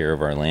take care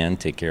of our land,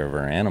 take care of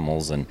our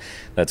animals, and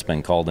that's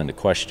been called into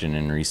question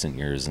in recent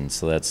years, and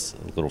so that's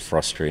a little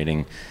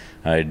frustrating.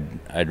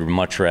 I'd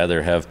much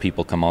rather have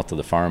people come out to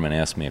the farm and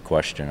ask me a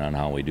question on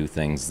how we do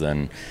things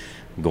than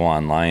go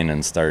online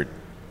and start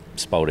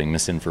spouting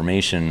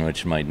misinformation,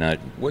 which might not.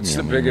 What's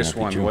the biggest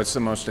one? What's the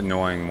most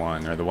annoying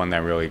one, or the one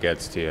that really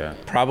gets to you?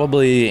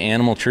 Probably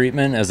animal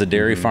treatment as a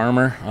dairy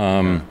farmer.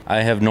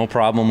 I have no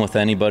problem with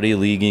anybody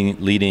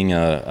leading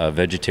a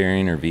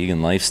vegetarian or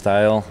vegan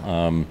lifestyle.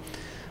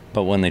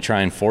 But when they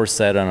try and force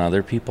that on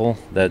other people,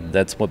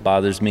 that's what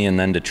bothers me. And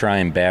then to try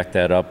and back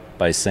that up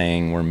by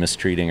saying we're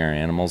mistreating our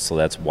animals, so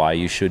that's why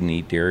you shouldn't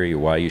eat dairy or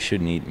why you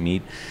shouldn't eat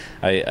meat,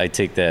 I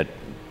take that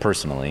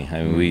personally.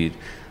 I mean,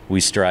 we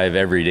strive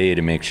every day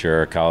to make sure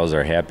our cows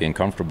are happy and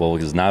comfortable,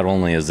 because not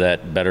only is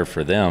that better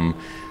for them,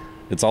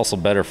 it's also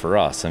better for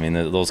us. I mean,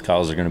 those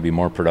cows are going to be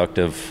more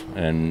productive,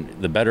 and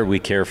the better we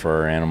care for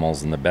our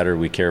animals and the better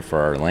we care for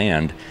our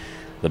land,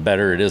 the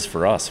better it is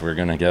for us. We're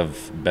going to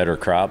have better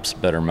crops,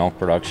 better milk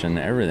production,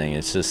 everything.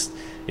 It's just,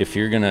 if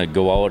you're going to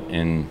go out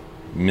and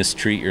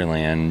mistreat your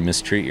land,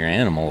 mistreat your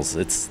animals,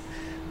 it's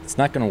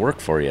not going to work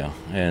for you.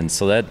 And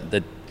so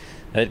that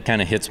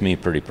kind of hits me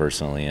pretty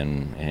personally.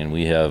 And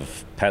we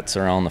have pets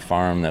around the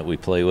farm that we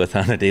play with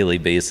on a daily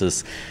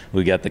basis.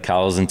 We got the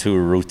cows into a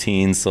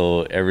routine,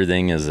 so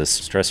everything is as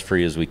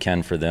stress-free as we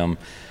can for them.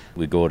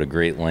 We go to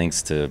great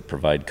lengths to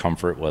provide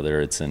comfort,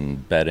 whether it's in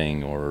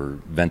bedding or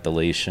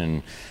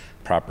ventilation,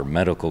 proper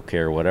medical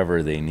care,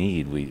 whatever they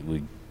need.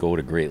 We go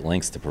to great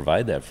lengths to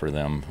provide that for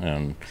them,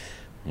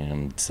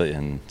 and so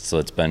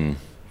it's been,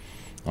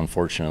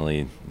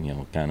 unfortunately,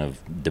 kind of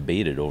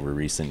debated over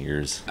recent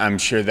years. I'm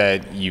sure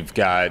that you've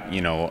got,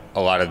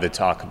 a lot of the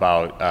talk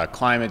about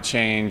climate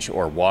change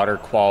or water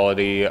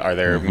quality. Are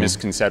there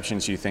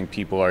misconceptions you think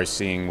people are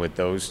seeing with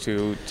those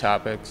two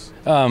topics?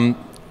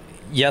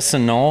 Yes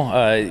and no.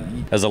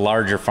 As a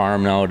larger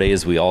farm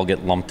nowadays, we all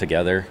get lumped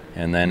together,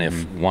 and then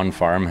if one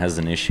farm has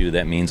an issue,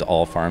 that means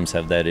all farms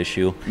have that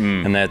issue,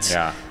 and that's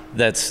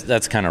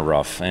kind of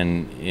rough.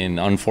 And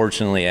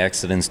unfortunately,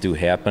 accidents do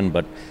happen,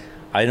 but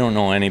I don't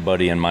know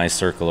anybody in my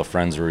circle of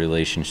friends or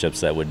relationships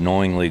that would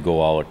knowingly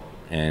go out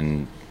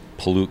and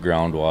pollute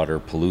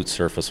groundwater, pollute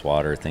surface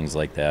water, things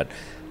like that.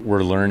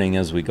 We're learning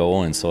as we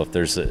go, and so if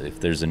there's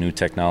a new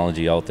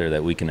technology out there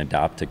that we can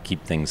adopt to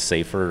keep things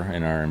safer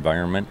in our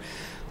environment,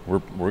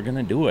 we're going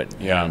to do it.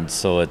 Yeah. And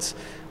so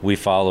we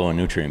follow a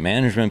nutrient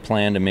management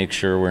plan to make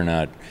sure we're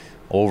not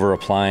over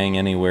applying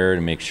anywhere,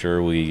 to make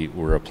sure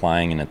we're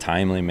applying in a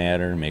timely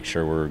manner, to make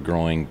sure we're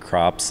growing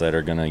crops that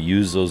are going to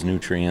use those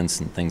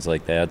nutrients and things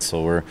like that.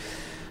 So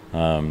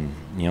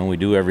we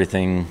do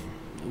everything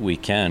we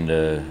can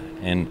to,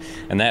 and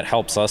that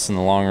helps us in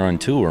the long run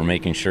too. We're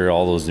making sure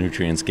all those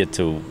nutrients get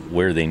to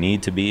where they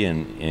need to be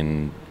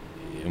and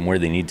where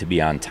they need to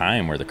be on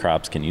time, where the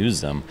crops can use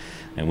them.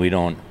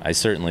 And I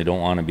certainly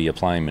don't want to be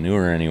applying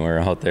manure anywhere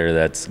out there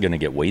that's going to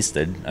get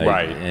wasted.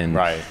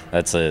 Right.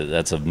 That's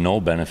of no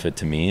benefit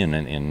to me,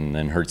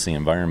 and hurts the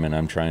environment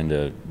I'm trying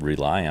to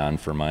rely on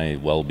for my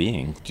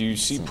well-being. Do you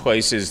see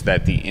places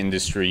that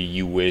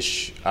you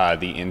wish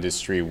the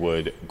industry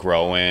would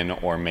grow in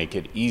or make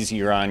it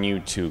easier on you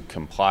to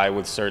comply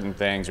with certain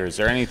things? Or is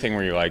there anything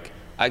where you're like,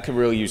 I could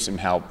really use some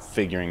help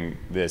figuring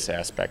this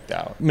aspect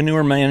out?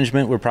 Manure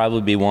management would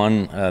probably be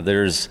one.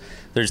 There's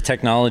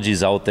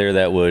technologies out there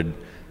that would,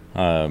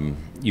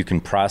 you can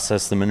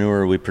process the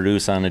manure we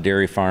produce on a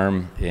dairy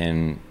farm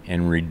and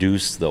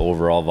reduce the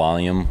overall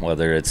volume,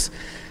 whether it's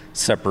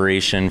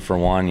separation for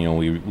one.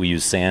 We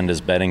use sand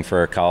as bedding for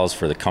our cows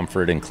for the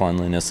comfort and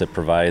cleanliness it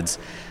provides.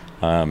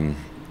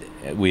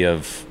 We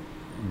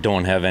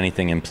don't have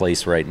anything in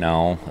place right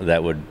now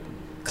that would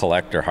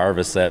collect or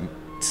harvest that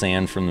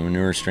sand from the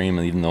manure stream,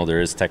 even though there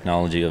is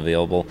technology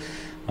available.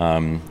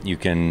 You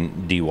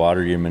can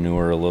dewater your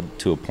manure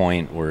to a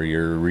point where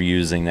you're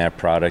reusing that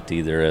product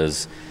either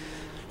as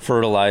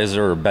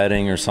fertilizer or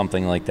bedding or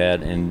something like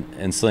that,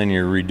 and so then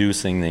you're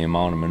reducing the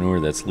amount of manure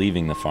that's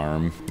leaving the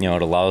farm.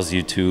 It allows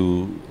you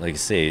to, like I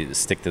say,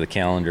 stick to the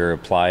calendar,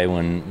 apply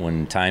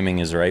when timing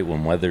is right,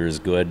 when weather is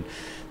good,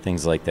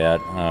 things like that.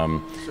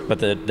 But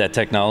that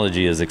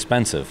technology is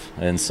expensive,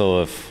 and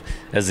so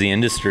as the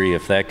industry,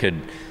 if that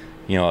could,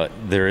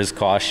 there is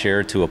cost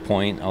share to a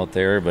point out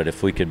there, but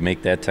if we could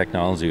make that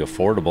technology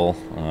affordable,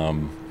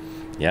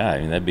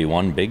 that'd be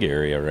one big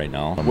area right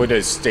now. Would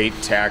a state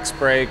tax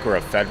break or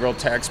a federal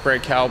tax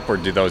break help, or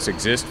do those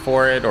exist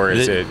for it, or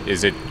is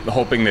it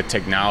hoping that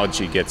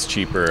technology gets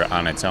cheaper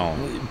on its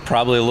own?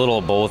 Probably a little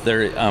of both.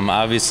 There,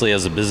 obviously,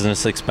 as a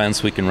business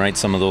expense, we can write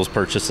some of those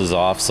purchases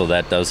off, so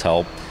that does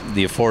help.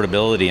 The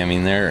affordability,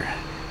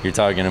 you're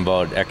talking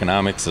about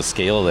economics of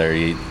scale there.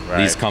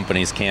 These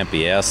companies can't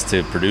be asked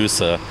to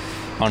produce a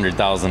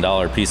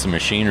 $100,000 piece of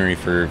machinery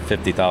for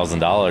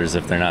 $50,000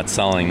 if they're not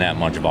selling that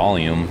much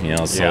volume,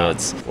 so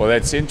it's... Well,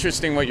 that's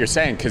interesting what you're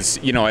saying, because,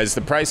 as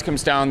the price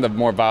comes down, the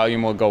more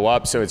volume will go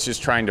up, so it's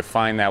just trying to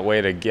find that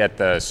way to get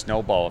the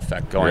snowball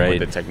effect going with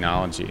the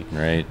technology.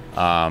 Right.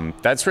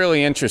 That's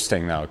really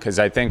interesting, though, because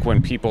I think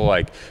when people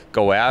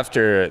go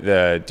after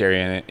the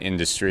dairy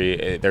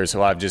industry, there's a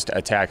lot of just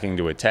attacking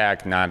to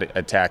attack, not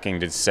attacking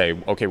to say,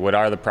 okay, what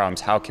are the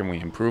problems? How can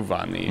we improve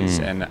on these?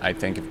 And I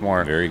think if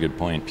more very good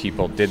point.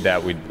 people did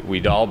that,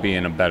 we'd all be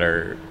in a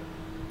better,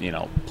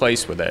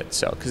 place with it.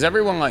 So, because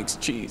everyone likes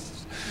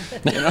cheese.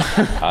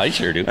 I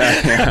sure do.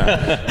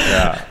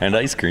 Yeah. And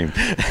ice cream.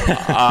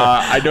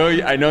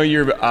 I know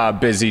you're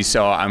busy,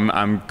 so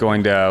I'm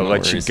going to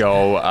let you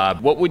go.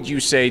 What would you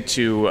say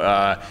to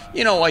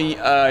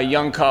a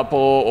young couple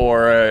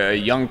or a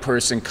young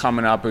person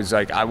coming up who's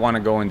like, I want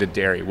to go into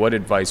dairy? What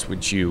advice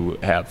would you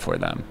have for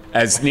them?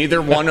 As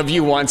neither one of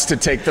you wants to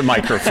take the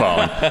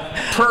microphone.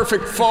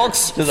 Perfect,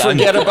 folks.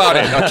 Forget about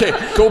it. Okay,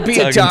 go be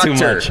a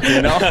doctor.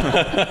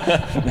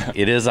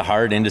 It is a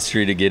hard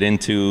industry to get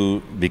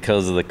into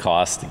because of the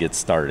cost to get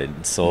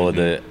started.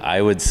 So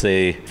I would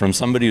say, from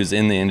somebody who's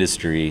in the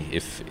industry,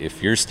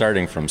 if you're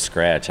starting from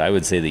scratch, I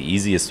would say the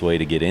easiest way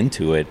to get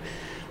into it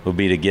would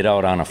be to get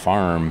out on a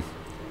farm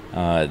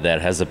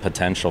that has a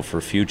potential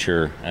for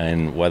future,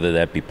 and whether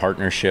that be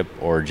partnership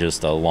or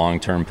just a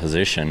long-term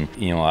position.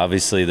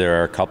 Obviously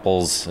there are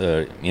couples,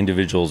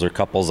 individuals or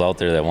couples out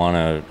there that want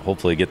to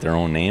hopefully get their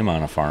own name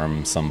on a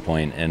farm at some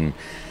point, and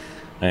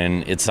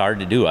it's hard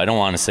to do. I don't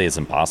want to say it's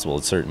impossible.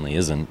 It certainly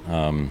isn't.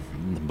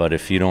 But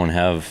if you don't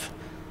have,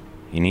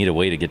 you need a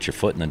way to get your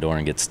foot in the door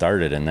and get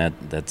started, and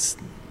that's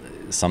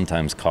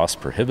sometimes cost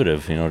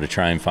prohibitive, to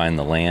try and find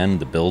the land,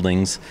 the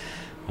buildings,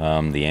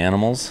 the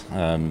animals,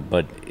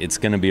 but it's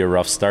going to be a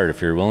rough start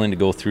if you're willing to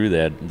go through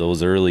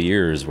those early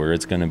years where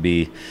it's going to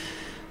be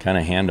kind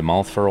of hand to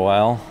mouth for a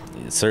while.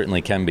 It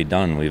certainly can be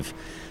done.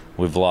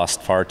 We've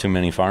lost far too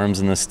many farms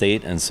in the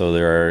state, and so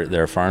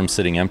there are farms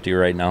sitting empty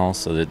right now,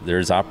 so that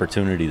there's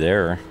opportunity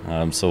there.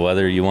 So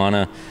whether you want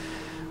to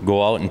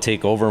go out and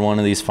take over one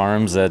of these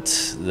farms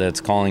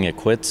that's calling it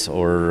quits,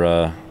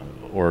 or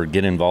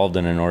get involved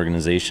in an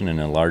organization in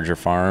a larger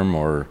farm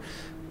or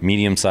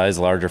medium-sized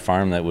larger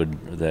farm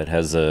that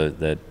has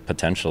that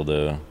potential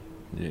to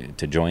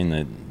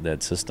join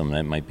that system,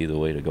 that might be the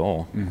way to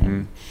go.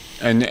 Mm-hmm.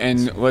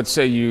 And let's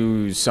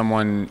say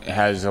someone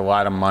has a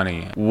lot of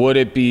money. Would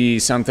it be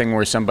something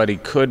where somebody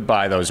could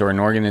buy those, or an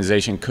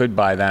organization could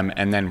buy them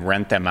and then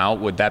rent them out?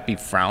 Would that be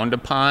frowned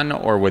upon,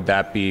 or would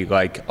that be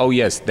like, oh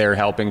yes, they're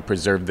helping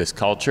preserve this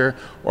culture?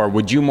 Or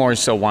would you more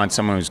so want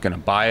someone who's going to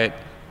buy it,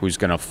 who's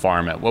going to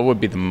farm it? What would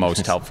be the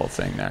most helpful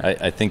thing there?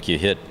 I think you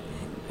hit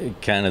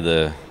kind of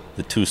the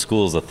two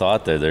schools of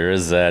thought there. There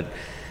is that,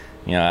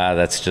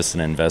 that's just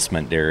an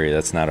investment dairy.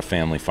 That's not a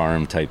family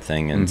farm type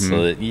thing. And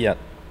so,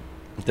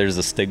 there's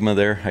a stigma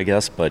there, I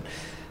guess, but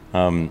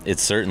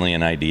it's certainly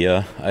an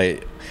idea.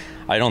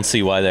 I don't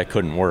see why that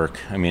couldn't work.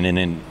 I mean,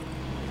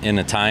 in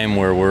a time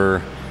where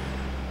we're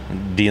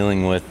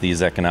dealing with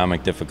these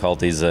economic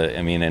difficulties,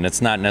 and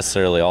it's not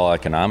necessarily all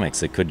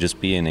economics. It could just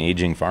be an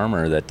aging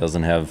farmer that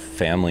doesn't have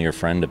family or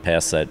friend to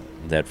pass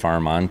that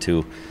farm on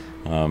to.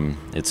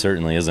 It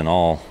certainly isn't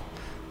all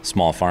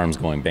small farms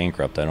going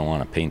bankrupt. I don't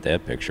want to paint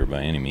that picture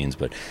by any means,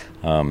 but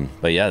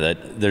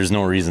there's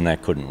no reason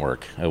that couldn't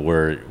work.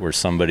 Where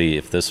somebody,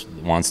 if this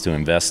wants to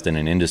invest in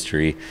an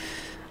industry,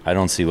 I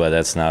don't see why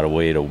that's not a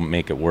way to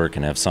make it work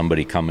and have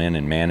somebody come in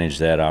and manage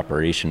that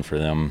operation for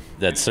them.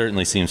 That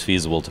certainly seems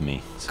feasible to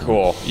me. So.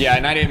 Cool. Yeah,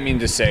 and I didn't mean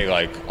to say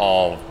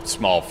all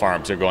small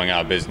farms are going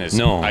out of business.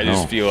 No, I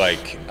just feel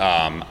like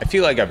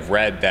I've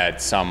read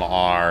that some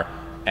are,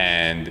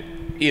 and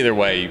either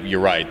way, you're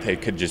right. They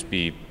could just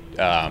be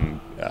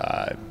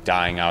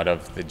dying out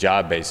of the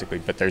job, basically.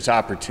 But there's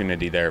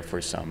opportunity there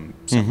for some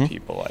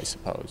people, I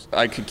suppose.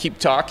 I could keep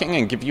talking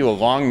and give you a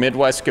long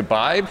Midwest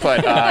goodbye,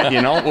 but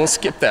we'll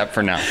skip that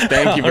for now.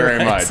 Thank you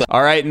very much.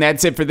 All right, and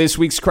that's it for this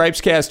week's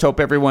Cripescast. Hope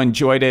everyone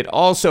enjoyed it.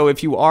 Also,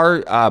 if you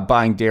are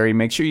buying dairy,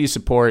 make sure you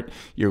support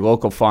your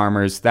local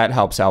farmers. That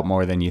helps out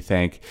more than you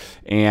think.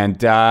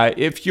 And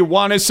if you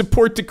want to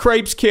support the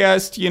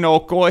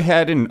Cripescast, go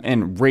ahead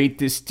and rate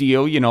this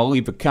deal.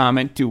 Leave a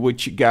comment, do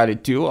what you got to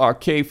do.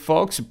 Okay,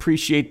 folks,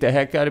 appreciate the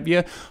heck out of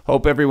you.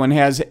 Hope everyone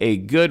has a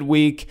good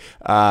week.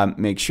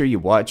 Make sure you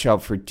watch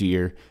out for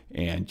deer,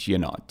 and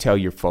tell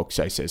your folks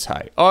I says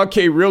hi.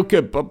 Okay, real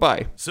good.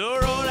 Bye-bye. So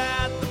roll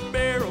out the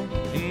barrel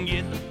and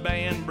get the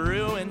band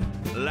brewing.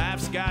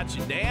 Life's got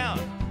you down,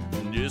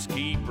 just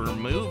keep her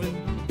moving.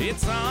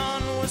 It's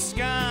on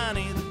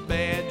Wisconsin, the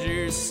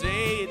Badgers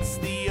say it's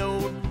the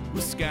old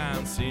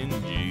Wisconsin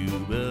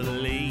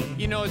Jubilee.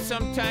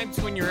 Sometimes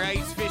when you're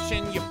ice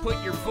fishing, you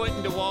put your foot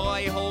in the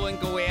walleye hole and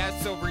go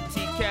ass over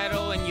tea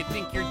kettle, and you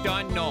think you're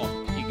done. No,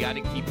 you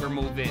gotta keep her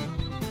moving.